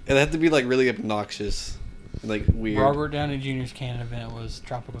 It'd have to be like really obnoxious, like weird. Robert Downey Jr.'s canon event was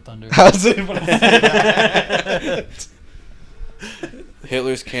Tropical Thunder. How's it? When I said that?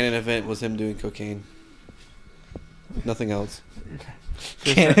 Hitler's canon event was him doing cocaine. Nothing else.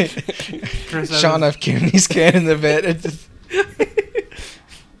 Chris Sean Evans F. Kearney's canon event. It's just,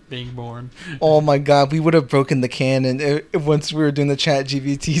 being born. oh my god, we would have broken the canon once we were doing the Chat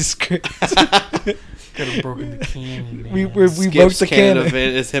GBT script. Could have broken the canon. Man. we broke Skip's the canon canon.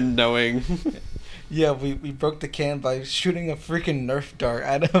 event is him knowing. Yeah, we broke the can by shooting a freaking Nerf dart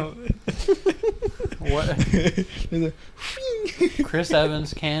at him. What? Chris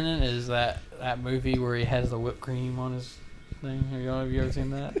Evans' canon is that movie where he has the whipped cream on his thing. Have you ever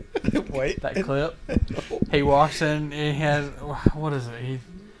seen that? Wait. That clip? He walks in and he has, what is it?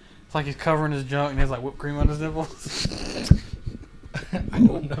 It's like he's covering his junk and he has like whipped cream on his nipples. I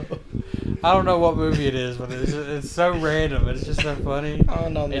don't know. I don't know what movie it is, but it's so random. It's just so funny. I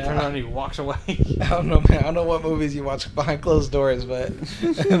don't know, It man. turns out and he walks away. I don't know, man. I don't know what movies you watch behind closed doors, but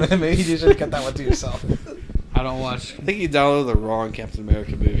maybe you should have kept that one to yourself. I don't watch. I think you downloaded the wrong Captain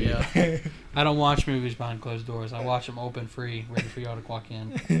America movie. Yeah. I don't watch movies behind closed doors. I watch them open, free, ready for y'all to walk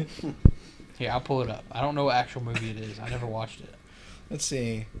in. Here, I'll pull it up. I don't know what actual movie it is. I never watched it. Let's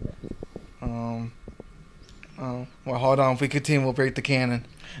see. Well, hold on. If we continue, we'll break the canon.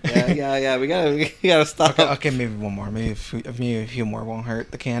 Yeah. We gotta stop. Okay, maybe one more. Maybe a few more won't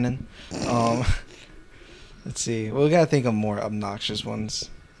hurt the canon. Let's see. We gotta think of more obnoxious ones.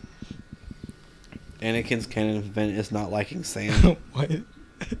 Anakin's canon event is not liking sand. What?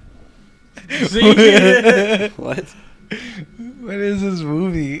 See? What? What is this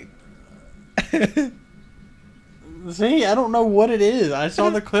movie? See, I don't know what it is. I saw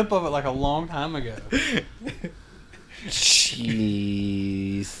the clip of it like a long time ago.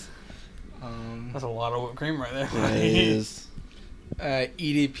 Jeez. That's a lot of whipped cream right there. That is.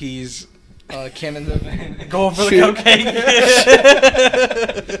 EDP's canon event. Going for the Shoot. cupcake.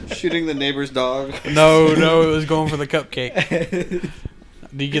 Shooting the neighbor's dog. No, it was going for the cupcake.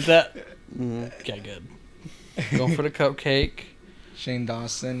 Do you get that? Mm-hmm. Okay, good. Going for the cupcake. Shane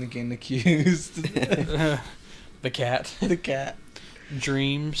Dawson getting accused. The cat. The cat.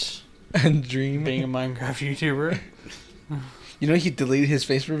 Dreams. And Dream. Being a Minecraft YouTuber. You know he deleted his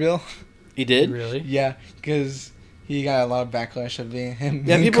face reveal? He did? Really? Yeah, because he got a lot of backlash of being him.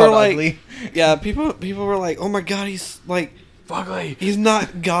 Yeah, being people were called like, ugly. yeah, people were like, oh my god, he's like, Fugly. he's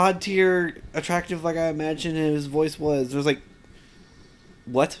not god tier attractive like I imagined his voice was. It was like,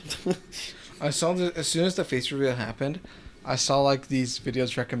 what? I saw as soon as the face reveal happened, I saw like these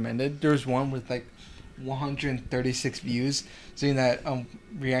videos recommended. There was one with like 136 views saying that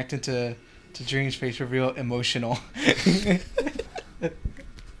reacting to Dream's face reveal emotional.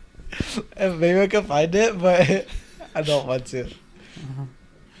 And maybe I can find it, but I don't want to.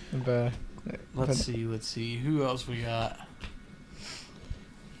 But Let's see. Who else we got?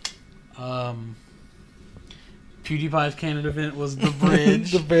 PewDiePie's canon event was the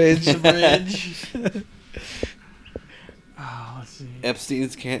bridge. The bridge. The bridge. Oh, let's see.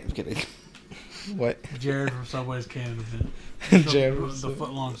 Epstein's can't. I'm kidding. What? Jared from Subway's canon event. Jared the, from the Subway.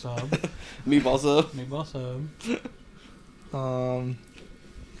 footlong sub. Meatball sub. Meatball sub.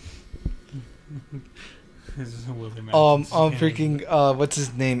 This is Willie Madison's canon freaking event. what's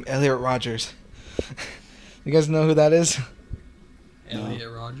his name? Elliot Rogers. You guys know who that is? Elliot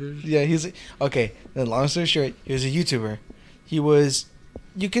Rogers. Yeah, he's okay. Then long story short, he was a YouTuber. He was,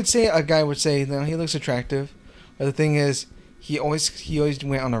 you could say a guy would say, no, he looks attractive, but the thing is, he always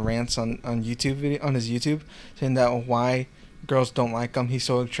went on a rants on YouTube video on his YouTube saying that why girls don't like him. He's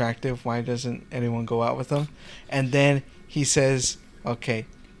so attractive. Why doesn't anyone go out with him? And then he says, okay,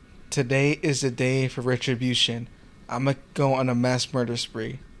 today is the day for retribution. I'm gonna go on a mass murder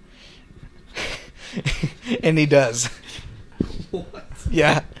spree. And he does. What?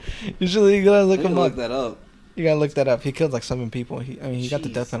 Yeah. Usually you gotta look him Look up. that up. You gotta look that up. He killed like 7 people. He got the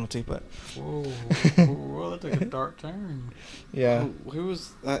Jeez. death penalty, but Whoa, that took a dark turn. yeah. Who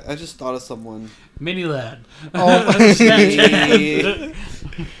was? I just thought of someone. Mini Lad. Oh. Snapchat.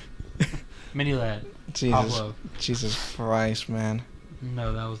 Mini Lad. Pablo. Jesus Christ, man.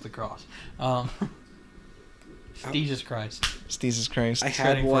 No, that was the cross. Jesus Christ. Jesus Christ. I had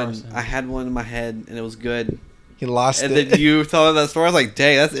Treading one. Carson. I had one in my head, and it was good. He lost And it. then you told me that story. I was like,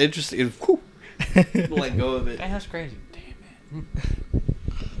 "Dang, that's interesting." Whew. Let go of it. Dang, that's crazy. Damn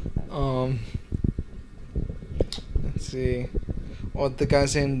it. Let's see. Well, the guy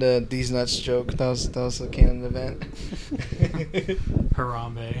saying the "these nuts" joke. That was a canon event.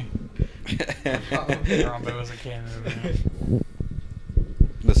 Harambe. Harambe was a canon event.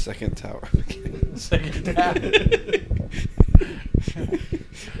 The second tower. Second time.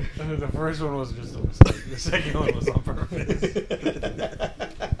 The first one was just a mistake. The second one was on purpose.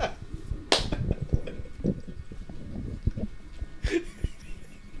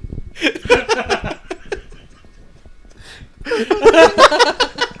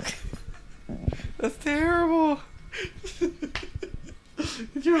 That's terrible.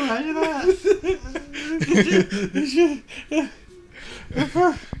 Could you imagine that?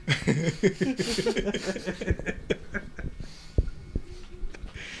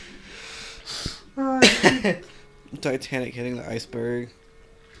 Titanic hitting the iceberg.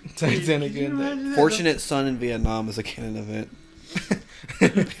 Titanic. Could you imagine that? Fortunate Son in Vietnam is a canon event.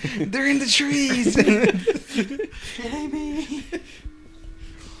 They're in the trees. Baby.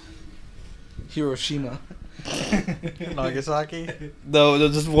 Hiroshima. Nagasaki. No,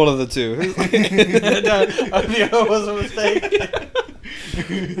 just one of the two. No, I think it was a mistake.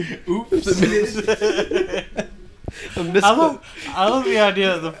 Oops. I I love the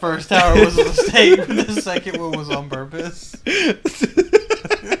idea that the first tower was a mistake, but the second one was on purpose.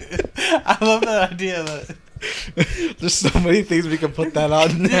 I love that idea that There's so many things we can put that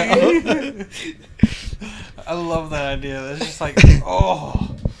on now. I love that idea. It's just like,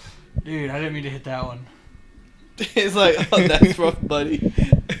 oh, dude, I didn't mean to hit that one. It's like, oh, that's rough, buddy.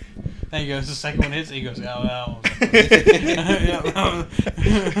 Then he goes, the second one hits, and he goes, oh, that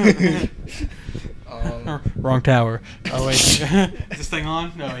one. Wrong tower. Oh, wait. Is this thing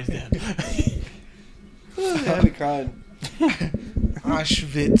on? No, he's dead. I had me crying.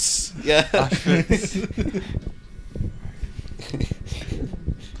 Auschwitz. Yeah.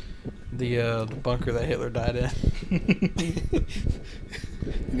 The bunker that Hitler died in.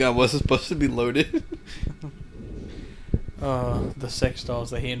 God, was it supposed to be loaded? The sex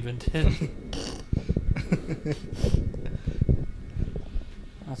dolls that he invented.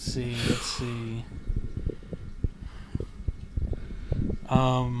 Let's see.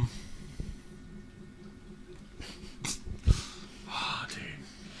 Oh, dude.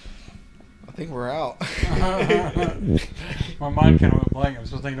 I think we're out. My mind kind of went blank. I was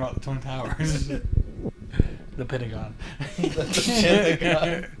still thinking about the Twin Towers. The Pentagon.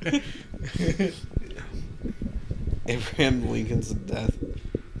 Abraham Lincoln's death.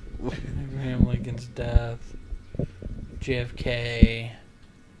 Abraham Lincoln's death. JFK.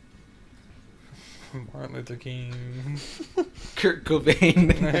 Martin Luther King. Kurt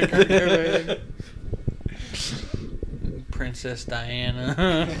Cobain. Princess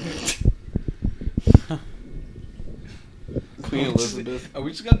Diana. Queen Elizabeth. Are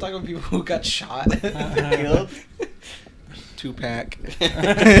we just gonna talk about people who got shot? Killed? Tupac.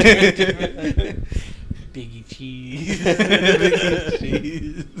 Biggie Cheese.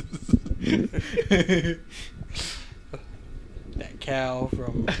 That cow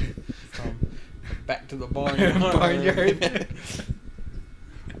from Back to the Barnyard. Barnyard.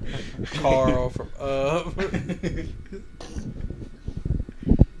 Carl from Up.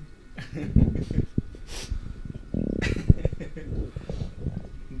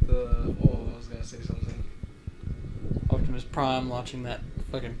 I was gonna say something. Optimus Prime launching that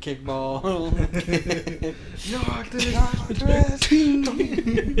fucking kickball.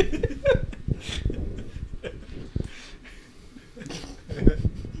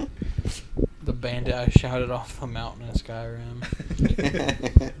 The bandit I shouted off the mountain in Skyrim.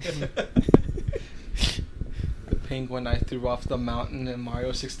 The penguin I threw off the mountain in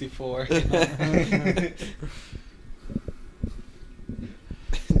Mario 64.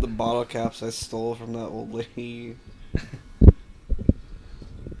 The bottle caps I stole from that old lady.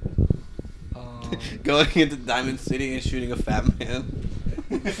 Going into Diamond City and shooting a fat man.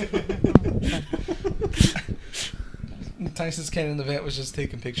 Tyson's Cannon event was just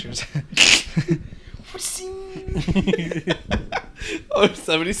taking pictures. Oh,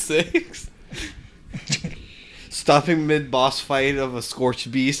 76. Stopping mid-boss fight of a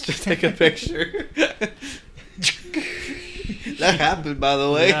scorched beast to take a picture. That happened, by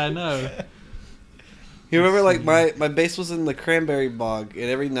the way. Yeah, I know. You remember, like, my base was in the cranberry bog, and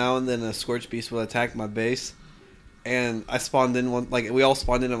every now and then a scorched beast would attack my base. And I spawned in one, like, we all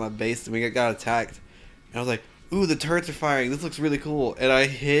spawned in on my base, and we got attacked. And I was like, ooh, the turrets are firing. This looks really cool. And I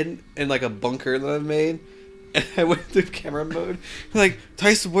hid in, like, a bunker that I made. And I went through camera mode. Like,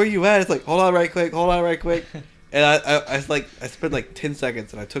 Tyson, where you at? It's like, hold on right quick. And I spent, like, 10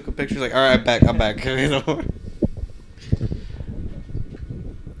 seconds, and I took a picture. Like, all right, I'm back. You know?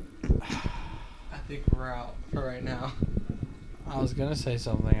 I think we're out for right now. I was gonna say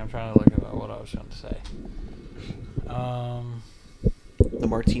something. I'm trying to look at what I was trying to say. The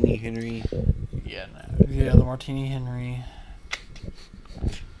Martini Henry. Yeah, the Martini Henry.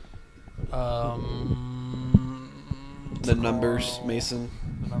 The numbers Mason.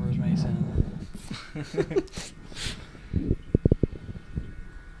 The numbers Mason.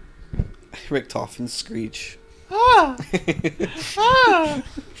 Rick Toffin's Screech. Ah!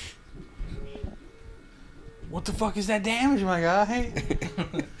 What the fuck is that damage, my guy?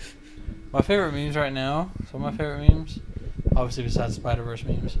 My favorite memes right now, some of my favorite memes, obviously besides Spider-Verse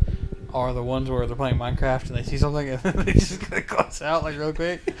memes, are the ones where they're playing Minecraft and they see something and they just glance out like real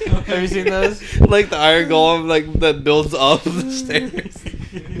quick. Have you seen those? Like the iron golem, like that builds up the stairs.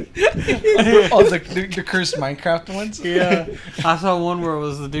 Oh, the cursed Minecraft ones? Yeah. I saw one where it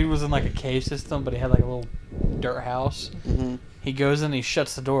was the dude was in like a cave system, but he had like a little dirt house. Mm-hmm. He goes in and he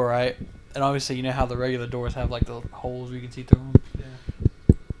shuts the door, right? And obviously, you know how the regular doors have like the holes where you can see through them. Yeah.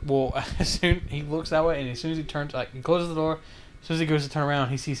 Well, as soon he looks that way, and as soon as he turns, like he closes the door, as soon as he goes to turn around,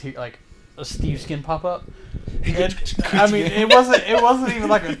 he sees like a Steve skin pop up. And, I mean, it wasn't even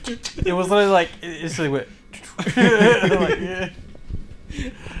like a. It was literally like it went. Like, yeah.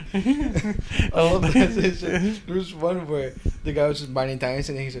 Oh, there was one where the guy was just biting diamonds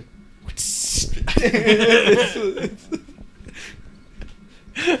and he just.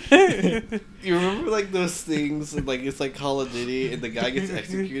 You remember like those things, like it's like Call of Duty, and the guy gets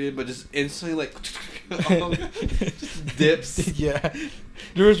executed, but just instantly like just dips. Yeah,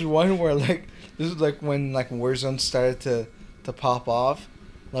 there was one where like this is like when like Warzone started to pop off,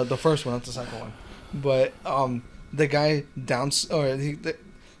 like the first one, not the second one, but the guy he's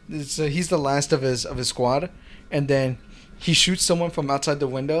the last of his squad, and then he shoots someone from outside the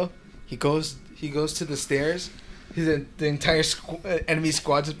window. He goes to the stairs. The entire enemy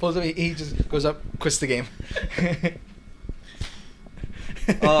squad just pulls up. He just goes up, quits the game.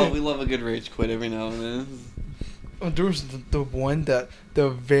 Oh, we love a good rage quit every now and then. Oh, there was the one that the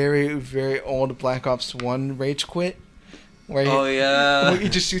very very old Black Ops 1 rage quit. Where yeah. Where he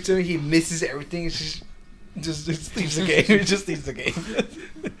just shoots him. He misses everything. It's just leaves the game. It just leaves the game.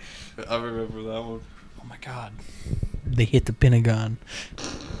 I remember that one. Oh my god! They hit the Pentagon.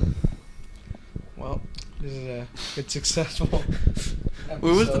 Well. This is a good successful episode.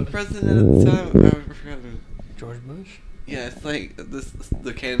 Who was the president at the time? I forgot. George Bush? Yeah, it's like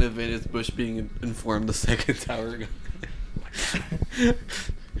the canon event is Bush being informed the second tower gun.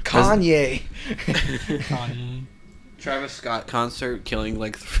 Kanye. Kanye. Travis Scott concert killing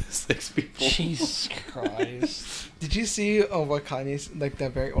like 6 people. Jesus Christ. Did you see what Kanye's, like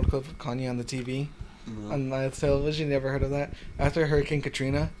that very old clip of Kanye on the TV? No. On television? You never heard of that? After Hurricane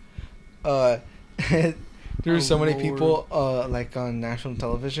Katrina, there were so many people like on national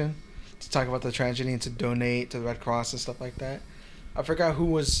television to talk about the tragedy and to donate to the Red Cross and stuff like that. I forgot who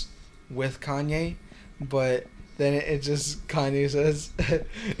was with Kanye, but then it just Kanye says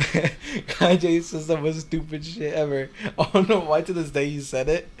the most stupid shit ever. I don't know why to this day he said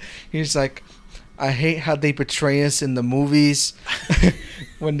it. He's like, I hate how they portray us in the movies.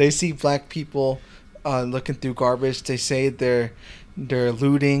 When they see black people looking through garbage, they say they're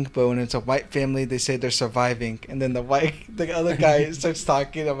looting, but when it's a white family, they say they're surviving. And then the other guy starts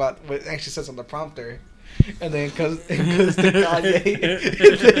talking about what it actually says on the prompter, and then goes to Kanye,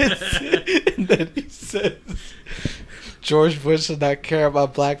 and then he says, George Bush does not care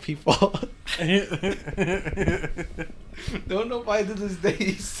about black people. Don't know why to this day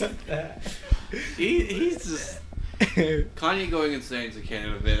he said that. He's just Kanye going insane is a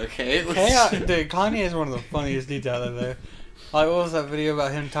canon event. Okay, Dude, Kanye is one of the funniest dudes out there. Like, what was that video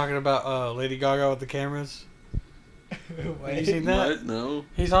about him talking about Lady Gaga with the cameras? Have you seen that? What? No.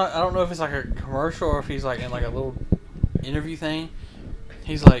 He's on. I don't know if it's like a commercial or if he's like in like a little interview thing.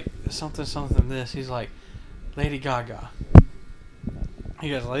 He's like something this. He's like, Lady Gaga. He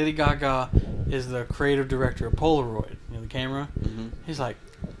goes, Lady Gaga is the creative director of Polaroid, the camera. Mm-hmm. He's like,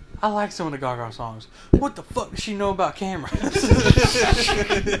 I like some of the Gaga songs. What the fuck does she know about cameras? I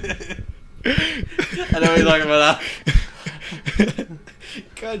know what you're talking about that.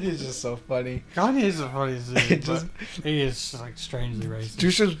 Kanye's just so funny. Kanye is the funniest dude, but he is like strangely racist.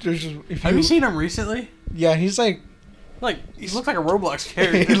 Have you seen him recently? Yeah, he's like he looks like a Roblox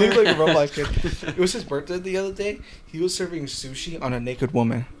character. he looks like a Roblox character. It was his birthday the other day. He was serving sushi on a naked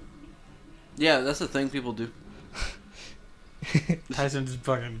woman. Yeah, that's the thing people do. Tyson's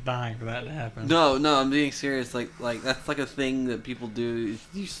fucking dying for that to happen. No, I'm being serious. Like that's like a thing that people do. Is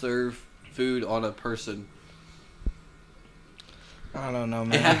you serve food on a person. I don't know,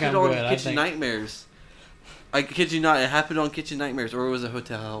 man. It happened on Kitchen Nightmares. I kid you not, it happened on Kitchen Nightmares, or was it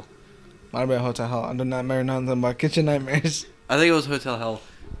Hotel Hell? Might have been Hotel Hell. I do not remember nothing about Kitchen Nightmares. I think it was Hotel Hell.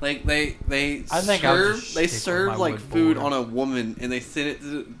 Like they serve like food on a woman, and they sent it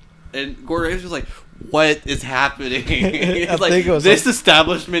to, and Gordon Ramsay was like, "What is happening?" It's like this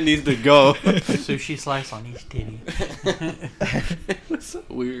establishment needs to go. Sushi slice on each titty. It's so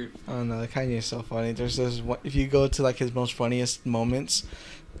weird. I don't know. Kanye is so funny. There's this one, if you go to like his most funniest moments,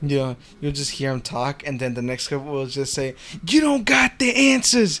 you'll just hear him talk, and then the next clip will just say, "You don't got the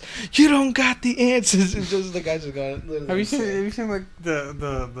answers. You don't got the answers." It's just the guy just going. Have you seen like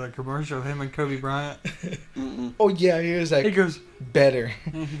the commercial of him and Kobe Bryant? Oh yeah, he was like. He goes better.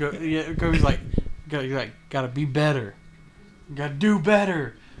 Kobe's like, gotta be better. You gotta do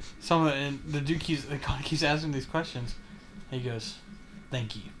better. And the dude keeps asking these questions. And he goes,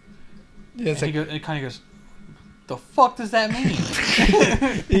 "Thank you." Yeah, and Kanye goes, "The fuck does that mean?"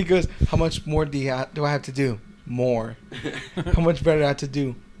 He goes, "How much more do I have to do? More. How much better do I have to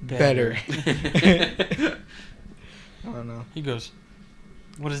do? Better." I don't know. He goes,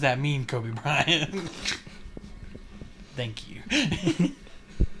 "What does that mean, Kobe Bryant?" "Thank you."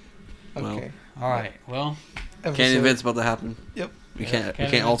 Okay. All right. Well, Can't Episode- event's about to happen. Yep. We can't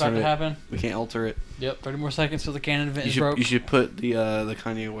event's alter about to it. happen. We can't alter it. Yep. 30 more seconds till the canon event You is should broke. you should put the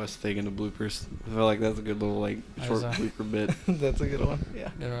Kanye West thing in the bloopers. I feel like that's a good little like That short is a- blooper bit. That's a good one. Yeah.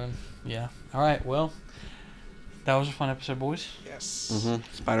 Yeah. All right. Well, that was a fun episode, boys. Yes. Mm-hmm.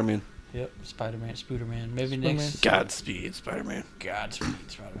 Spider-Man. Yep. Spider-Man, Spooderman. Maybe Spider-Man. next. Godspeed, Spider-Man. Godspeed,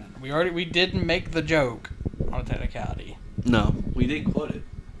 Spider-Man. We didn't make the joke on a technicality. No, we did quote it.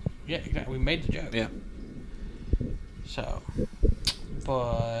 Yeah, exactly. We made the joke. Yeah. So,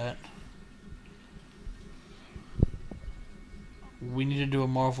 but we need to do a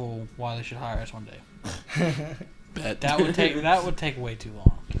Marvel why they should hire us one day. Bet. That would take way too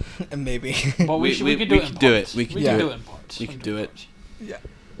long. And maybe. But we could do it in parts. We could do do it. it in parts. We could do it. parts. Yeah.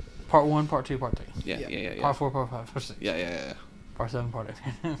 Part 1, Part 2, Part 3. Yeah. Part 4, Part 5, Part 6. Yeah. Part 7, Part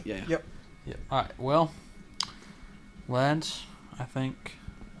 8. Yeah. Yep. Yep. All right. Well, lads, I think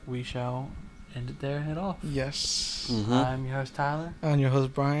we shall end it there and head off. Yes. Mm-hmm. I'm your host, Tyler. I'm your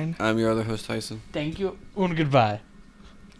host, Brian. I'm your other host, Tyson. Thank you and goodbye.